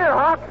 come here,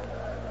 Hawk.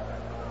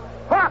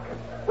 Hawk!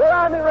 We're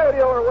on the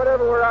radio or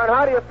whatever we're on.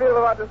 How do you feel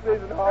about the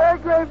season, Hawk? Hey,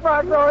 great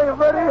Fox, how are you,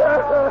 buddy?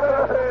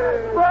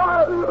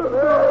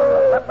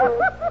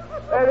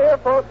 And here,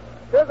 folks,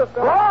 here's a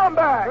fellow. Come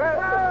back!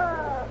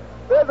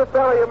 There's a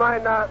fellow you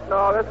might not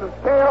know. This is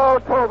K.O.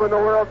 Tobin, the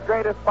world's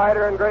greatest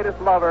fighter and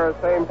greatest lover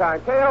at the same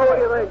time. K.O., what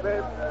do you think,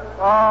 babe?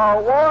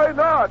 Why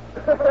not?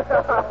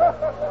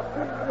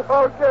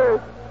 Okay.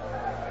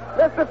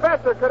 Mr.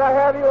 Fetzer, could I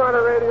have you on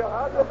the radio?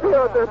 How do you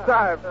feel at this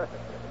time?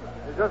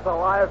 Is this a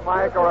live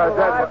mic or a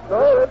dead?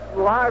 No, it's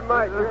live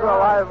mic. This is a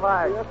live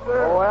mic. Yes,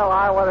 sir. Well,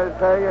 I want to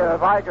tell you,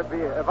 if I could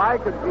be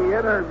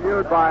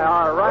interviewed by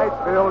our right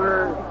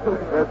fielder,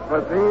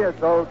 with me,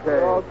 it's okay.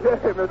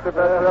 Okay, Mr.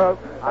 Petro.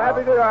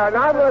 Happy to. And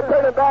I'm going to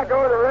turn it back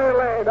over to Ray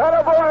Lane.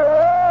 Atta boy,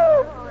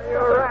 Ray! You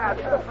rat.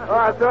 Well,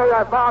 I tell you,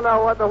 I found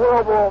out what the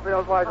whirlpool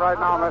feels like right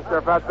now,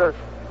 Mr. Fetzer.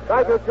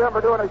 Thank you, Jim,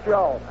 for doing a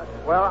show.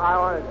 Well, I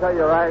want to tell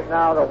you right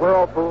now, the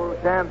whirlpool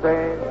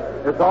champagne,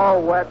 it's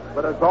all wet,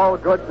 but it's all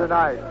good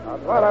tonight.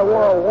 I'm glad I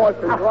wore a wash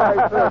and dry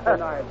suit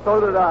tonight. So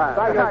did I.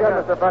 Thank you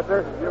again, Mr.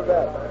 Fetzer. You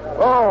bet.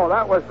 Oh,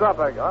 that was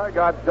something. I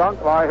got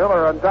dunked by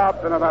Hiller and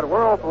Dobson in that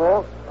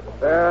whirlpool.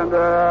 And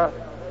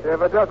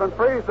if it doesn't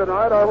freeze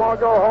tonight, I won't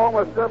go home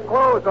with stiff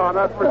clothes on,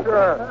 that's for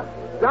sure.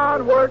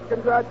 John Wirt,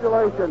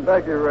 congratulations.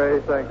 Thank you,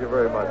 Ray. Thank you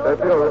very much. I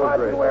feel real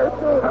great.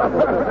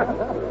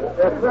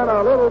 It's been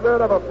a little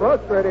bit of a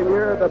frustrating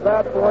year at the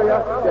bat for you.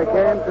 You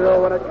came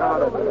through when it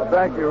counted.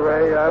 Thank you,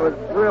 Ray. I was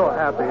real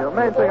happy. The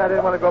main thing, I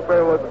didn't want to go up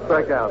there with the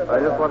strikeout. I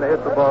just wanted to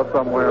hit the ball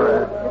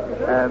somewhere.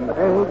 And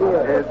he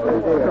did.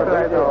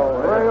 I know.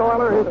 Ray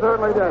Euler, he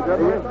certainly did,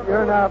 didn't he?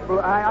 You're not.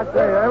 I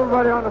tell you,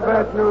 everybody on the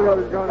bench knew he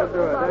was going to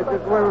do it. That's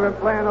just the way we've been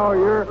playing all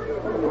year.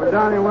 When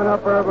Donnie went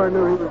up there, everybody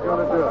knew he was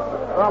going to do it.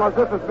 Well,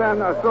 this has been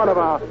sort of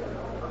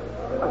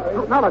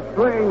not a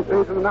strange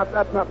season,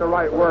 that's not the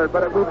right word,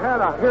 but we've had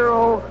a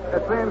hero,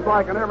 it seems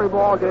like, in every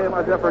ball game,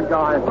 a different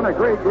guy. It's been a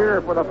great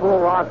year for the full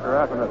roster,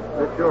 hasn't it?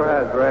 It sure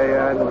has, Ray,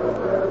 and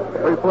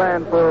we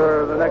plan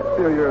for the next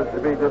few years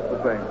to be just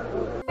the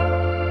same.